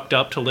too fucked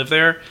up to live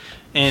there,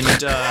 and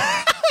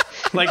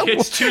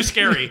it's too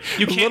scary.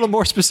 You can't. A little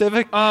more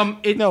specific.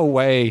 No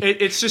way.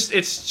 It's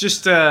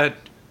just a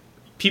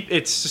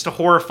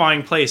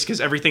horrifying place because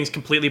everything's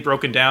completely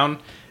broken down.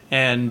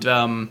 And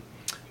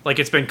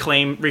it's been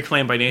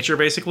reclaimed by nature,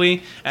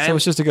 basically. And so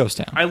it's just a ghost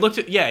town. I looked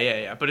at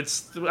but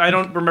I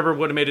don't remember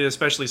what made it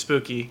especially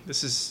spooky.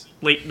 This is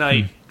late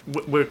night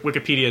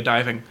Wikipedia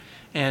diving,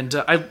 and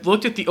I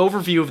looked at the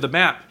overview of the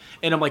map,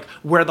 and I'm like,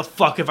 where the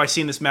fuck have I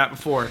seen this map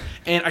before?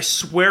 And I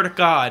swear to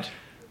God,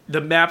 the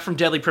map from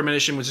Deadly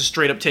Premonition was just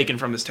straight up taken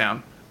from this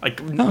town.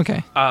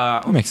 Okay,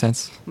 that makes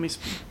sense. Let me,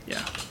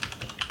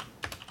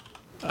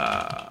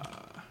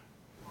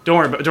 Don't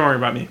worry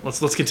about me.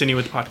 Let's continue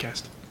with the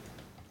podcast.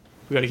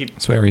 We got to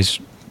keep Swery's.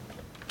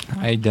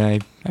 I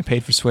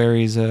paid for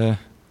Swery's. I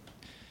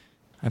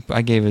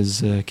gave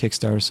his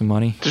Kickstarter some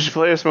money. Did you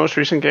play his most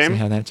recent game? See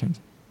how that turns.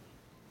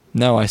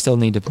 No, I still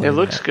need to play. It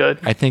looks good.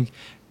 I think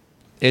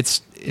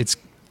it's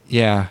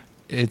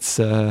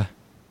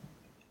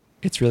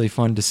really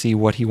fun to see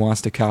what he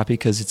wants to copy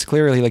because it's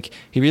clearly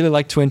he really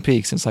liked Twin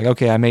Peaks. And it's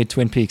okay, I made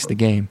Twin Peaks the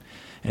game.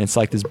 And it's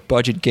this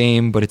budget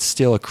game, but it's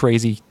still a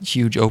crazy,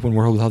 huge open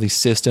world with all these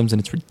systems, and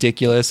it's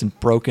ridiculous and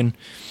broken.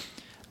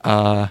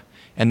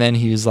 And then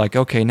he was like,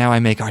 okay, now I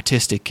make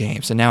artistic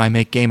games, and now I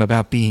make game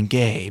about being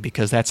gay,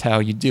 because that's how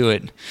you do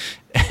it.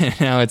 And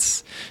now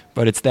it's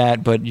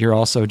that, but you're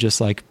also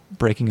just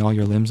breaking all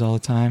your limbs all the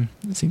time.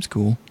 It seems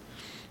cool.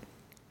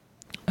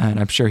 And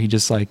I'm sure he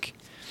just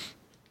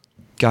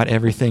got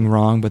everything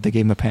wrong, but they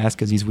gave him a pass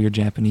because he's a weird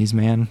Japanese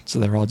man. So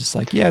they're all just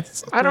I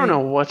don't know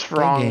what's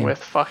wrong with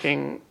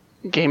fucking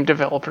game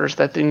developers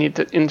that they need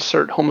to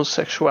insert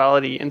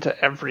homosexuality into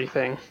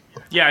everything.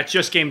 Yeah, it's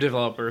just game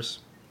developers.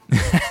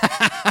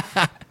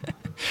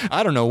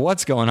 I don't know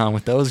what's going on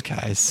with those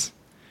guys.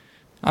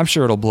 I'm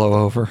sure it'll blow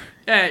over.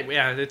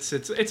 Yeah, it's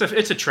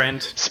a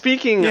trend.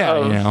 Speaking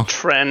of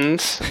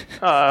trends,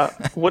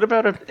 what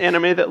about an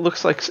anime that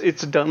looks like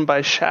it's done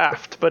by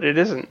Shaft, but it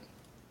isn't?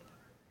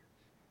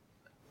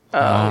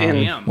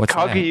 What's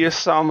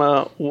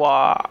Kaguya-sama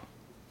wa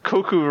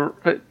Koku...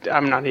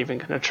 I'm not even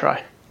going to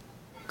try.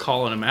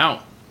 Calling him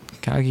out.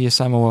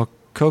 Kaguya-sama wa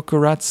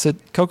Kokurasetai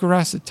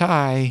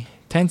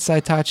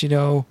Tensai-tachi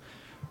no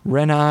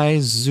Renai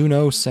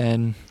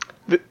Zunousen.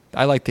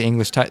 I like the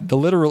English title. The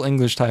literal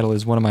English title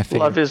is one of my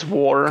favorites. Love is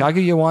War.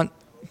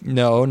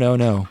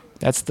 No.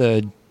 That's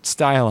the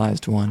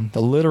stylized one.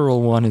 The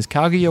literal one is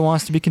Kaguya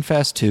wants to be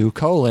confessed to,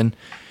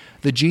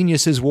 the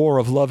genius's war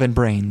of love and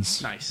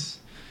brains. Nice.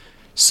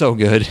 So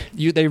good.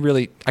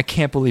 I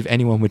can't believe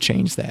anyone would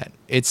change that.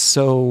 It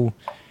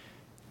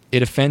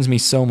offends me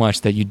so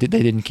much that they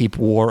didn't keep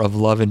war of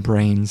love and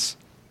brains.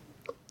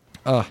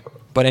 But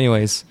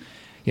anyways,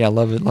 Yeah,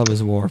 Love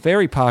is War.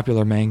 Very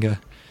popular manga.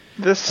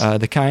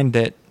 The kind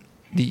that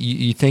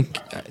you think,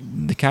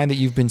 the kind that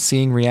you've been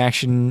seeing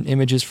reaction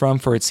images from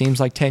for it seems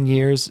like 10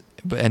 years,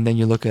 and then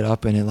you look it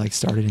up and it like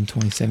started in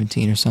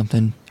 2017 or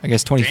something. I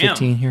guess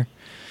 2015 here.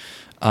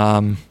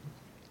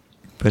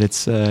 But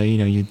it's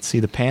you'd see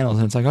the panels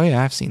and it's like, oh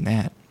yeah, I've seen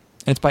that.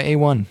 And it's by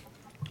A1.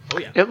 Oh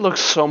yeah. It looks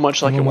so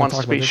much like it wants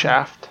to be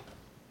Shaft.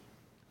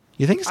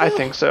 You think so? I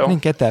think so. I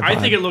didn't get that vibe. I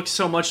think it looks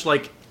so much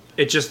like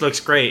it just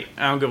looks great.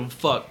 I don't give a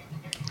fuck.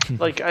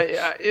 Like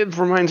it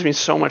reminds me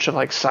so much of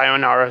like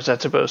Sayonara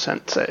Zetsubo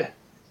Sensei,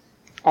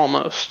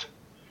 almost,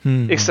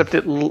 except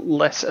it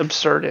less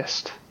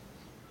absurdist.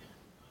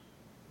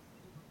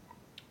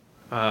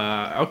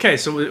 Okay,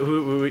 so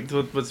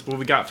what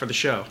we got for the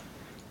show?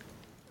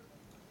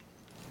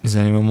 Does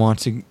anyone want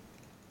to?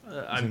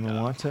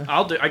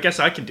 I'll do. I guess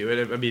I can do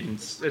it. I mean,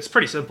 it's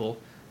pretty simple.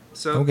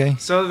 So okay.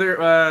 So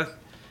there,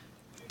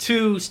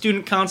 2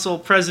 student council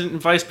president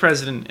and vice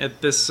president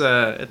at this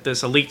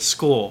elite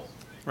school,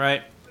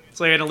 right? It's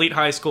like an elite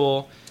high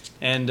school,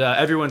 and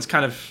everyone's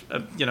kind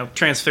of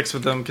transfixed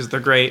with them because they're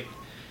great,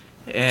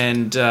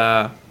 and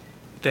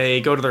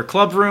they go to their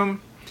club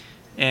room,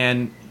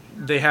 and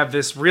they have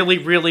this really,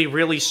 really,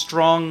 really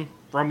strong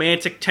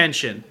romantic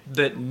tension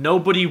that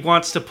nobody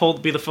wants to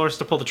be the first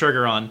to pull the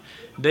trigger on.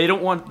 They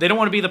don't want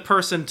to be the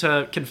person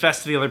to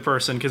confess to the other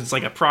person because it's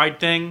like a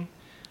pride thing.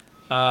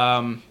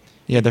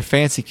 Yeah, they're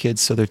fancy kids,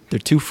 so they're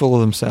too full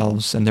of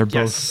themselves, and they're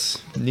both.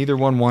 Neither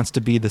one wants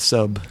to be the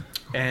sub.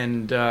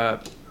 And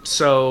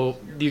so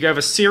you have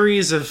a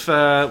series of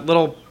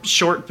little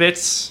short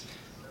bits,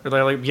 or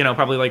like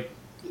probably like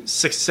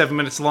 6 to 7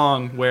 minutes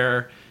long,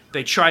 where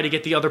they try to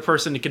get the other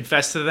person to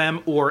confess to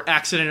them, or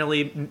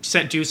accidentally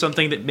do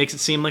something that makes it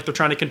seem like they're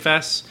trying to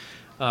confess.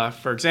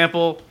 For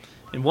example,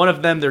 in one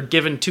of them, they're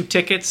given 2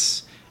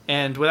 tickets,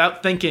 and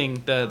without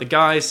thinking, the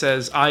guy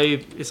says,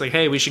 "It's like,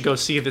 hey, we should go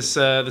see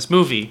this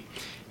movie."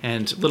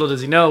 And little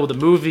does he know, the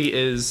movie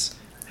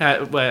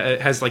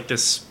has like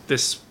this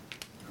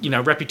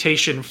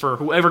reputation for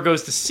whoever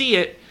goes to see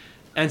it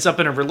ends up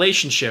in a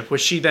relationship,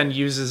 which she then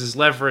uses as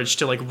leverage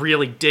to like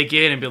really dig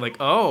in and be like,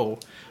 oh,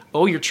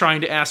 you're trying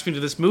to ask me to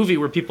this movie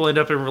where people end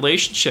up in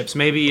relationships.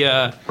 Maybe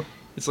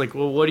it's like,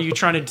 well, what are you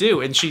trying to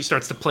do? And she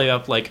starts to play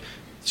up like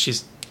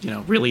she's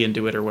really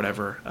into it or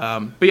whatever.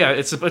 But yeah,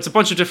 it's a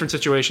bunch of different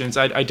situations.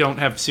 I don't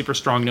have super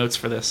strong notes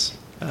for this.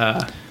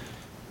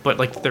 But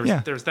like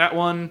there's that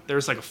one.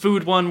 There's like a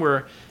food one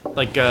where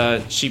like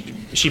she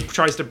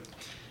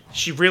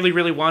really,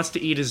 really wants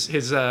to eat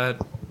his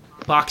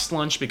box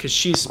lunch because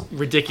she's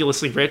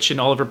ridiculously rich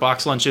and all of her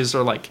box lunches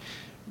are like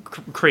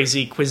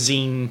crazy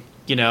cuisine,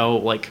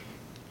 like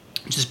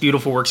just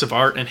beautiful works of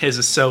art, and his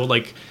is so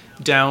like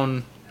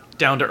down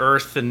to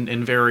earth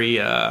and very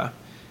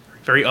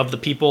very of the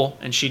people,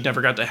 and she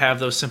never got to have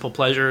those simple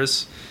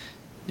pleasures,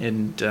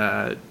 and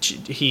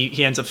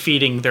he ends up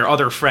feeding their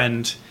other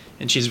friend,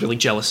 and she's really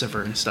jealous of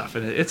her and stuff,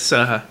 and it's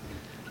a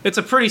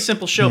pretty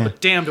simple show,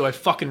 but damn, do I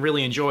fucking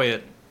really enjoy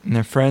it. And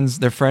their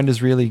friend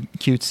is really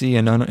cutesy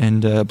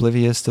and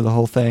oblivious to the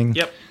whole thing.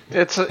 Yep,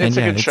 it's a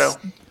good show.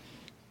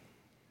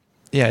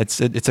 Yeah, it's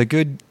a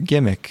good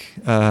gimmick.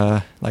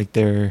 Like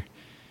they're,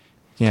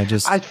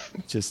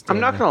 I'm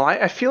not gonna lie.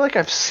 I feel like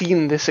I've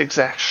seen this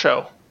exact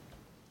show.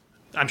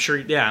 I'm sure.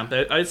 Yeah,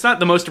 it's not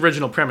the most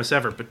original premise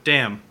ever, but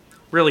damn,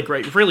 really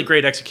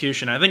great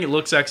execution. I think it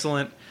looks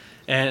excellent,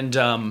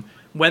 and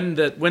when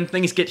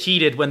things get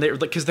heated,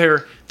 because they're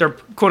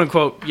quote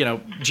unquote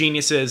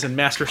geniuses and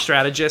master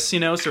strategists,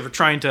 so they're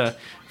trying to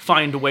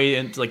find a way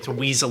and like to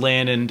weasel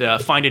in and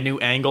find a new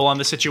angle on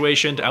the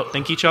situation to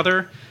outthink each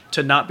other,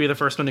 to not be the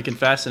first one to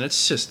confess, and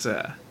it's just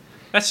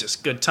that's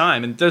just good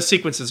time. And those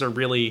sequences are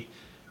really,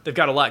 they've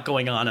got a lot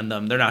going on in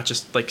them. They're not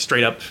just like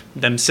straight up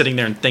them sitting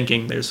there and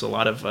thinking. There's a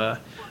lot of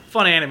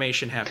fun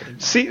animation happening.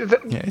 See,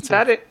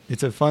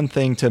 it's a fun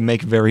thing to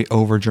make very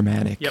over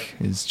dramatic. Yep.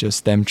 Is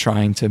just them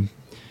trying to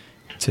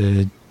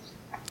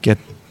get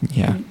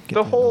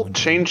the whole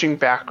changing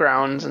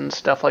backgrounds and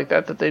stuff like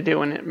that they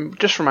do, and it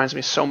just reminds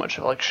me so much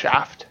of like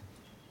Shaft.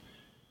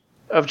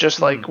 Of just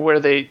like where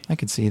I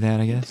could see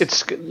that, I guess.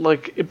 It's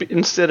like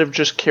instead of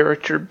just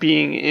character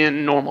being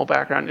in normal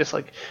background, it's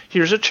like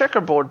here's a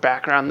checkerboard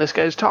background. This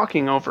guy's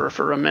talking over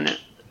for a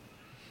minute.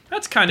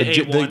 That's kind of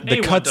A1.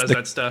 A1 does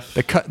that stuff.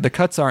 The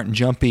cuts aren't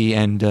jumpy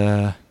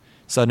and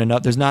sudden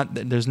enough.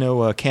 There's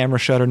no camera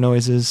shutter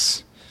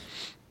noises.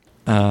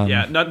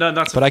 Not.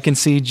 But I can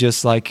see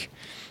just like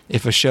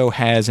if a show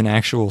has an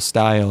actual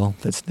style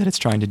that it's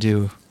trying to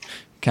do,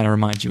 kind of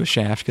reminds you of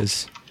Shaft,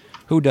 because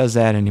who does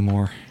that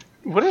anymore?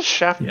 What has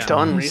Shaft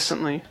done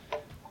recently?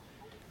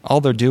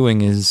 All they're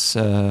doing is,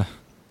 what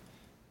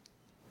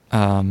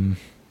are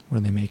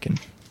they making?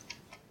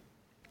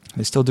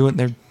 They still doing?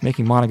 They're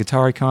making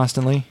Monogatari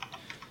constantly.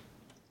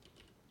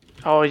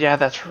 Oh yeah,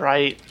 that's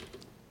right.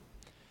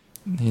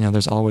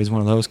 There's always one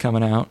of those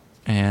coming out,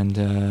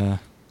 and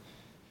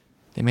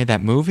they made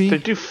that movie. They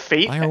do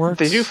Fate. Fireworks.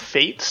 They do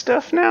Fate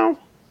stuff now.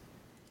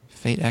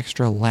 Fate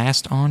Extra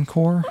Last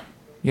Encore.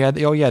 Yeah.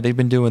 They've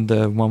been doing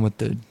the one with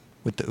the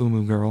with the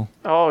Umu girl.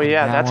 Oh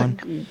yeah,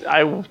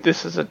 one.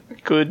 this is a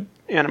good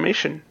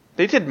animation.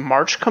 They did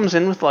March Comes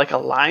In with like a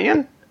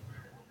lion.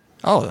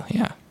 Oh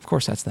yeah, of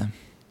course that's them.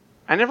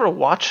 I never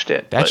watched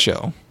it. That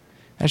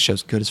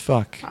show's good as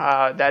fuck.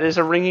 That is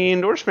a ringing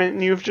endorsement,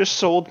 and you've just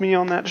sold me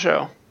on that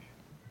show.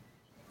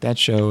 That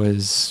show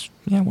is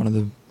one of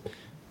the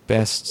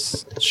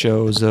best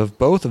shows of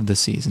both of the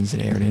seasons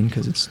it aired in,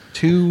 because it's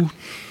two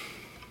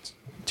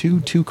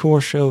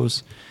core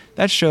shows.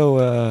 That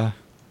show,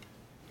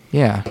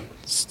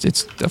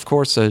 it's of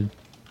course a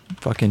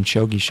fucking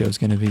shogi show is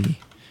going to be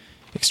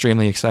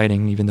extremely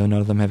exciting, even though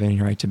none of them have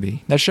any right to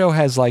be. That show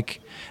has like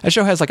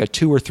a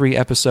 2 or 3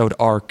 episode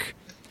arc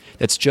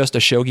that's just a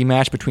shogi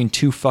match between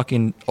two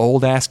fucking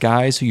old ass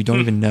guys who you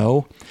don't even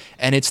know,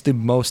 and it's the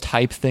most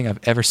hype thing I've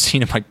ever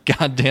seen in my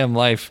goddamn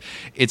life.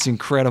 It's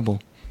incredible.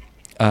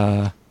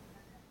 Very,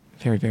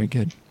 very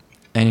good.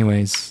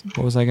 Anyways,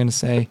 what was I going to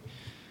say?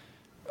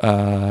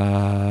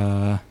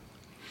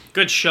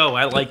 Good show.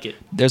 I like it.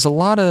 There's a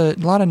lot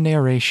of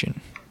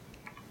narration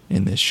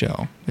in this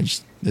show.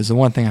 There's the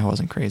one thing I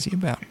wasn't crazy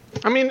about.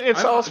 I mean,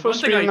 it's all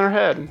supposed to be in their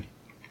head.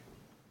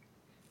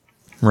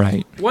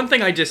 Right. One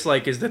thing I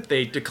dislike is that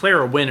they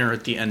declare a winner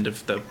at the end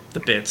of the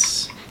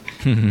bits.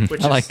 I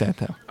like that,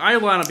 though. I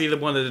want to be the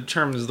one that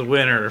determines the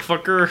winner,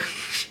 fucker.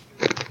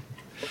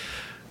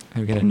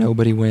 We get a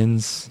nobody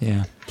wins.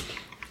 Yeah.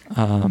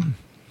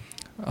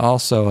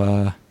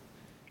 Also,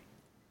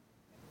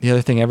 the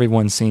other thing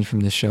everyone's seen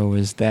from this show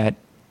is that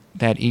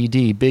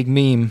ED, big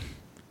meme.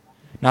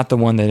 Not the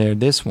one that aired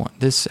this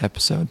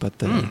episode, but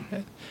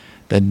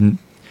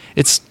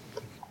it's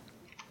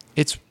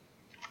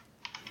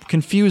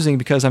confusing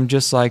because I'm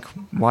just like,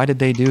 why did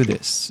they do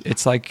this?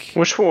 It's like,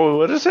 which one?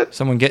 What is it?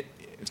 Someone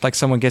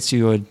gets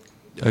you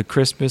a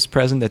Christmas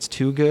present that's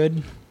too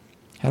good.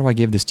 How do I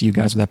give this to you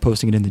guys without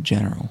posting it in the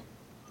general?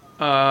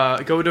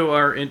 Go to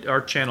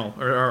our channel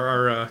or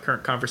our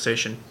current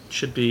conversation.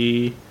 Should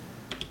be.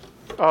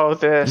 Oh,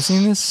 this. You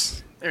seen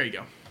this? There you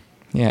go.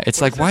 Yeah,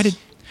 it's like, why did...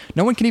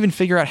 No one can even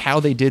figure out how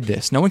they did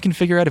this. No one can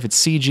figure out if it's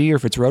CG or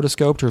if it's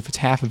rotoscoped or if it's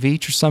half of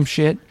each or some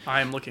shit.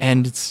 I am looking.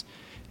 And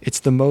it's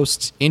the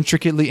most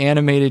intricately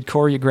animated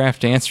choreographed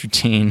dance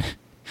routine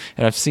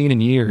that I've seen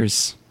in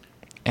years.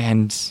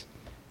 And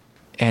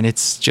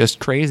it's just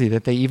crazy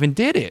that they even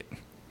did it.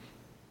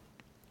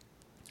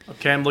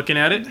 Okay, I'm looking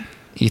at it.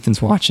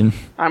 Ethan's watching.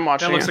 I'm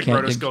watching. That looks like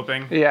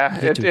rotoscoping. Yeah,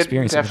 it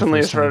definitely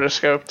is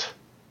rotoscoped.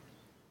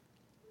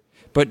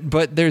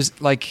 But there's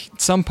like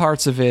some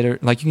parts of it are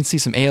like you can see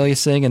some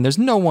aliasing, and there's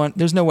no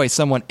way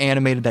someone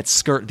animated that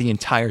skirt the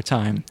entire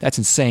time. That's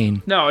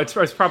insane. No, it's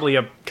probably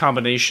a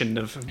combination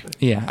of.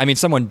 Yeah, I mean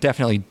someone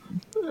definitely.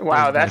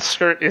 Wow, that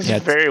skirt is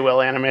very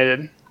well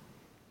animated.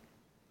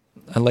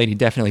 A lady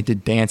definitely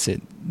did dance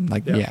it,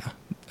 like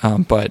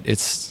but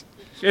it's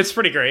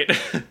pretty great.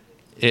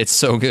 It's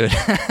so good.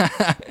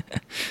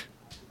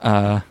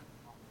 Now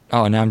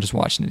I'm just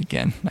watching it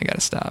again. I gotta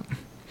stop.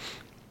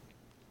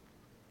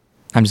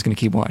 I'm just going to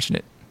keep watching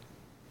it.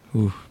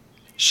 Ooh.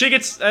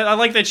 I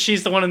like that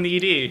she's the one in the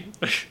ED.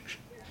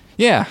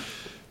 Yeah.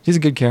 She's a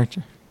good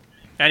character.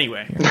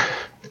 Anyway.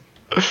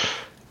 I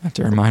have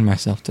to remind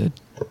myself to...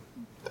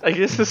 I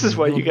guess this is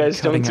why you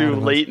guys don't do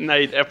late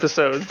night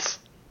episodes.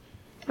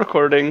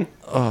 Recording.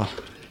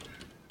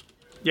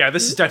 Yeah,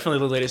 this is definitely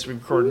the latest we've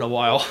recorded in a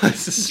while.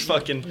 This is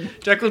fucking...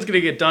 Declan's going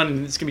to get done,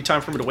 and it's going to be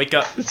time for him to wake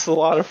up. It's a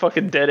lot of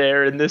fucking dead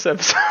air in this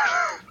episode.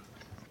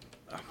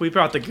 We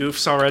brought the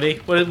goofs already.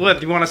 What?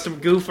 Do you want us to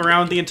goof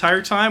around the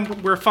entire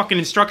time? We're a fucking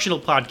instructional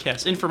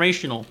podcast,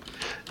 informational.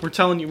 We're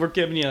telling you, we're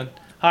giving you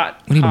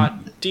hot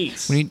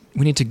deets. We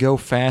need to go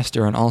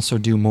faster and also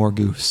do more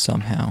goofs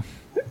somehow.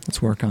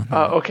 Let's work on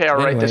that. Okay, I'll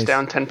write this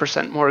down.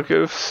 10% more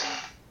goofs.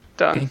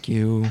 Done. Thank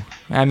you.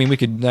 I mean, we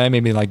could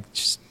maybe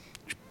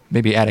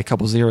add a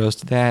couple zeros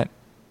to that.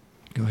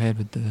 Go ahead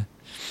with the.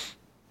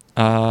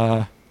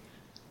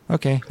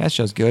 Okay, that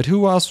show's good.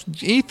 Who else?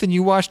 Ethan,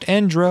 you watched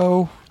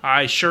Endro.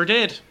 I sure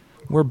did.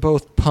 We're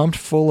both pumped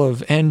full of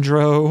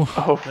Endro.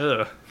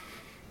 Oh.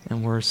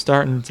 And we're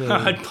starting to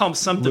I'd pump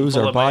something lose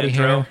full our of body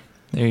Endro.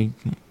 hair.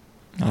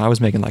 I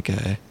was making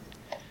it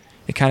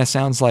kind of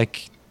sounds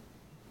like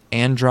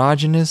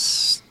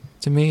androgynous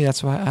to me.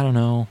 That's why, I don't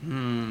know.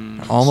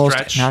 Almost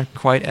stretch. not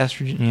quite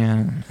estrogen. Yeah. I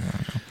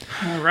don't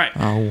know. All right.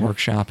 I'll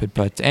workshop it.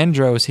 But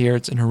Endro is here.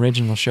 It's an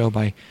original show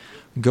by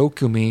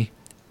Gokumi.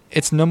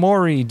 It's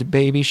Nomori,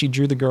 baby. She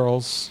drew the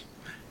girls.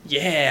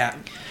 Yeah.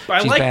 I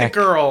She's like back. the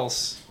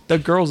girls. The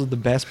girls are the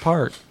best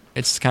part.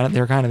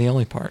 They're kind of the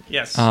only part.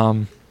 Yes.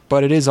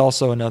 But it is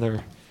also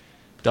another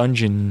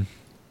dungeon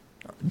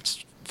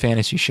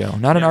fantasy show.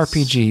 Not an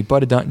RPG,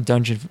 but a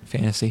dungeon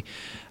fantasy.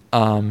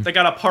 They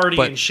got a party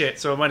and shit,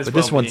 so it might as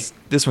well be.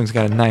 This one's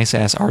got a nice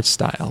ass art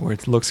style where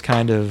it looks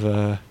kind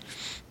of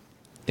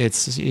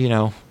it's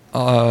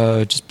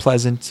just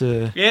pleasant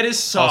to. It is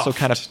soft. Also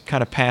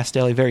kind of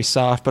pastel-y, very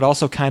soft, but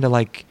also kind of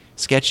like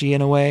sketchy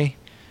in a way,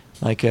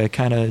 like a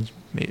kind of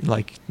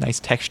like nice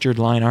textured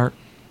line art.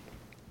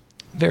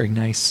 Very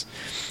nice.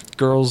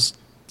 Girls,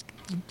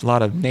 a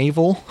lot of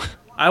navel.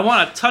 I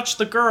want to touch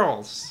the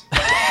girls.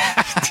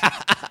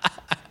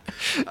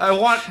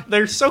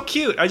 They're so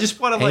cute. I just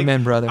want to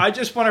Amen, brother. I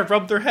just want to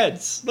rub their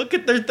heads. Look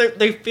at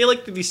they feel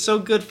like they'd be so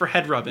good for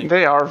head rubbing.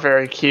 They are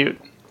very cute.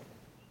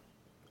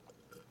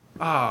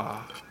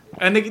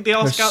 And they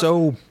all They're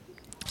so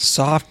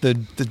soft.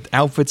 The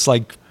outfits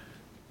like.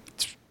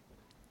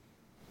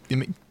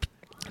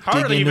 How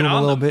are they even on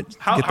a little them? bit?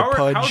 How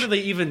How do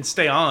they even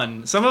stay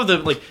on? Some of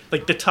them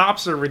like the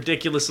tops are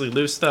ridiculously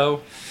loose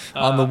though.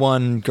 On the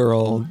one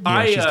girl,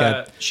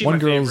 she's one my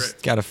girl's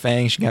favorite. got a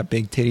fang. She got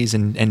big titties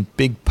and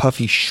big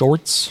puffy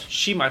shorts.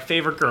 She my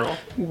favorite girl.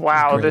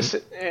 Wow, Great. this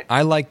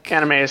I like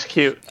anime is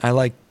cute. I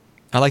like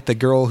the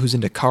girl who's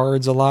into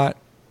cards a lot.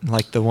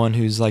 Like the one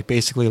who's like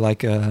basically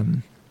like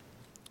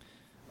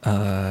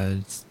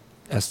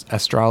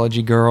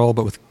astrology girl,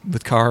 but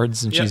with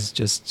cards, and she's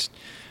just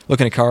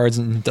looking at cards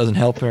and doesn't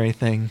help or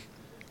anything.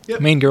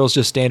 Yep. Main girl's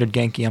just standard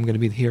Genki. I'm going to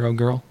be the hero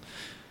girl.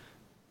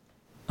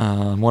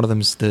 One of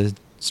them's the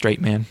straight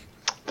man.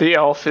 The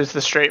elf is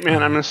the straight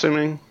man, I'm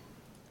assuming.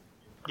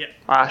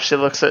 Yeah. She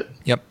looks it.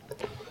 Yep.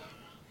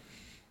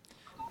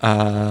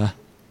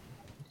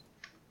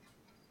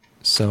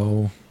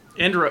 So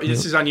Endro,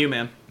 this is on you,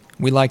 man.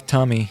 we like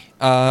Tommy.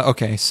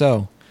 Okay,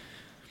 so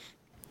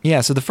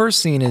yeah, so the first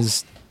scene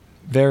is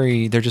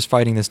they're just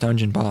fighting this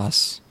dungeon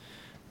boss.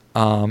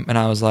 And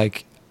I was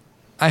like,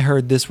 I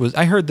heard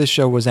this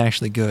show was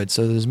actually good,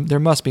 so there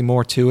must be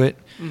more to it.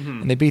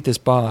 Mm-hmm. And they beat this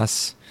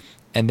boss,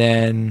 and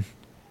then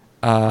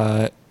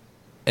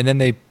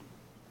they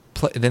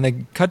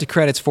cut to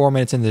credits 4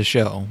 minutes into the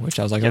show, which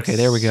I was like, okay,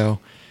 there we go.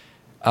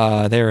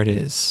 There it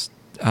is.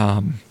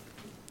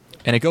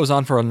 And it goes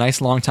on for a nice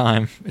long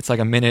time. It's like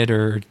a minute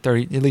or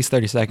 30, at least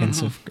 30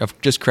 seconds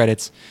of just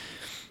credits.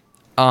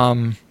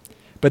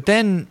 But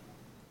then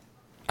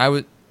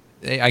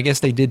I guess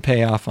they did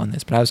pay off on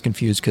this, but I was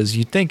confused because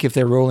you'd think if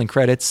they're rolling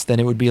credits, then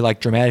it would be like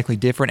dramatically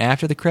different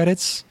after the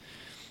credits.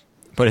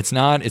 But it's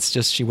not. It's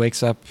just she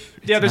wakes up.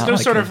 Yeah, there's no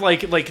like sort of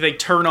like they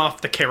turn off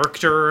the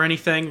character or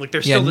anything. Like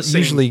they're still the same.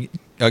 Usually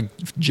a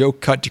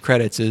joke cut to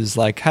credits is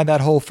like, how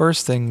that whole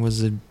first thing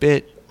was a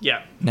bit.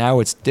 Yeah.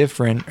 Now it's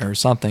different or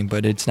something,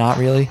 but it's not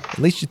really. At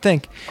least you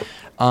think.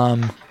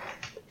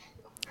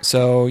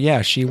 So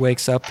yeah, she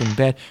wakes up in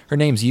bed. Her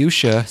name's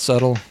Yusha.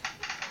 Subtle,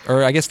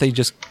 or I guess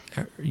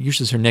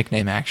Yusha's her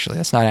nickname. Actually,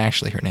 that's not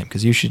actually her name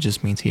because Yusha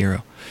just means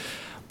hero.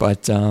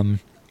 But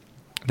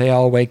they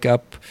all wake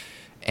up,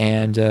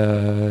 and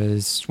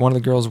one of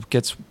the girls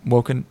gets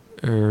woken,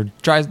 or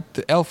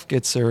the elf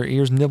gets her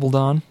ears nibbled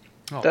on.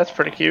 Oh. That's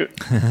pretty cute.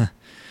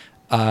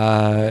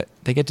 They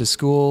get to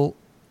school.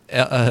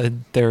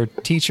 Their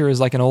teacher is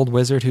like an old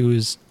wizard who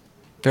is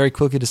very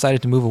quickly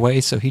decided to move away,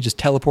 so he just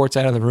teleports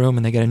out of the room,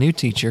 and they get a new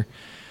teacher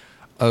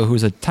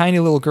who's a tiny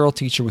little girl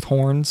teacher with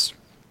horns.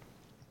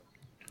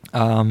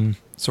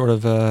 Sort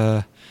of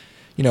a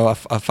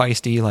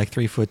feisty, like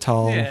 3 foot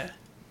tall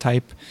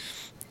type.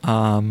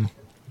 And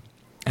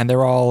they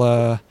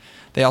all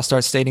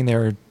start stating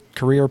their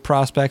career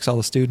prospects, all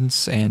the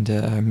students, and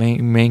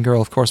main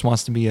girl, of course,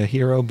 wants to be a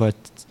hero, but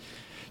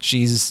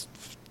she has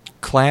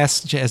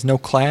no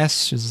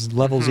class, she's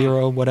level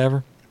 0,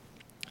 whatever.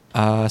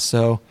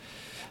 So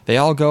they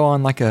all go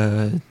on like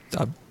a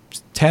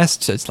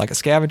test. It's like a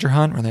scavenger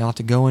hunt where they all have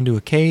to go into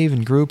a cave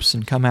in groups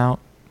and come out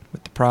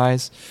with the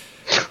prize.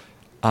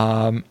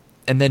 And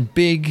then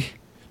big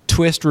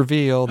twist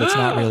reveal that's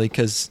not really,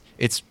 because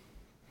it's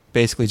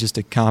basically just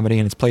a comedy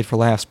and it's played for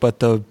laughs, but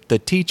the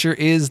teacher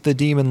is the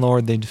demon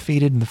lord they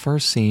defeated in the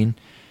first scene.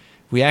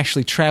 We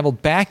actually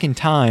traveled back in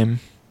time,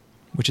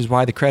 which is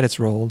why the credits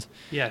rolled.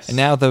 Yes. And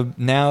now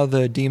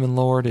the demon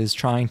lord is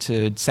trying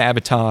to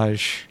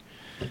sabotage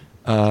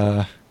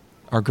our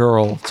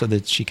girl so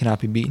that she cannot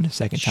be beaten a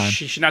second time.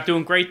 She's not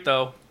doing great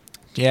though.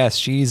 Yes,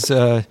 she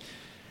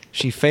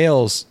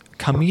fails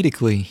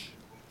comedically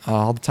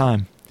all the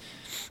time.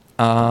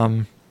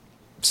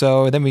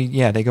 So then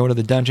they go to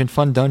the dungeon,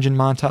 fun dungeon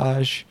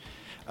montage.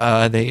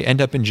 They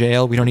end up in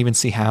jail. We don't even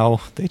see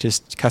how. They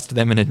just cuts to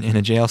them in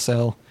a jail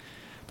cell.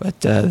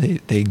 But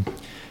they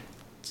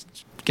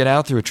get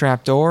out through a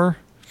trap door,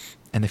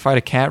 and they fight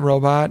a cat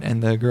robot,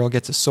 and the girl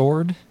gets a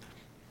sword.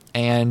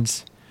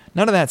 And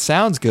none of that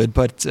sounds good,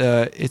 but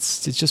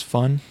it's just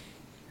fun.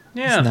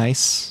 Yeah. It's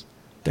nice.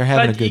 They're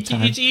having a good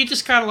time. You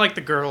just kind of like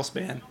the girls,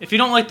 man. If you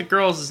don't like the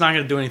girls, it's not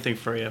going to do anything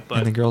for you. But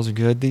And the girls are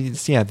good.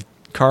 The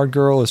card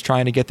girl is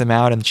trying to get them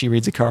out, and she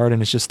reads a card,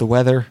 and it's just the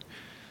weather.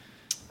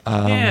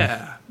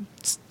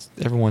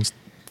 Everyone's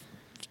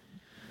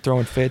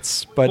throwing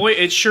fits. But boy,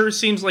 it sure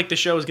seems like the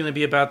show is going to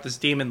be about this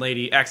demon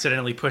lady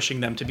accidentally pushing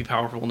them to be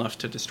powerful enough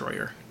to destroy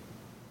her.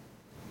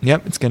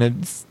 Yep, it's gonna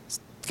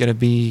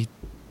be.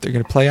 They're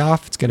gonna play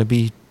off. It's gonna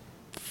be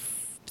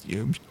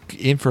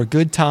in for a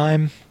good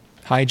time.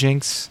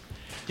 Hijinks.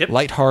 Yep.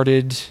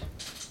 Lighthearted.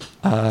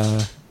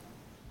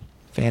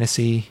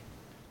 Fantasy.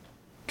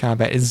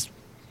 Combat is.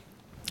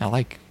 I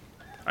like.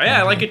 Oh, yeah,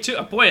 I like it too.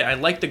 Boy, I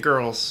like the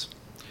girls.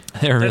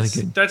 They're really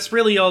good. That's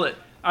really all that.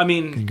 I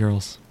mean, good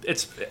girls.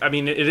 It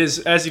is,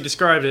 as you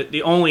described it,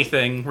 the only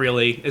thing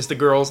really is the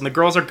girls, and the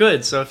girls are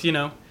good. So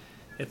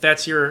if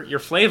that's your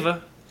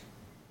flavor,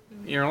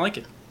 you're gonna like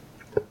it.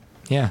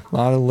 Yeah, a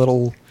lot of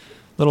little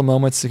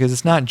moments because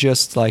it's not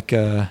just like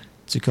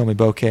Tsukuyomi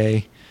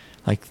Bokeh.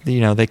 Like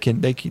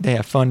they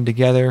have fun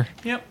together.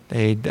 Yep.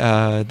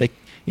 They're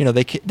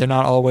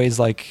not always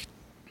like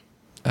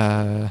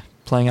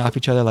playing off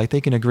each other. Like they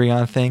can agree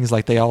on things.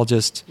 Like they all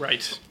just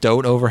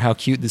dote over how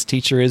cute this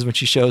teacher is when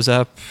she shows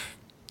up.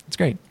 It's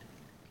great.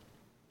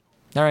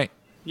 All right.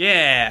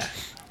 Yeah.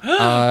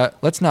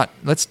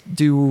 Let's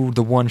do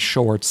the one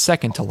short,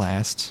 second to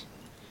last.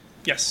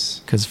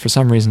 Yes. Because for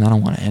some reason I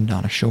don't want to end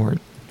on a short.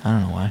 I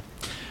don't know why.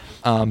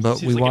 But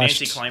Seems we like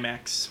watched an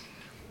anticlimax.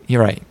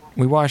 You're right.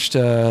 We watched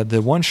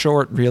the one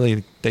short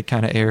really that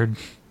kind of aired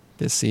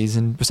this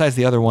season. Besides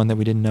the other one that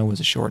we didn't know was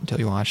a short until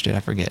you watched it. I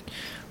forget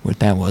what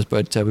that was,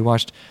 but we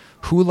watched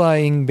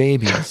Hulaing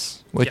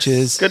Babies, which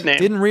is good name.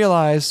 Didn't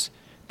realize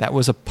that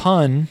was a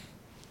pun.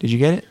 Did you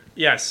get it?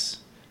 Yes.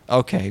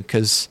 Okay,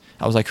 because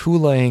I was like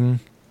Hulaing,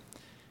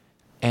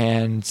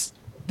 and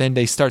then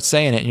they start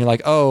saying it, and you're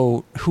like,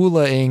 oh,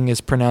 Hulaing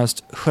is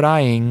pronounced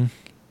Huraing,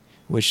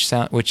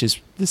 which is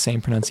the same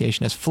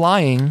pronunciation as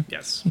flying.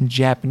 Yes. In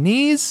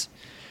Japanese.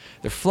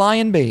 They're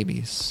flying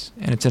babies,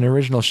 and it's an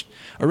original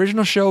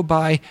show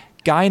by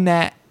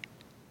Gyna.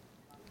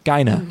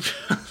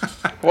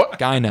 What?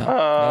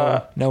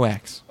 Gyna. No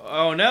X.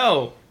 Oh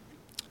no.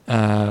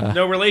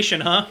 No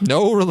relation, huh?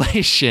 No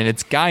relation.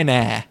 It's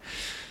Gyna.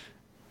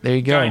 There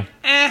you go.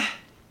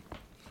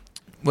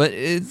 But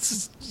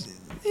it's.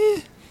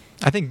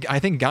 I think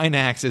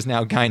Gynax is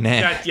now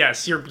Gyna.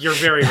 Yes, you're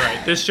very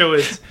right. This show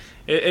is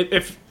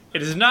if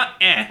it is not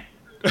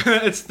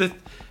it's the.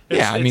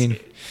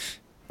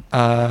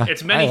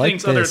 It's many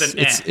things other than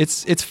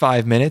It's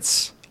 5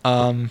 minutes.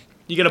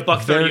 You get a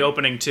 $1.30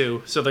 opening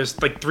too, so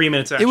there's like 3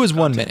 minutes. It was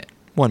 1 minute.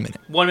 1 minute.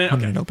 1 minute.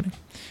 1 minute opening.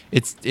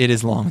 It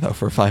is long though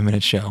for a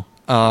 5-minute show.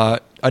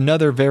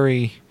 Another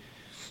very,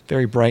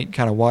 very bright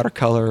kind of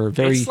watercolor.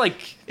 Very it's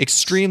like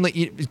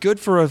extremely good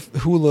for a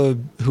hula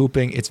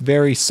hooping. It's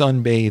very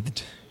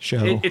sunbathed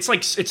show. It's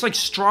like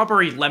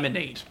strawberry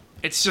lemonade.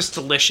 It's just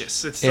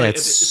delicious. It's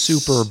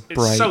super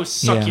bright. It's so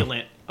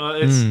succulent.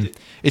 Yeah.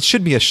 It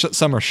should be a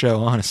summer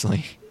show,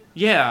 honestly.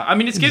 Yeah, I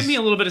mean, it's giving me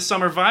a little bit of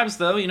summer vibes,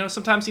 though. You know,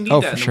 sometimes you need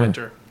that in the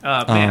winter.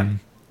 Man.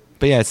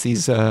 But yeah, it's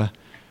these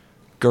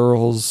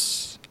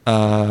girls,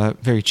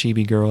 very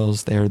chibi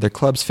girls. Their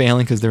club's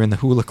failing because they're in the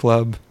hula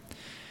club,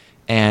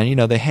 and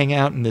they hang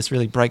out in this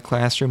really bright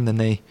classroom. Then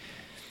they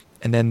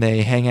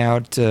hang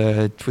out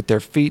with their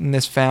feet in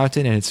this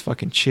fountain, and it's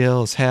fucking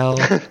chill as hell.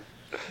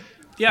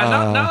 Yeah,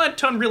 not a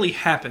ton really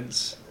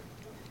happens.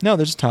 No,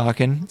 they're just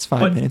talking. It's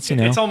 5 minutes,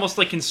 It's almost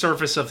like in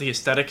service of the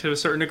aesthetic to a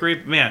certain degree.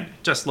 But man,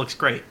 it just looks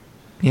great.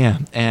 Yeah,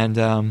 and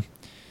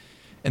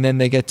then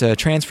they get a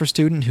transfer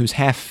student who's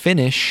half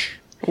Finnish.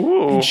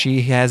 Ooh. And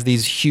she has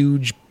these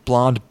huge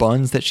blonde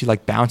buns that she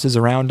like bounces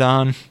around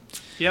on.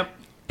 Yep.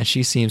 And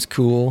she seems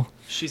cool.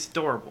 She's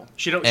adorable.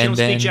 She don't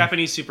speak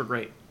Japanese super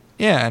great.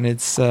 Yeah, and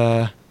it's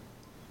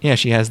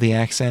she has the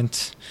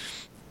accent,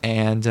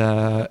 and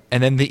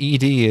then the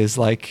ED is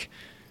like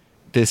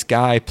this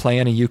guy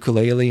playing a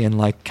ukulele and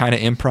like kind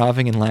of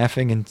improvising and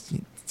laughing, and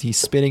he's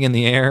spinning in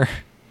the air.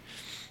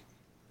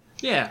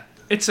 Yeah,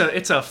 it's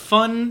a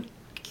fun,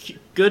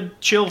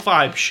 good, chill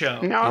vibe show.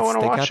 Now I want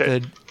to watch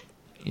it.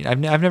 I've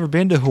never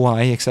been to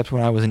Hawaii except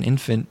when I was an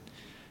infant,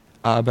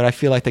 but I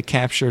feel like they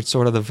captured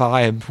sort of the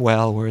vibe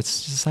well, where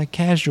it's just like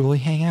casually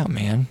hang out,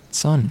 man.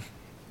 It's fun.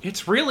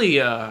 It's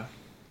really, I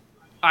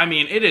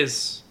mean, it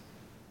is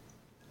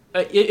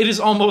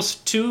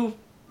almost too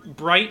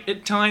bright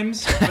at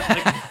times,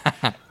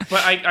 but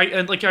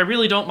I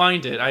really don't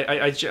mind it.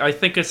 I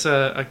think it's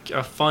a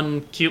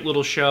fun, cute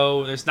little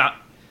show. There's not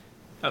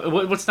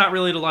what's not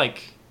really to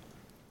like.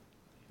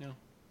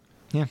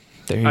 Yeah,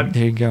 there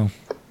you go.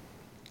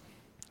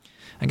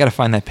 I gotta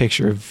find that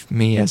picture of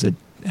me as a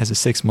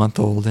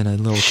 6-month-old in a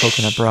little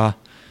coconut bra.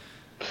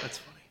 That's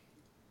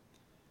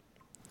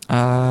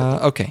funny.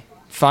 Okay,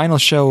 final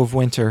show of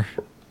winter.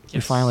 Yes. We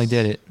finally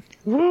did it.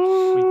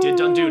 We did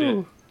undo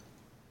it.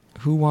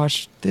 Who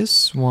watched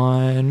this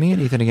one? Me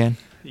and Ethan again.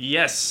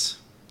 Yes.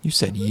 You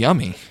said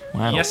yummy.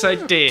 Wow. Yes, I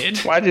did.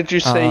 Why did you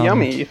say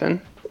yummy,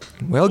 Ethan?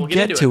 We'll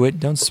get to it.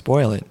 Don't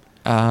spoil it.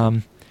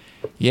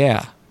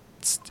 Yeah.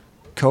 It's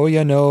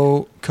Kouya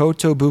no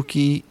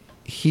Kotobuki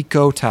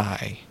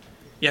Hikoutai.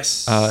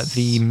 Yes.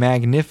 The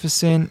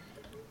magnificent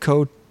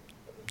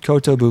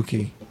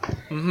Kotobuki.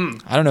 Mm-hmm.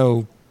 I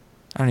don't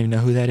even know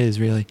who that is,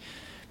 really.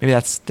 Maybe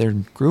that's their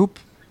group?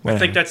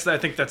 Whatever. I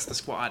think that's the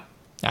squad.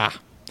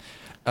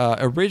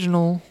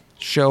 Original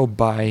show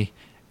by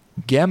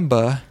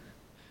Gemba,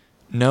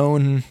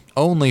 known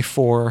only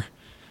for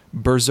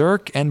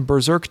Berserk and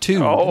Berserk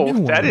 2. Oh,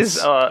 that is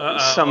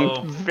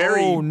some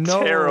very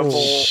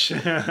terrible...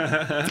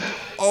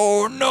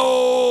 Oh,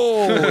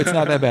 no! It's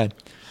not that bad.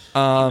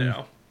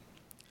 No.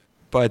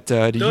 But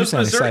did you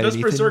sound excited, those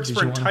Ethan? Berserks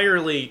were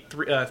entirely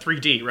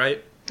 3D,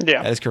 right?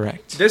 Yeah. That is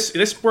correct.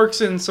 This works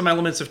in some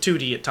elements of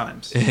 2D at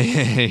times.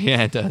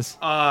 Yeah, it does.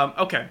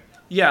 Okay.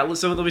 Yeah,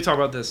 so let me talk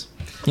about this.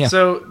 Yeah.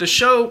 So the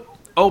show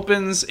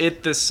opens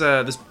at this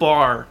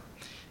bar,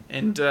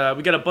 And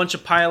we got a bunch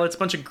of pilots,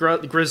 bunch of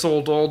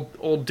grizzled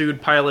old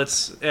dude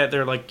pilots.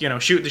 They're like,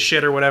 shooting the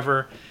shit or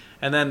whatever.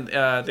 And then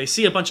they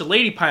see a bunch of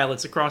lady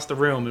pilots across the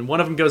room, and one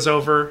of them goes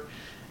over,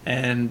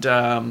 and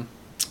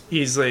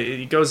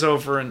he goes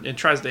over and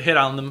tries to hit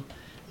on them,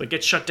 but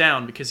gets shut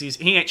down because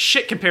he ain't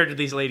shit compared to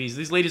these ladies.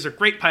 These ladies are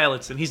great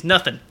pilots, and he's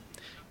nothing.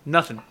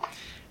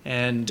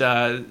 And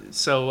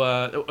so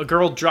a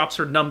girl drops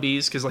her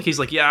numbies because he's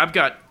like, yeah, I've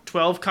got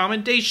 12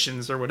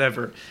 commendations or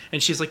whatever,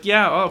 and she's like,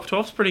 yeah,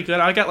 12's pretty good.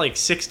 I got like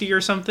 60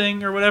 or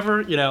something or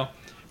whatever,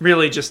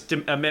 really just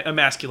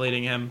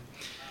emasculating him.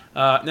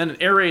 And then an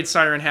air raid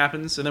siren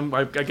happens, and then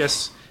I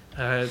guess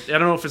I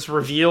don't know if it's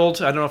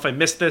revealed. I don't know if I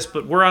missed this,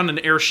 but we're on an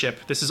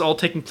airship. This is all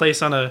taking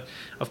place on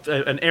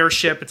an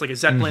airship. It's like a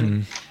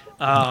Zeppelin.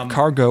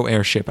 Cargo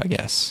airship, I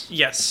guess.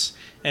 Yes.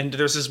 And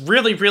there's this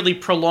really, really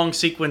prolonged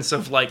sequence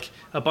of like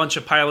a bunch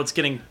of pilots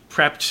getting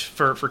prepped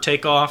for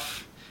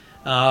takeoff.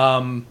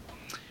 And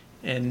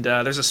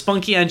there's a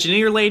spunky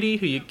engineer lady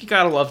who you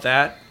gotta love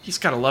that. He's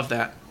gotta love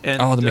that. And,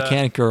 the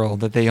mechanic girl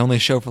that they only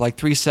show for like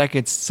 3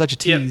 seconds. Such a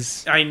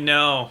tease. Yeah, I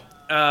know.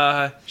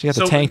 She got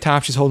the tank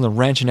top. She's holding a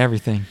wrench and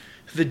everything.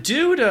 The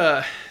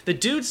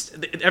dudes,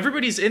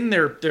 everybody's in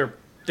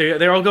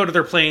they all go to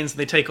their planes and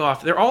they take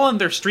off. They're all in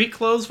their street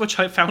clothes, which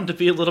I found to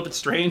be a little bit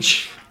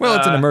strange. Well,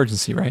 it's an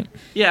emergency, right?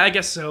 Yeah, I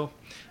guess so.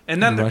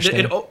 And then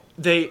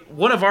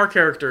one of our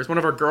characters, one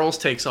of our girls,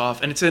 takes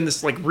off, and it's in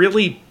this like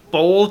really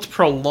bold,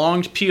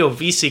 prolonged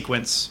POV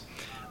sequence.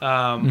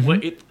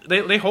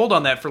 They hold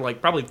on that for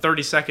like probably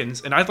 30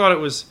 seconds, and I thought it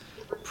was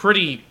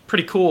pretty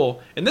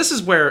cool. And this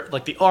is where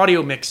like the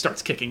audio mix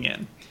starts kicking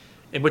in,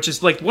 and which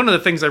is like one of the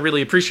things I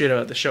really appreciate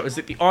about the show is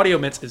that the audio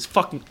mix is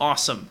fucking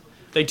awesome.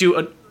 They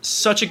do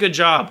such a good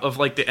job of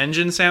like the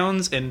engine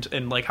sounds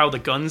and like how the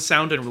guns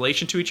sound in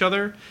relation to each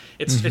other.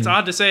 It's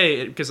odd to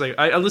say because like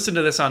I listened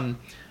to this on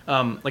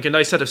like a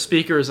nice set of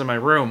speakers in my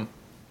room,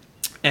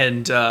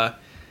 and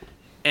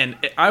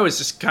I was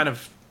just kind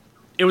of.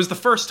 It was the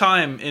first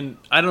time in,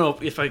 I don't know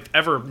if I've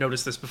ever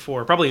noticed this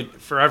before, probably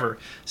forever,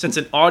 since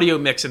an audio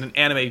mix in an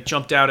anime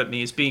jumped out at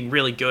me as being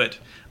really good.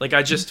 Like,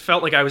 I just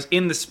felt like I was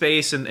in the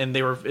space and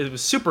it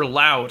was super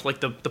loud.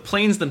 Like, the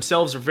planes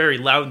themselves are very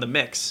loud in the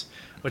mix,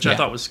 which I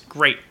thought was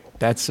great.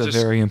 That's a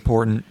very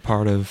important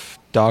part of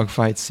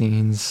dogfight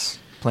scenes,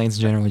 planes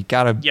in general. You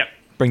gotta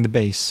bring the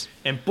bass.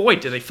 And boy,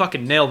 did they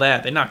fucking nail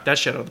that. They knocked that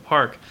shit out of the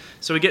park.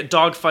 So we get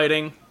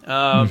dogfighting.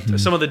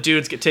 Some of the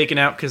dudes get taken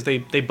out because they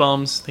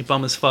bum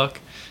as fuck,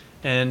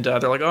 and they're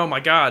like, oh my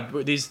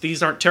god,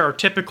 these aren't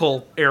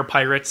typical air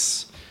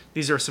pirates,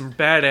 these are some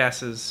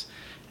badasses,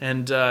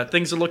 and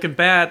things are looking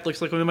bad. Looks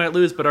like we might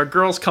lose, but our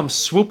girls come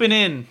swooping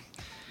in.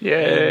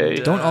 Yay!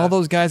 And, don't all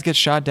those guys get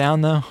shot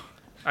down though?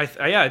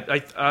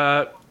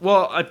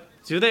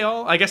 Do they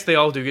all? I guess they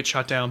all do get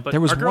shot down. But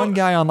there was one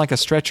guy on like a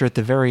stretcher at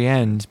the very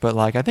end, but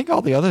like I think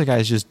all the other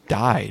guys just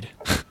died.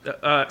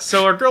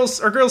 So our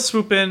girls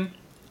swoop in.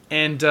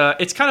 And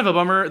it's kind of a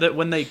bummer that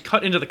when they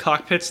cut into the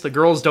cockpits, the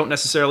girls don't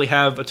necessarily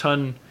have a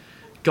ton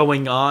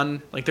going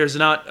on. Like, there's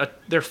not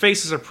their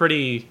faces are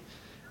pretty.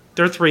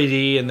 They're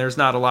 3D, and there's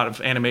not a lot of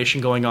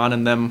animation going on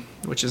in them,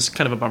 which is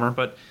kind of a bummer.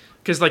 But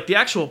because like the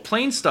actual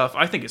plane stuff,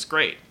 I think is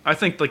great. I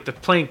think like the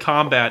plane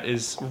combat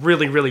is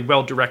really, really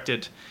well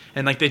directed,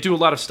 and like they do a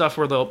lot of stuff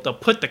where they'll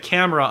put the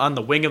camera on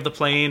the wing of the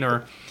plane,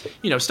 or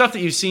stuff that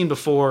you've seen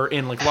before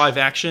in like live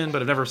action,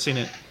 but I've never seen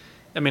it.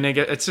 I mean,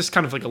 it's just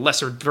kind of like a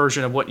lesser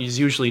version of what is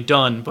usually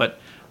done, but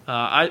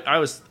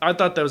I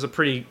thought that was a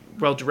pretty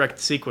well-directed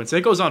sequence. And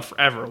it goes on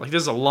forever. Like,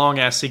 this is a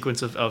long-ass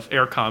sequence of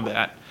air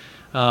combat.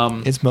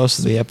 It's most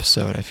of the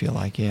episode, I feel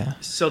like, yeah.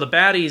 So the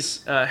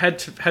baddies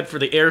head for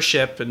the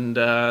airship, and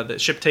the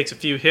ship takes a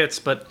few hits,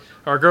 but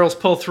our girls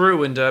pull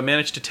through and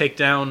manage to take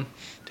down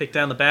the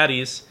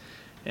baddies.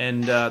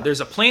 And there's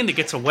a plane that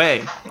gets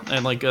away,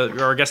 and like,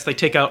 or I guess they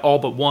take out all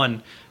but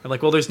one. And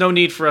like, well, there's no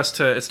need for us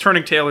to. It's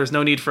turning tail. There's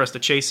no need for us to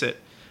chase it.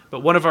 But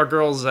one of our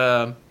girls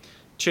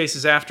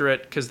chases after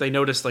it because they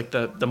notice like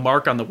the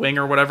mark on the wing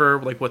or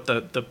whatever, like what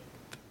the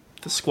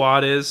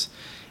squad is.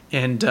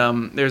 And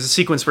there's a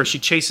sequence where she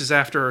chases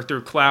after her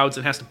through clouds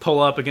and has to pull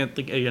up against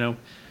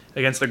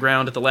the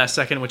ground at the last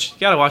second. Which you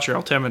gotta watch your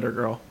altimeter,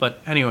 girl.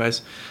 But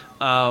anyways.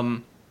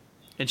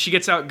 And she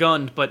gets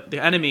outgunned, but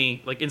the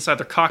enemy, like inside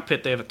their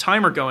cockpit, they have a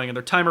timer going, and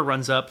their timer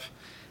runs up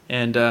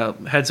and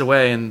heads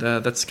away, and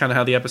that's kind of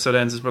how the episode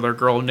ends, is with our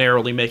girl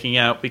narrowly making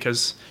out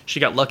because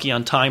she got lucky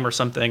on time or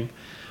something.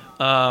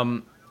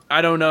 I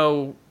don't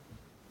know.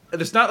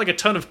 There's not like a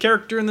ton of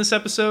character in this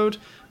episode,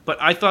 but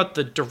I thought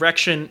the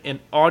direction and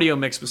audio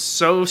mix was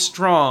so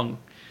strong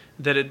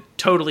that it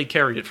totally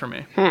carried it for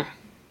me.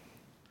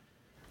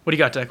 What do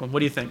you got, Declan? What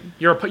do you think?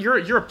 You're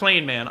a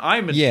plane man.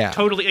 I'm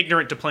totally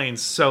ignorant to planes,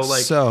 so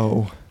like.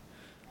 So,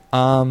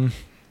 right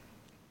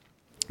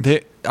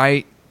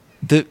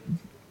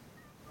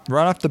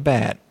off the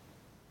bat,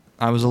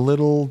 I was a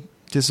little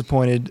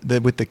disappointed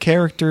that with the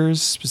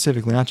characters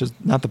specifically,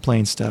 not the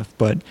plane stuff,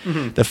 but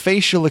the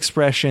facial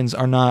expressions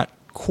are not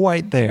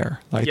quite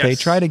there. Like they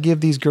try to give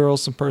these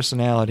girls some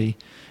personality,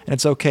 and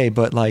it's okay,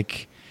 but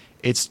like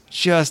It's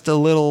just a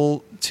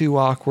little too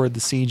awkward. The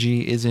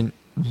CG isn't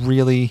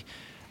really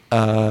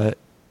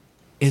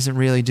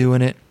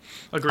doing it.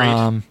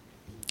 Agreed.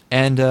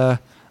 And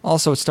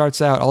also, it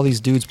starts out, all these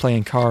dudes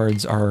playing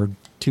cards are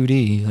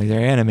 2D, like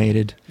they're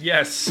animated.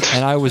 Yes.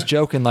 And I was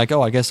joking, like,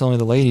 oh, I guess only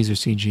the ladies are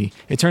CG.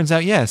 It turns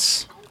out,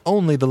 yes,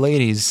 only the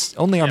ladies,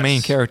 only our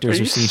main characters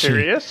are CG.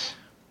 Serious?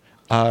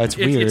 It's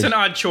weird. It's an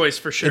odd choice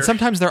for sure. And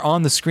sometimes they're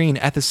on the screen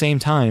at the same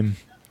time.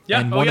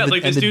 Yeah. And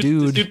This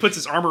dude puts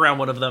his arm around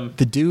one of them.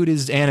 The dude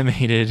is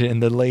animated,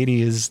 and the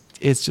lady is.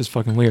 It's just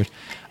fucking weird.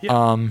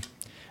 Yeah.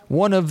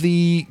 One of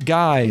the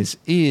guys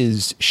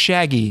is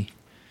Shaggy.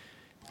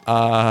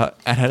 And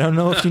I don't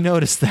know if you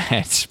noticed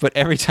that, but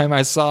every time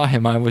I saw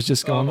him, I was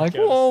just going like,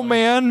 "Whoa,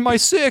 man, my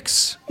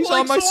 6! He's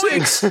on my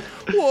 6!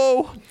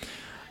 Whoa!"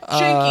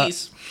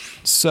 Jinkies.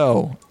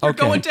 So You're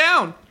going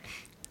down.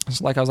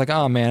 It's like I was like,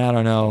 "Oh man, I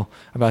don't know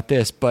about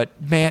this," but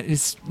man,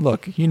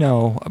 look, you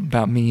know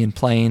about me and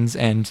planes,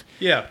 and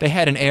they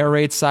had an air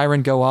raid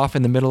siren go off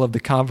in the middle of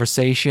the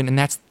conversation, and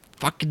that's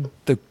fucking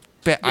the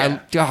best.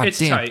 It's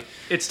tight.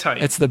 It's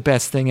tight. It's the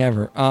best thing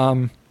ever.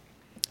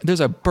 There's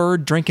a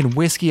bird drinking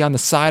whiskey on the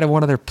side of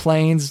one of their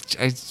planes.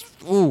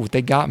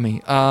 They got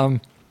me. But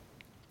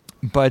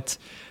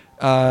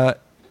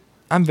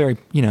I'm very,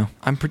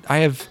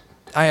 I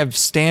have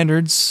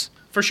standards.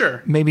 For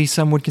sure. Maybe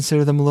some would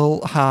consider them a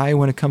little high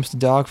when it comes to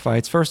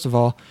dogfights. First of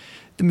all,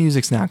 the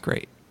music's not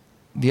great.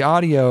 The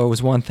audio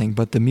is one thing,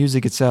 but the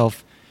music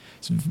itself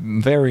is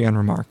very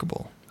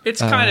unremarkable. It's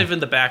kind of in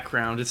the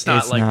background. It's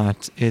not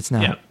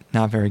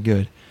not very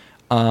good.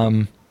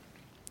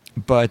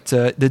 But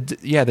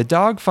the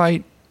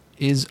dogfight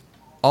is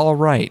all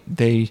right.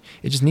 It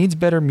just needs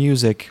better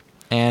music,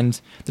 and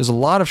there's a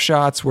lot of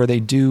shots where they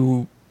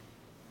do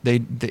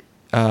really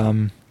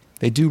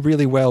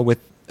well with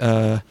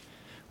the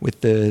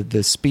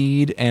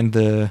speed and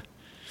the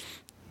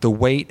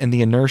weight and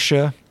the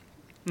inertia.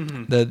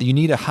 Mm-hmm. You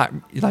need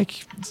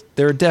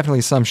there are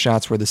definitely some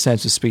shots where the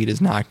sense of speed is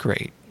not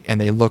great,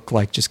 and they look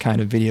like just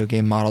kind of video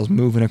game models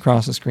moving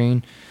across the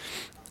screen.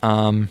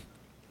 You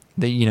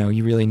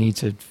really need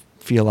to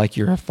feel like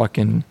you're a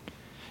fucking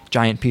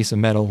giant piece of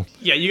metal.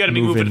 Yeah, you got to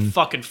be moving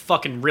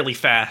fucking really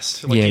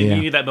fast. You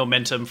need that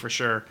momentum for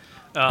sure.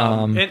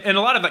 And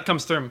a lot of that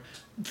comes from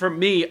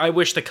me. I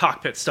wish the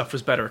cockpit stuff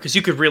was better because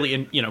you could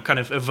really, kind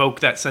of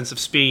evoke that sense of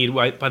speed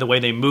by the way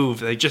they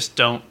move. They just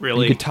don't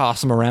really. You could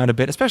toss them around a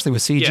bit, especially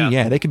with CG.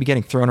 Yeah, they could be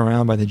getting thrown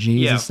around by the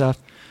Gs and stuff.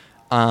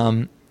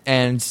 And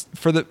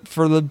for the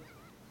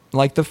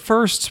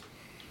first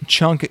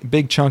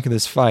big chunk of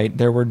this fight,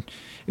 it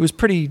was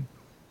pretty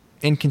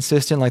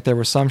inconsistent. Like there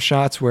were some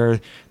shots where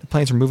the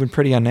planes were moving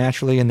pretty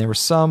unnaturally, and there were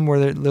some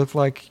where it looked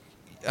like,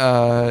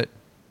 that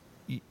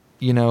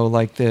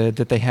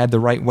they had the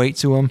right weight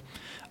to them.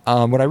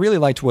 What I really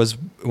liked was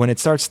when it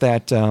starts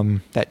that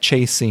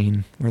chase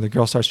scene where the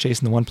girl starts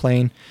chasing the one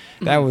plane.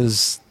 Mm-hmm. That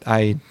was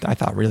I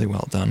thought really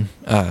well done.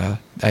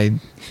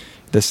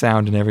 The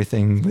sound and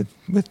everything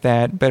with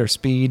that better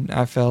speed.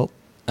 I felt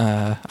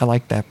I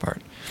liked that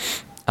part.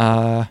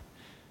 It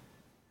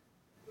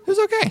was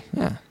okay.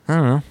 Yeah, I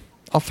don't know.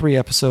 I'll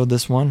 3-episode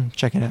this one.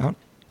 Check it out.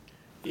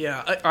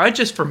 Yeah, I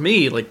just for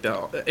me I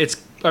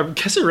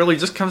guess it really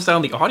just comes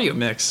down to the audio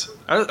mix.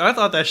 I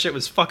thought that shit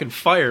was fucking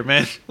fire,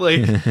 man.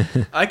 Like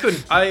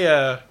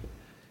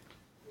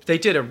they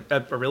did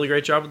a really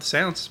great job with the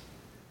sounds.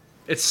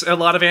 It's a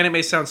lot of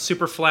anime sounds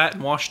super flat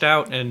and washed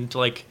out and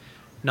like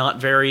not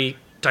very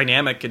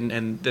dynamic,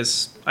 and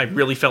this I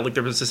really felt like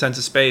there was a sense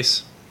of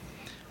space.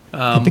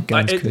 The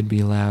guns could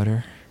be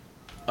louder.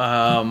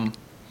 But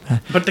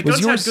the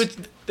guns had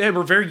good. They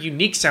were very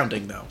unique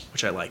sounding though,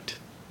 which I liked.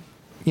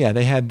 Yeah,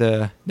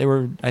 they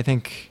were. I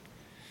think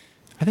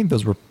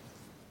those were.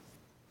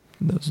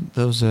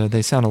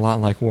 They sound a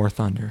lot like War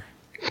Thunder.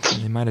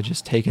 They might have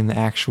just taken the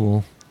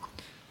actual.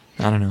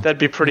 I don't know. That'd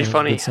be pretty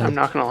funny. I'm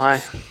not gonna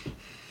lie.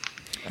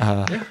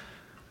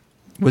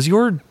 Was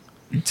your?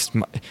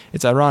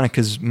 It's ironic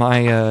because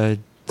my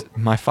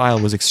file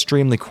was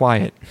extremely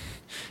quiet,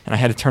 and I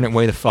had to turn it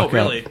way the fuck up. Oh,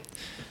 really?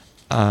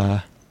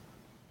 I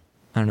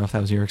don't know if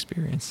that was your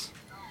experience.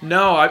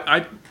 No,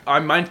 I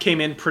mine came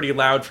in pretty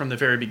loud from the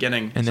very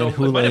beginning. And then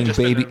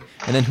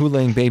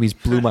Hulaing babies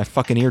blew my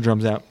fucking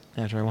eardrums out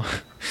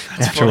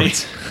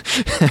afterwards.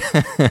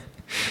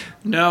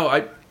 No,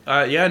 I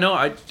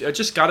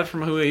just got it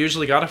from who I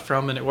usually got it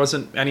from, and it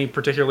wasn't any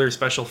particular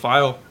special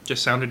file.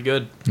 Just sounded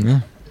good. Yeah.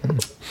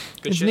 Good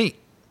it's shit. Neat.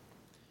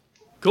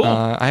 Cool.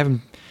 I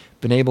haven't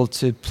been able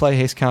to play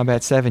Haste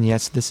Combat 7 yet,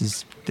 so this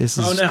is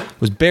no.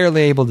 was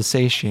barely able to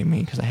satiate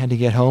me because I had to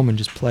get home and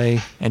just play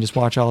and just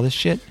watch all this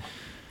shit.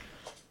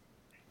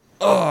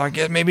 Oh, I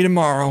guess maybe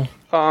tomorrow.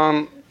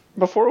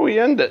 Before we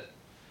end it,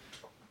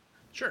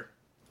 sure.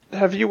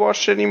 Have you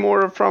watched any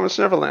more of Promised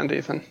Neverland,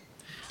 Ethan?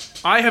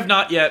 I have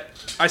not yet.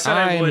 I said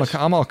I would.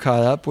 I'm all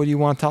caught up. What do you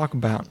want to talk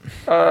about?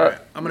 I'm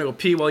gonna go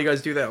pee while you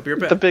guys do that. I'll be right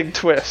back. The big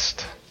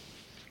twist.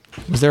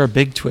 Was there a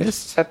big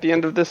twist at the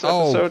end of this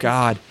episode? Oh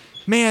God!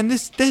 man,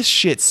 this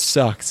shit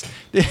sucks.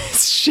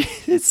 This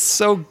shit is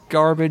so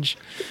garbage.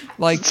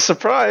 Like,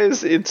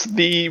 surprise! It's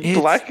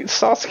black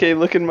Sasuke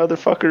looking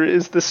motherfucker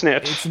is the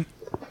snitch. It's an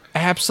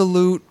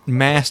absolute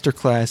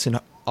masterclass in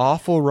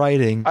awful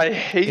writing. I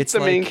hate the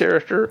main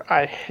character.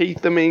 I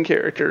hate the main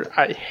character.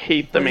 I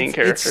hate the main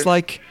character. It's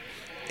like,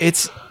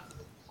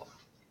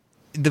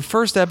 the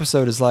first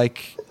episode is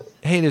like,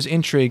 hey, there's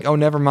intrigue. Oh,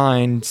 never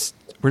mind.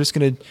 We're just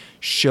going to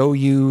show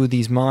you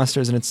these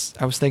monsters. And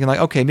I was thinking like,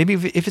 okay, maybe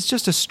if it's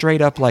just a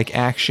straight up like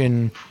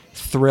action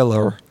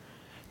thriller,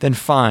 then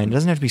fine. It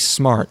doesn't have to be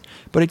smart.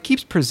 But it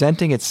keeps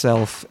presenting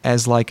itself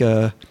as like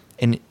an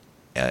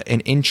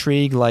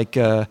intrigue, like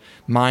a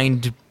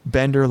mind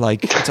bender.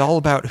 Like it's all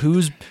about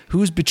who's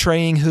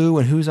betraying who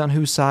and who's on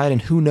whose side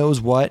and who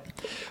knows what.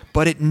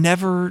 But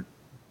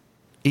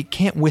it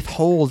can't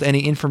withhold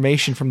any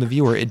information from the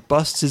viewer. It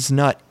busts its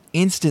nut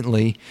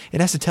instantly.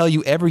 It has to tell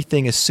you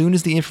everything as soon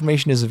as the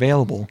information is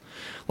available.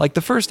 Like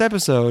the first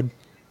episode,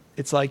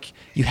 it's like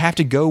you have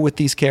to go with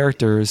these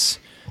characters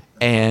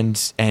and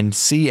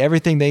see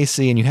everything they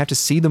see, and you have to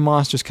see the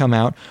monsters come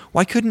out.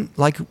 Why couldn't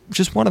like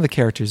just one of the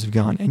characters have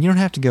gone, and you don't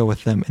have to go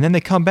with them, and then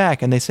they come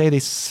back and they say they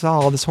saw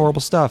all this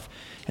horrible stuff,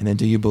 and then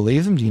do you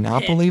believe them? Do you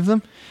not believe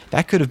them?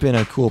 That could have been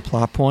a cool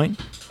plot point.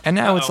 And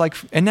now it's like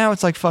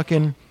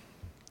fucking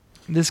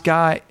this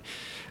guy.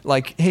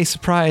 Like, hey,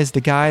 surprise,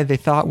 the guy they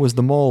thought was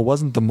the mole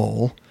wasn't the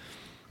mole.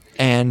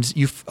 And so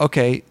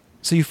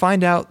you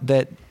find out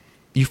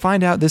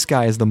this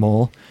guy is the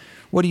mole.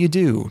 What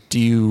do? Do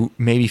you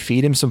maybe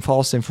feed him some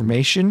false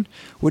information?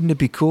 Wouldn't it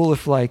be cool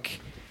if, like,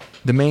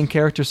 the main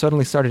character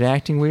suddenly started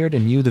acting weird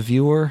and you, the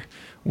viewer,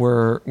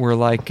 were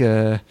like,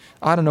 I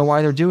don't know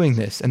why they're doing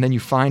this. And then you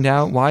find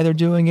out why they're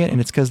doing it,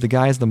 and it's because the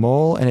guy's the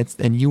mole,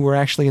 and you were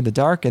actually in the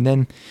dark, and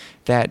then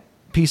that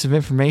piece of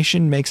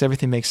information makes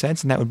everything make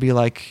sense, and that would be,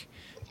 like,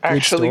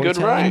 actually good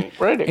writing.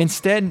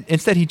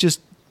 Instead he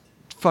just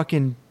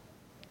fucking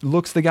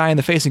looks the guy in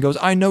the face and goes,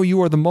 I know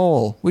you are the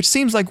mole, which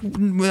seems like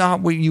not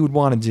what you would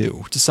want to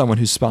do to someone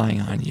who's spying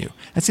on you.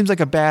 That seems like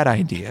a bad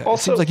idea. Also,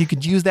 it seems like you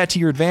could use that to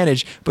your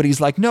advantage, but he's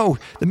like, no,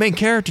 the main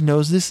character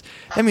knows this.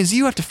 That means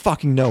you have to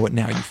fucking know it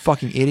now, you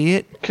fucking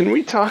idiot. Can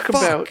we talk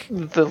about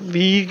the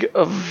League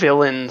of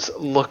Villains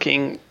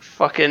looking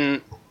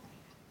fucking...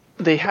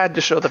 They had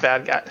to show the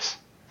bad guys,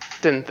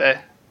 didn't they?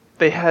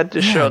 They had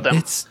to show them.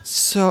 It's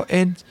so...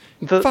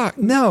 Fuck,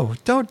 no,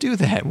 don't do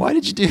that. Why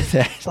did you do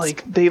that?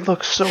 Like, they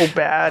look so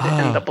bad,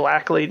 and the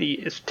black lady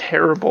is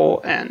terrible,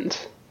 and...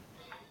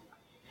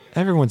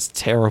 Everyone's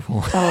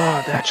terrible.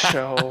 Oh, that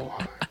show.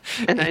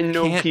 And I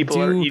know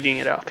people are eating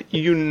it up.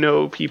 You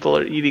know people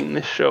are eating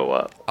this show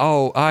up.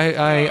 Oh,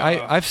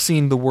 I've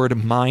seen the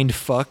word mind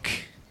fuck.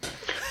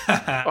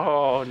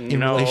 Oh, no. In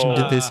relation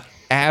to this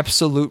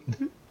absolute,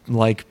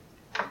 like,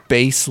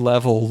 base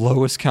level,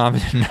 lowest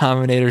common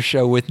denominator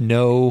show with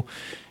no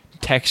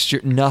texture,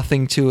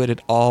 nothing to it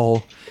at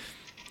all.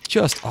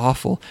 Just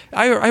awful.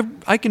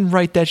 I can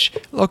write that.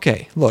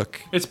 Okay, look.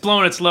 It's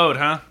blowing its load,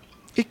 huh?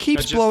 It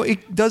keeps blowing.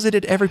 It does it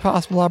at every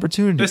possible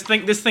opportunity.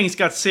 This thing's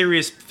got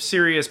serious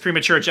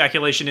premature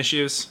ejaculation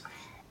issues.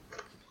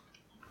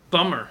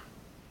 Bummer.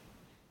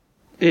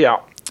 Yeah.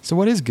 So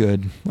what is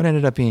good? What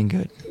ended up being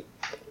good?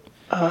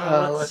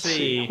 Let's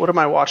see. What am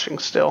I watching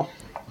still?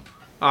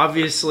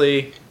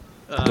 Obviously.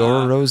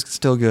 Dororo's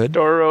still good.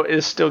 Dororo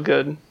is still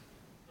good.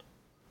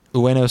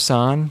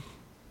 Ueno-san,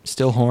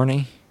 still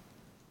horny.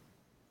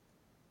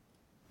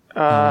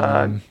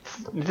 That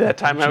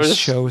time I was...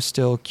 show is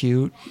still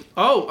cute.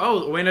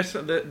 Oh,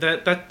 Ueno-san,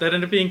 that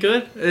ended up being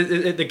good?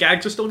 The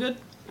gags are still good?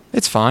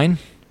 It's fine.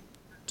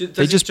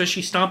 Does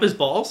she stomp his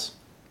balls?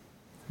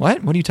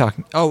 What? What are you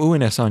talking... Oh,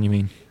 Ueno-san, you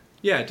mean?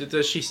 Yeah,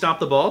 does she stomp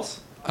the balls?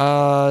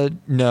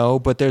 No,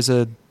 but there's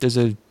a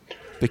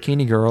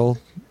bikini girl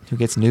who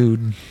gets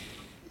nude.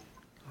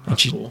 And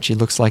she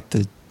looks like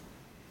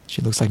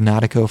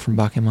Nadeko from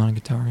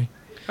Bakemonogatari.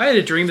 I had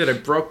a dream that I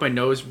broke my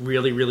nose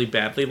really, really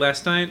badly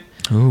last night.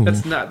 Ooh.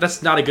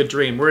 That's not a good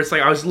dream. Where it's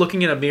like I was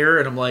looking in a mirror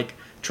and I'm like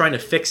trying to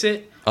fix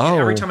it. Oh.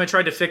 And every time I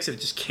tried to fix it, it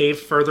just caved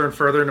further and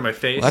further into my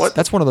face. Well,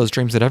 that's one of those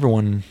dreams that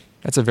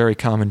that's a very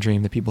common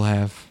dream that people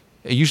have.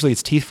 Usually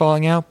it's teeth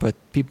falling out, but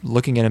people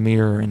looking in a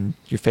mirror and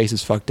your face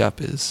is fucked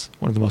up is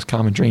one of the most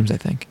common dreams, I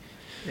think.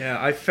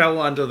 Yeah, I fell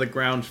onto the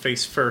ground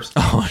face first.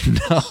 Oh,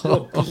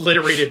 no.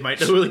 Obliterated my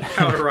nose, really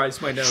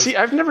powderized my nose. See,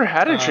 I've never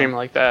had a dream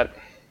like that.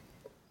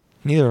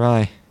 Neither have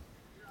I.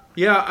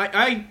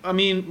 Yeah, I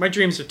mean, my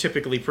dreams are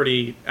typically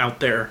pretty out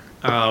there.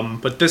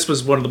 But this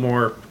was one of the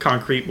more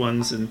concrete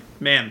ones. And,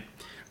 man,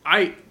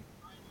 I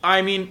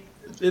mean,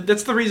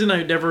 that's the reason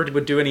I never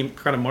would do any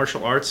kind of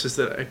martial arts, is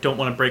that I don't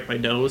want to break my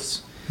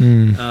nose.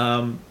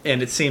 And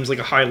it seems like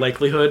a high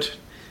likelihood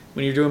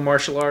when you're doing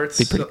martial arts.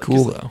 It'd be pretty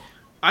cool, though.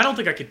 I don't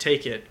think I could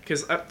take it,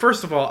 because,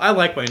 first of all, I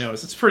like my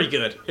nose. It's pretty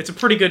good. It's a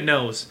pretty good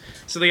nose.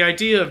 So the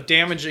idea of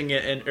damaging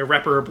it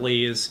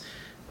irreparably is,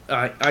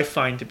 I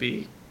find to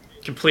be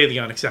completely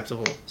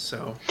unacceptable.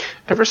 So,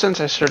 ever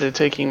since I started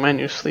taking my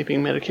new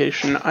sleeping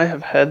medication, I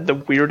have had the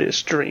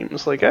weirdest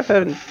dreams. Like, I've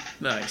had...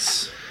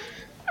 Nice.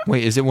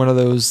 Wait, is it one of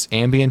those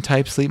Ambien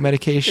type sleep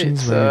medications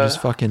It's, where you're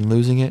just fucking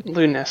losing it?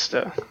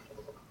 Lunesta.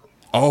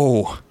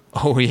 Oh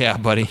yeah,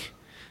 buddy.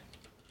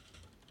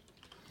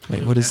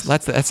 Wait, what is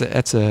that's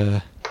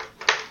a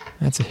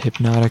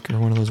hypnotic or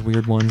one of those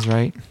weird ones,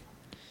 right?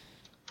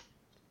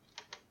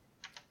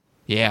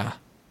 Yeah.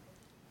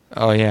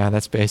 Oh yeah,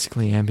 that's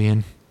basically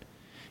Ambien.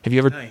 Have you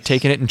ever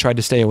taken it and tried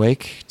to stay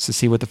awake to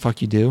see what the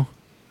fuck you do?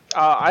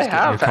 I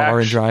have. Get in your car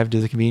and drive to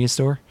the convenience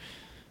store?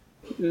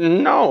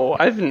 No,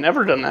 I've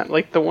never done that.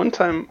 Like the one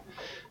time,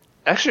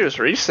 actually it was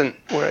recent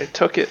where I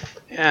took it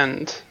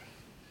and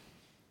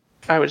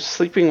I was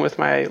sleeping with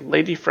my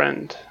lady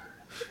friend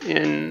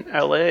in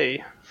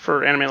LA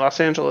for Anime Los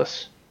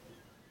Angeles.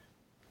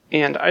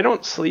 And I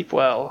don't sleep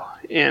well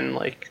in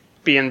like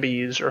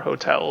B&Bs or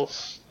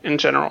hotels in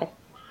general.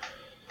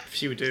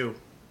 Few do.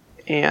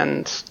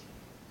 And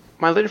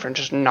my lady friend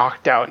just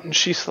knocked out and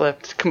she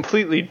slept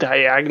completely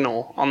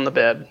diagonal on the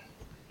bed.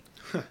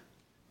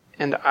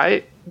 And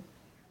I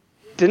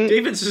didn't...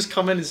 David's just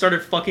come in and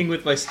started fucking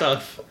with my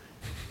stuff.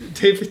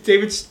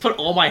 David's put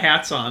all my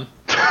hats on.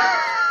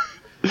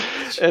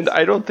 And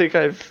I don't think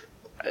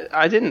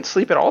I didn't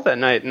sleep at all that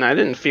night, and I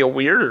didn't feel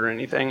weird or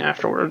anything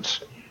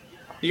afterwards.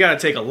 You gotta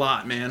take a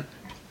lot, man.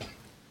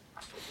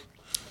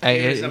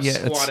 I'm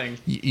squatting.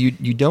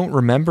 You don't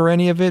remember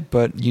any of it,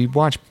 but you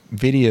watch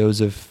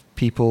videos of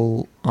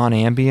people on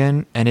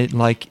Ambien, and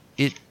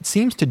it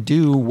seems to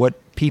do what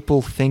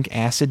people think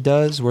acid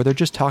does, where they're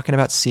just talking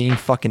about seeing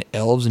fucking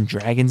elves and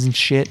dragons and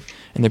shit,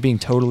 and they're being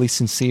totally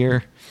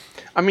sincere.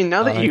 I mean,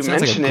 now that you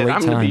mention it,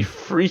 I'm going to be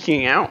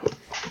freaking out.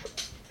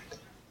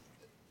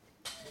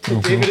 So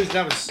David is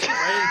now spraying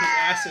his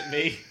ass at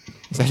me.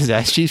 Is that his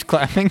ass cheeks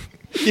clapping?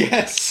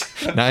 Yes.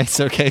 Nice,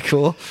 okay,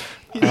 cool.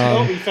 He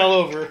fell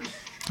over.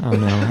 Oh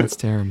no, that's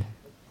terrible.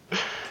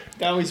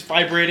 Now he's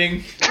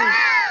vibrating.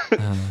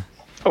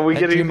 Are we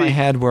getting I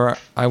had where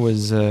I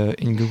was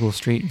in Google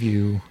Street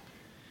View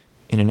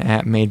in an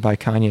app made by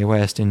Kanye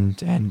West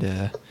and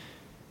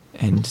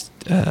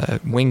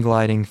wing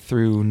gliding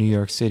through New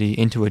York City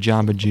into a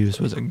Jamba Juice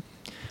was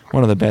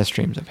one of the best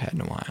dreams I've had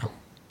in a while.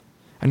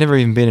 I've never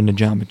even been in a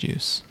Jamba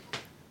Juice.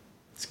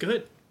 It's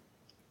good.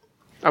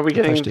 Are we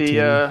getting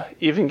the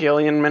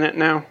Evangelion minute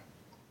now?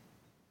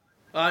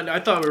 I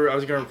thought I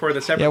was going to record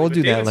this separately. Yeah, we'll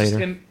do that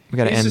later. We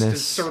got to end this. He's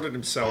just inserted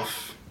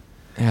himself.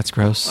 That's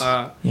gross.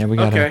 Yeah, we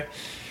got to.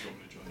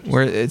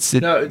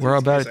 Okay. We're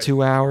about at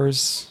 2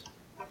 hours.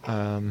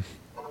 None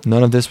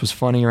of this was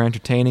funny or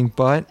entertaining,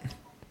 but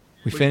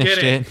we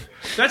finished it.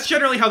 That's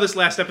generally how this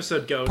last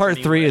episode goes. Part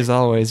 3 is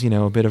always,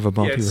 a bit of a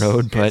bumpy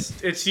road, but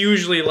it's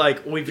usually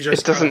like we've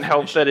just. It doesn't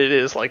help that it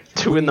is like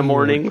 2 in the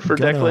morning for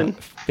Declan.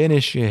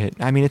 Finish it.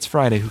 I mean, it's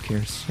Friday. Who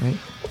cares, right?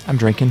 I'm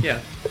drinking. Yeah,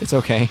 it's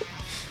okay.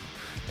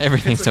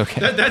 Everything's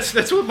okay.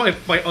 That's what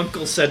my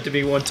uncle said to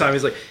me one time.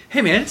 He's like,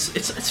 "Hey man,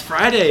 it's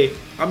Friday.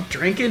 I'm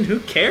drinking. Who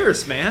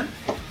cares, man?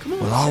 Come on."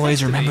 We'll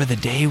always remember the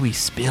day we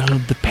spilled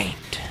the paint.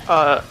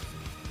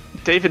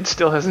 David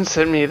still hasn't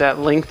sent me that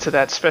link to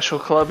that special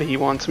club he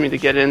wants me to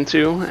get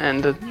into,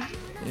 and is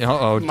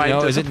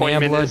it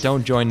NAMBLA?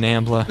 Don't join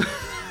NAMBLA.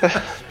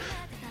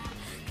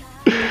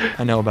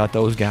 I know about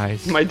those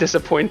guys. My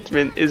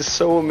disappointment is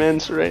so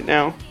immense right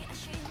now.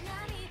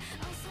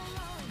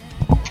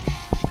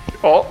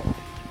 Oh.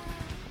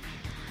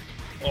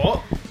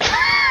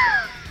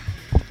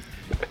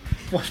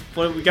 What?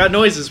 We got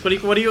noises.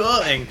 What are you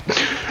uttering?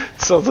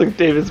 Sounds like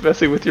David's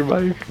messing with your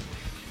mic.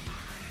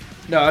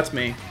 No, that's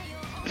me.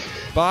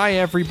 Bye,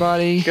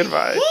 everybody.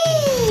 Goodbye.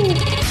 Woo!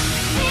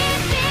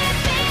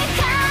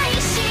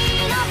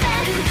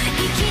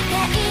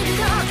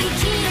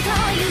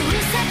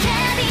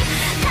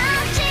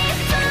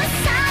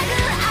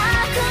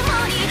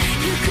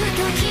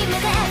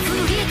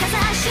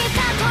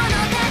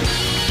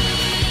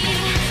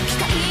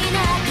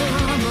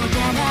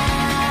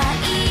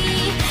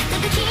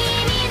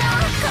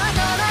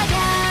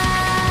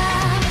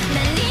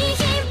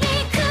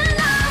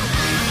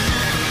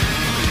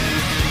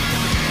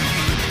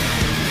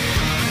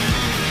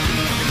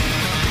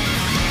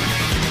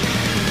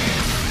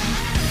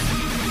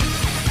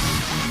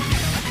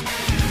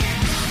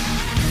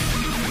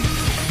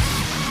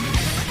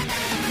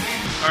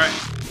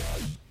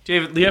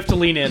 David, you have to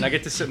lean in. I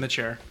get to sit in the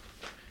chair.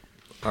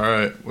 All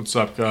right, what's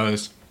up,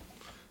 guys?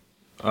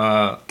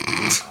 I'm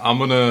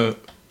gonna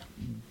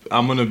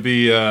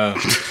be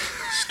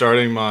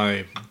starting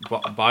my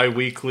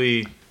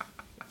bi-weekly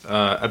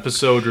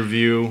episode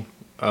review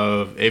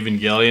of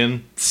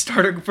Evangelion.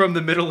 Starting from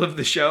the middle of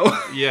the show.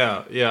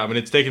 Yeah. I mean,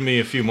 it's taken me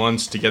a few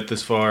months to get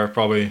this far.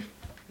 Probably,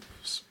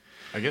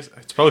 I guess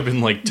it's probably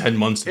been like 10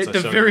 months since at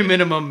the very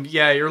minimum.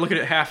 Yeah, you're looking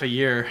at half a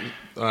year.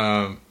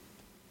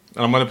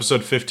 I'm on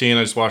episode 15.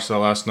 I just watched that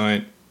last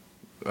night.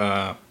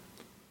 I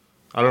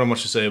don't know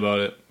much to say about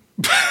it.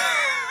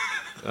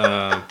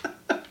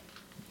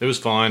 It was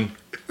fine.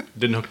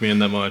 Didn't hook me in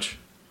that much.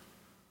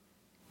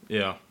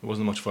 Yeah, it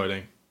wasn't much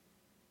fighting.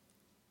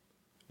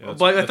 Yeah,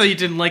 but I thought you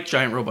didn't like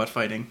giant robot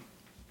fighting.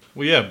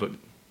 Well, yeah, but...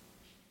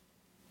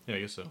 Yeah, I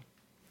guess so.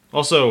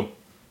 Also,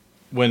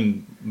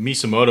 when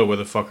Misamoto, where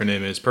the fuck her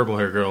name is, purple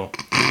hair girl,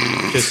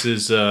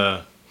 kisses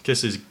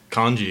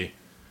Kanji.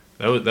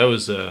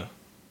 That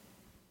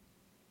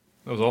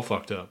was all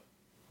fucked up.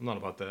 I'm not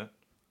about that.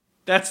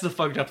 That's the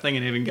fucked up thing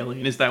in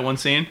Evangelion. Is that one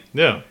scene?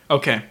 Yeah.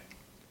 Okay.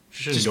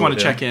 Just want to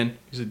check in.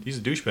 He's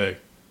a douchebag,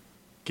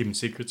 keeping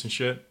secrets and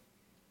shit.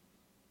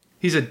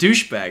 He's a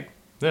douchebag.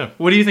 Yeah.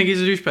 What do you think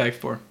he's a douchebag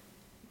for?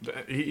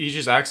 He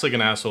just acts like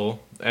an asshole,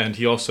 and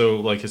he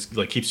also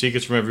keeps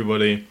secrets from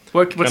everybody.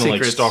 What secrets?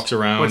 Like stalks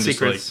around. What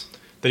secrets?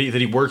 That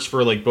he works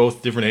for like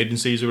both different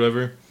agencies or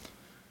whatever.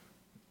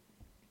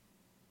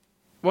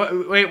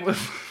 What? Wait,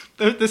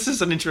 this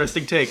is an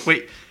interesting take.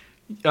 Wait,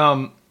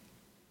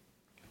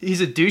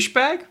 he's a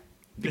douchebag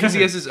because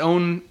he has his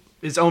own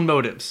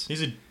motives.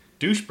 He's a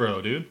douche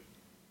bro, dude.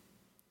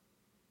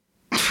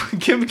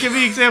 give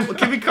me example.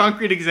 Give me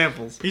concrete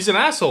examples. He's an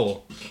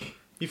asshole.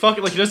 He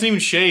doesn't even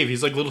shave.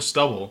 He's like little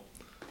stubble.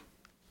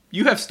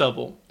 You have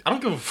stubble. I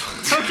don't give a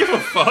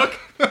fuck.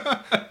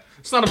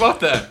 It's not about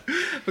that.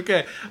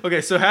 Okay.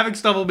 So having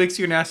stubble makes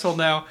you an asshole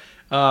now.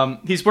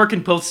 He's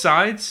working both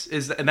sides,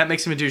 and that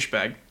makes him a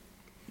douchebag.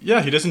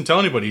 Yeah, he doesn't tell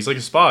anybody. He's like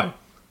a spy.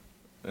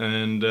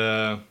 And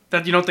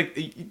that you don't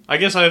think? I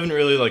guess I haven't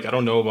really I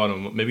don't know about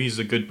him. Maybe he's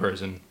a good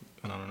person.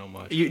 I don't know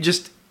much. You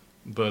just.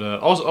 But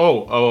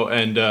also,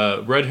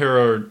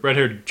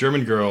 red-haired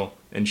German girl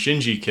and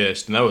Shinji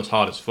kissed, and that was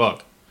hot as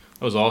fuck.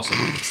 That was awesome.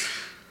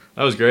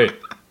 That was great.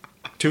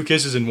 2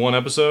 kisses in one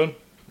episode.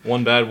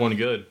 One bad, one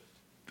good.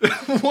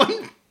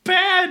 One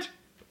bad.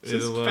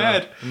 It's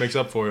bad. It makes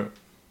up for it.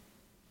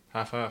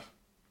 Half.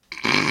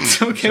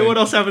 Okay, what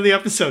else happened in the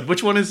episode?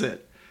 Which one is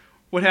it?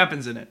 What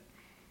happens in it?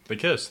 They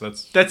kiss.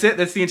 That's it?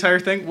 That's the entire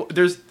thing?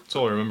 That's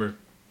all I remember.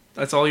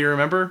 That's all you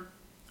remember?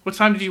 What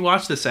time did you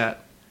watch this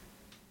at?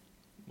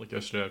 Like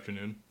yesterday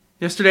afternoon.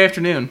 Yesterday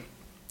afternoon.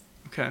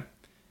 Okay.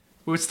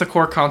 What's the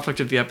core conflict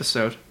of the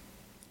episode?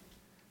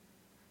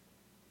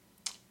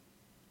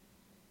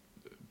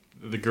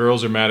 The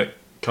girls are mad at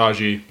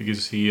Kaji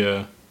because he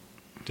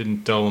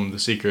didn't tell them the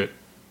secret.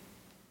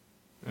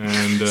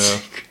 And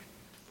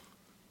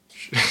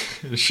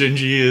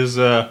Shinji is...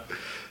 I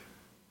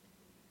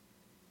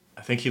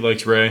think he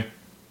likes Rei,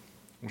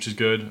 which is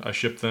good. I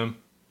ship them.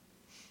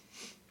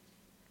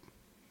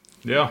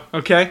 Yeah.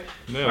 Okay.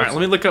 Yeah, all right.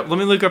 Let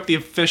me look up the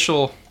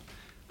official.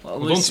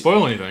 Don't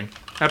spoil anything.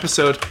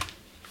 Episode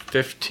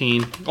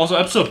 15. Also,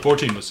 episode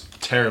 14 was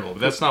terrible. But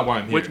that's not why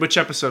I'm here. Which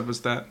episode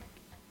was that?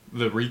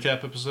 The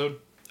recap episode.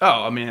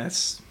 Oh, I mean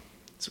it's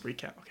a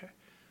recap. Okay.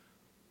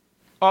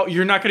 Oh,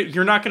 you're not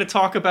gonna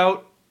talk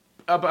about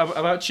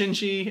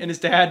Shinji and his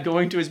dad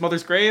going to his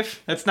mother's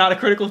grave? That's not a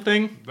critical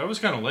thing? That was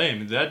kind of lame.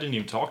 His dad didn't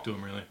even talk to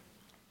him, really.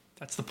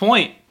 That's the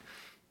point.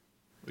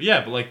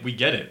 Yeah, but, we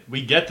get it.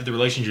 We get that the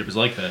relationship is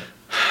like that.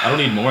 I don't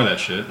need more of that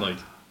shit.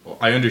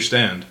 I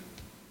understand.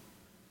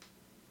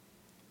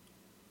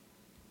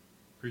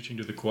 Preaching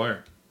to the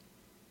choir.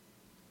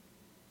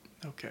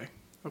 Okay,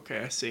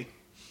 I see.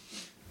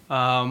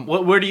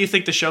 Where do you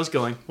think the show's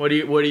going? Where do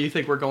you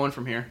think we're going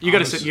from here? You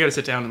gotta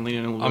sit down and lean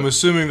in a little bit. I'm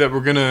assuming that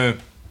we're gonna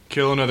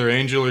kill another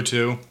angel or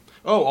two.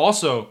 Oh,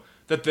 also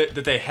that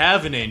they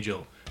have an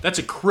angel. That's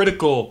a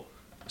critical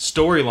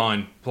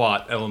storyline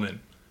plot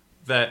element.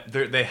 That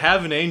they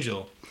have an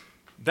angel.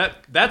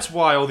 That's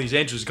why all these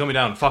angels are coming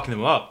down and fucking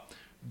them up.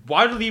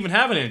 Why do they even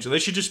have an angel? They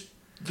should just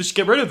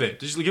get rid of it.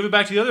 Just give it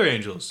back to the other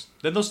angels.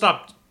 Then they'll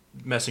stop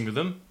messing with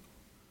them.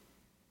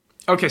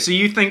 Okay, so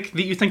you think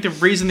the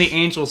reason the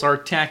angels are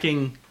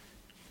attacking,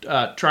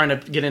 trying to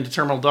get into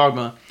Terminal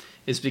Dogma,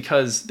 is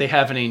because they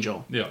have an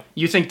angel? Yeah.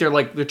 You think they're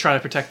trying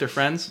to protect their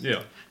friends?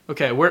 Yeah.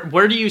 Okay,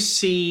 where do you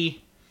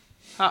see?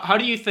 How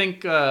do you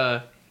think?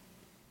 I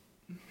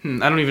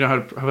don't even know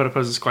how to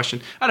pose this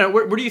question. I don't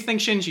know. Where do you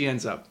think Shinji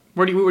ends up?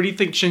 Where do you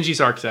think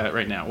Shinji's arc's at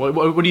right now?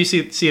 What do you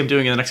see him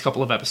doing in the next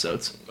couple of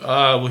episodes?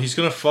 Well, he's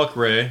gonna fuck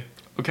Rei.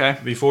 Okay.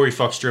 Before he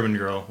fucks German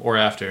girl, or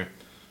after.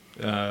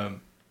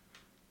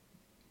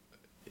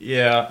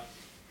 Yeah,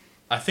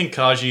 I think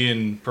Kaji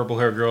and purple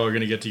hair girl are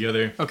gonna get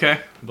together. Okay.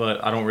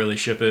 But I don't really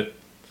ship it.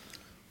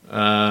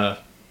 You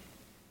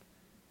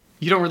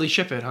don't really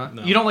ship it, huh?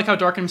 No. You don't like how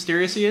dark and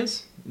mysterious he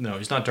is? No,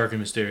 he's not dark and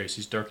mysterious.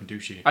 He's dark and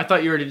douchey. I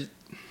thought you were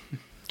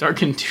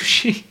dark and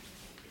douchey.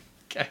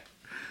 Okay.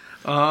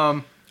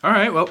 All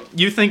right. Well,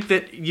 you think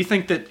that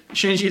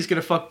Shinji is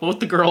gonna fuck both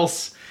the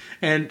girls,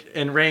 and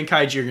Rei and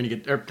Kaiji are gonna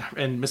get,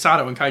 and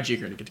Misato and Kaiji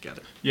are gonna get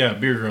together. Yeah,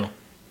 beer girl,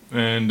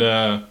 and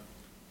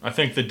I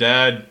think the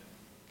dad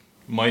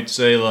might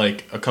say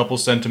a couple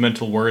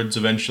sentimental words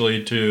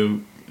eventually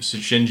to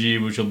Shinji,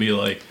 which will be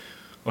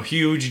a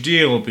huge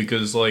deal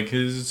because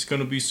he's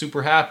gonna be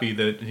super happy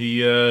that he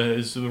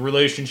has a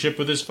relationship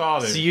with his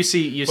father. So you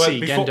see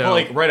Gendo.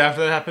 Gendo. Right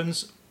after that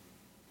happens,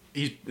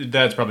 the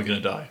dad's probably gonna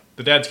die.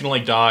 The dad's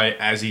gonna die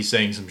as he's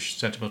saying some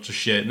sentimental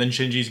shit, and then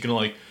Shinji's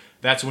gonna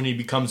that's when he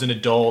becomes an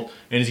adult,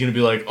 and he's gonna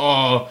be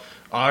oh,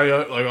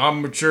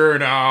 I'm mature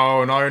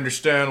now and I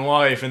understand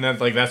life, and then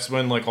that's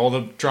when all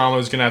the drama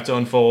is gonna have to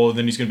unfold, and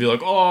then he's gonna be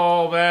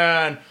oh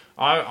man,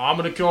 I'm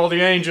gonna kill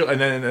the angel, and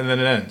then it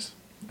ends,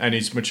 and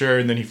he's mature,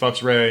 and then he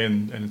fucks Rei,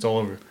 and it's all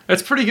over.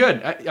 That's pretty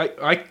good.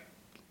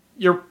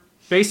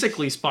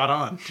 basically spot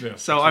on. Yeah,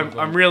 so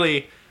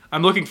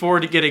I'm looking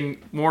forward to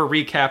getting more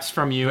recaps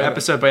from you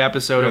episode by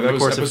episode over the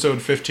course of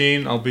episode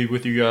 15. I'll be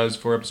with you guys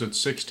for episode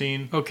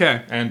 16.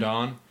 Okay. And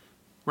on.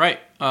 Right.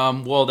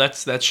 Well,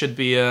 that should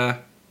be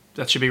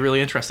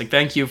really interesting.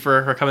 Thank you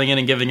for coming in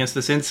and giving us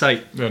this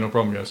insight. Yeah, no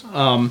problem, guys.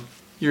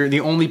 You're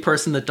the only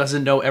person that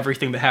doesn't know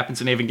everything that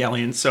happens in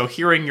Evangelion, so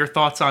hearing your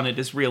thoughts on it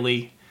is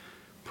really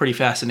pretty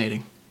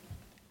fascinating.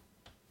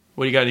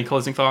 What do you got? Any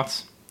closing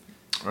thoughts?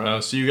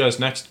 See you guys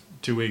next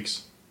 2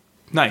 weeks.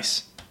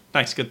 Nice.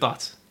 Good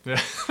thoughts. Yeah.